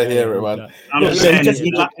 I ain't trying to hear it, man. I'm just saying,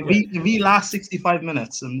 if he lasts 65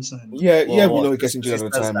 minutes, I'm saying. Yeah, we know he gets injured all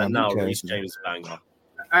the time, man. Now, Reece James banger.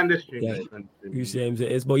 And this Reece James it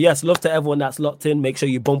is. But yes, love to everyone that's locked in. Make sure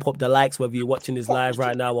you bump up the likes, whether you're watching this live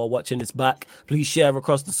right now or watching this back. Please share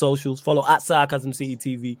across the socials. Follow at Sarcasm City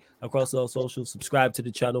TV across all socials. Subscribe to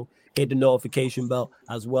the channel. Hit the notification bell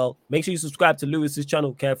as well. Make sure you subscribe to Lewis's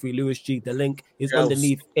channel, Carefree Lewis G. The link is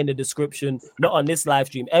underneath in the description. Not on this live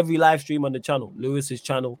stream. Every live stream on the channel, Lewis's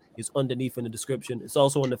channel is underneath in the description. It's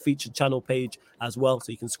also on the featured channel page as well,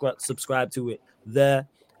 so you can subscribe to it there.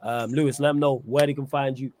 Lewis, let them know where they can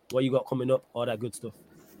find you, what you got coming up, all that good stuff.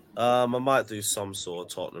 I might do some sort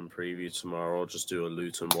of Tottenham preview tomorrow, or just do a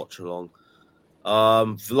Luton watch along.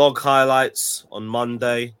 Vlog highlights on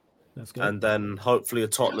Monday, and then hopefully a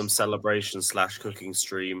Tottenham celebration / cooking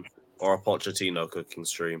stream, or a Pochettino cooking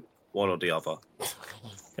stream, one or the other.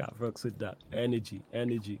 Yeah, fucks with that energy.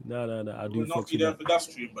 No. I do. We'll not be there for that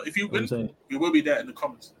stream, but if you win, we will be there in the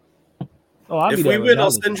comments. Oh, if we win, I'll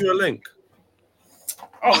send you a link.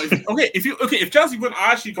 Oh, if Chelsea win,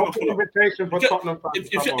 I actually come and pull up.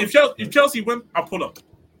 If Chelsea win, I'll pull up.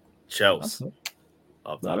 Chelsea.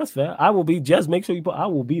 No, that's fair. I will be. Just make sure you put. I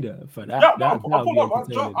will be there for that.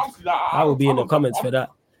 I will be in the comments for that.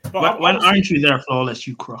 When aren't you there, Flawless?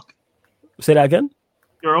 You crook. Say that again.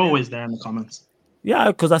 You're always there in the comments. Yeah,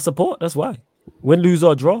 because I support. That's why. Win, lose,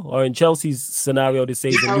 or draw, or in Chelsea's scenario, they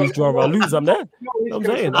say lose, draw, or lose. I'm there. I'm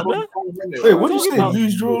saying, I'm there. Wait, what do you say?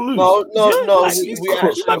 Lose, draw, lose? No. Like, We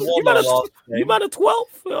actually won our last game. You man at 12.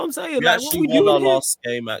 You know what I'm saying? We like, actually won our last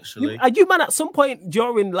game, actually. You man at some point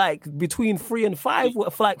during like between 3 and 5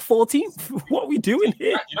 for like 14th. What are we doing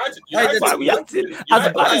here? United. Why are we acting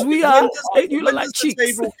as bad as we are? You look like cheeks.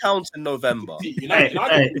 Table count in November.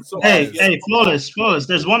 Hey, Flawless.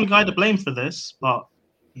 There's one guy to blame for this, but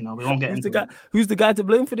we won't get into it. Who's the guy to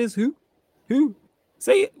blame for this? Who?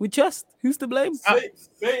 Say it with chest. Who's to blame? Say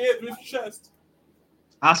it with chest.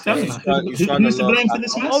 Ask him. Who's to blame for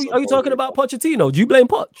this mess? Are you talking about Pochettino? Do you blame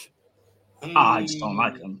Poch? I just don't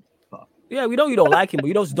like him. But... Yeah, we know you don't like him, but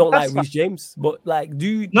you just don't like Reece James. But like, do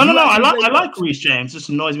you? No. I like Reece James. It just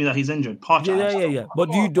annoys me that he's injured. Poch. Yeah.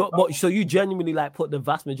 But so you genuinely like put the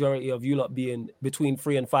vast majority of you lot being between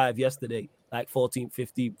 3 and 5 yesterday, like 14th,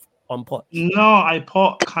 15th. On Poch. No, I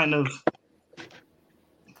put kind of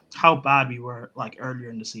how bad we were like earlier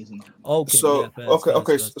in the season. Okay.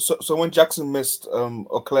 So when Jackson missed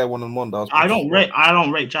a clear 1-on-1, that was I don't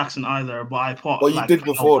rate Jackson either, but I put. Well, you did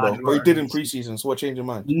before though. But you did in preseason. So what changed your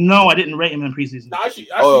mind? No, I didn't rate him in preseason. No, actually,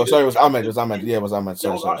 sorry, it was Ahmed. Yeah, it was Ahmed.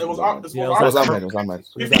 Sorry. It was Ahmed.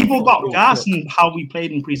 If people got gas and how we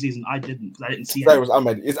played in preseason, I didn't because I didn't see. Sorry, it was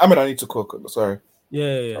Ahmed. It's Ahmed. I need to cook. Sorry.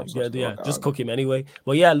 Yeah. Just cook him anyway.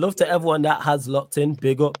 But yeah, love to everyone that has locked in.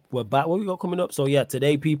 Big up. We're back. What we got coming up? So yeah,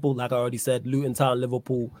 today, people, like I already said, Luton Town,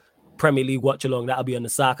 Liverpool, Premier League watch along. That'll be on the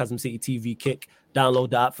Sarcasm City TV kick. Download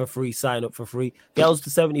the app for free. Sign up for free. Girls to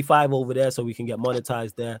 75 over there, so we can get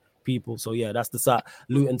monetized there, people. So yeah, that's the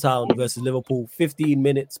Luton Town versus Liverpool. 15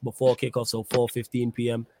 minutes before kickoff, so 4:15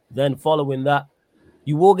 p.m. Then following that,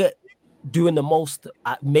 you will get doing the most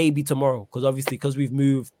at maybe tomorrow, because we've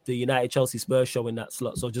moved the United Chelsea Spurs show in that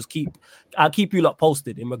slot. So I'll keep you lot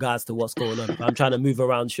posted in regards to what's going on. I'm trying to move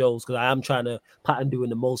around shows because I am trying to pattern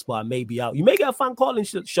doing the most, but I may be out. You may get a fan calling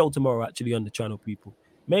show tomorrow actually on the channel, people.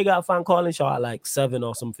 May get a fan calling show at like 7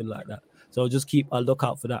 or something like that. So just keep a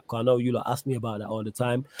lookout for that, because I know you lot ask me about that all the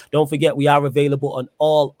time. Don't forget, we are available on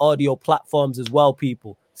all audio platforms as well,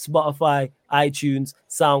 people. Spotify, iTunes,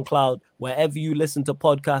 SoundCloud, wherever you listen to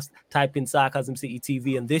podcasts, type in Sarcasm City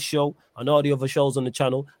TV, and this show and all the other shows on the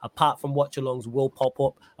channel, apart from watch-alongs, will pop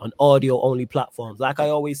up on audio-only platforms. Like I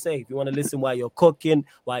always say, if you want to listen while you're cooking,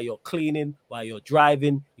 while you're cleaning, while you're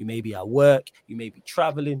driving, you may be at work, you may be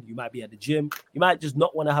traveling, you might be at the gym, you might just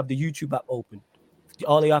not want to have the YouTube app open.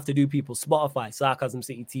 All you have to do, people, Spotify, Sarcasm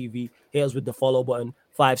City TV, hit us with the follow button,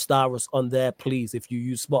 5-star us on there, please, if you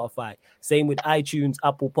use Spotify. Same with iTunes,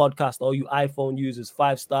 Apple Podcast, all you iPhone users,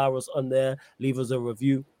 5-star us on there, leave us a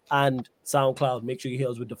review, and SoundCloud, make sure you hit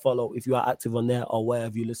us with the follow if you are active on there or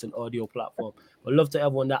wherever you listen audio platform. But love to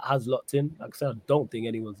everyone that has locked in. Like I said, I don't think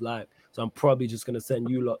anyone's live, so I'm probably just going to send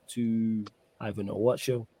you lot to, I don't know what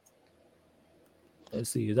show. Let's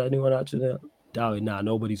see, is that anyone actually there? Doubt it. Nah,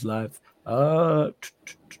 nobody's live.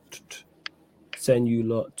 Send you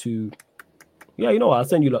lot to, yeah, you know what? I'll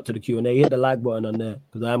send you lot to the Q&A. Hit the like button on there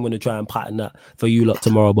because I'm going to try and pattern that for you lot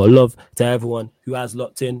tomorrow. But love to everyone who has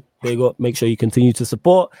locked in. Big up. Make sure you continue to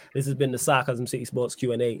support. This has been the Sarcasm City Sports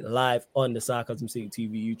Q&A live on the Sarcasm City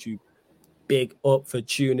TV YouTube. Big up for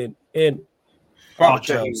tuning in. Fuck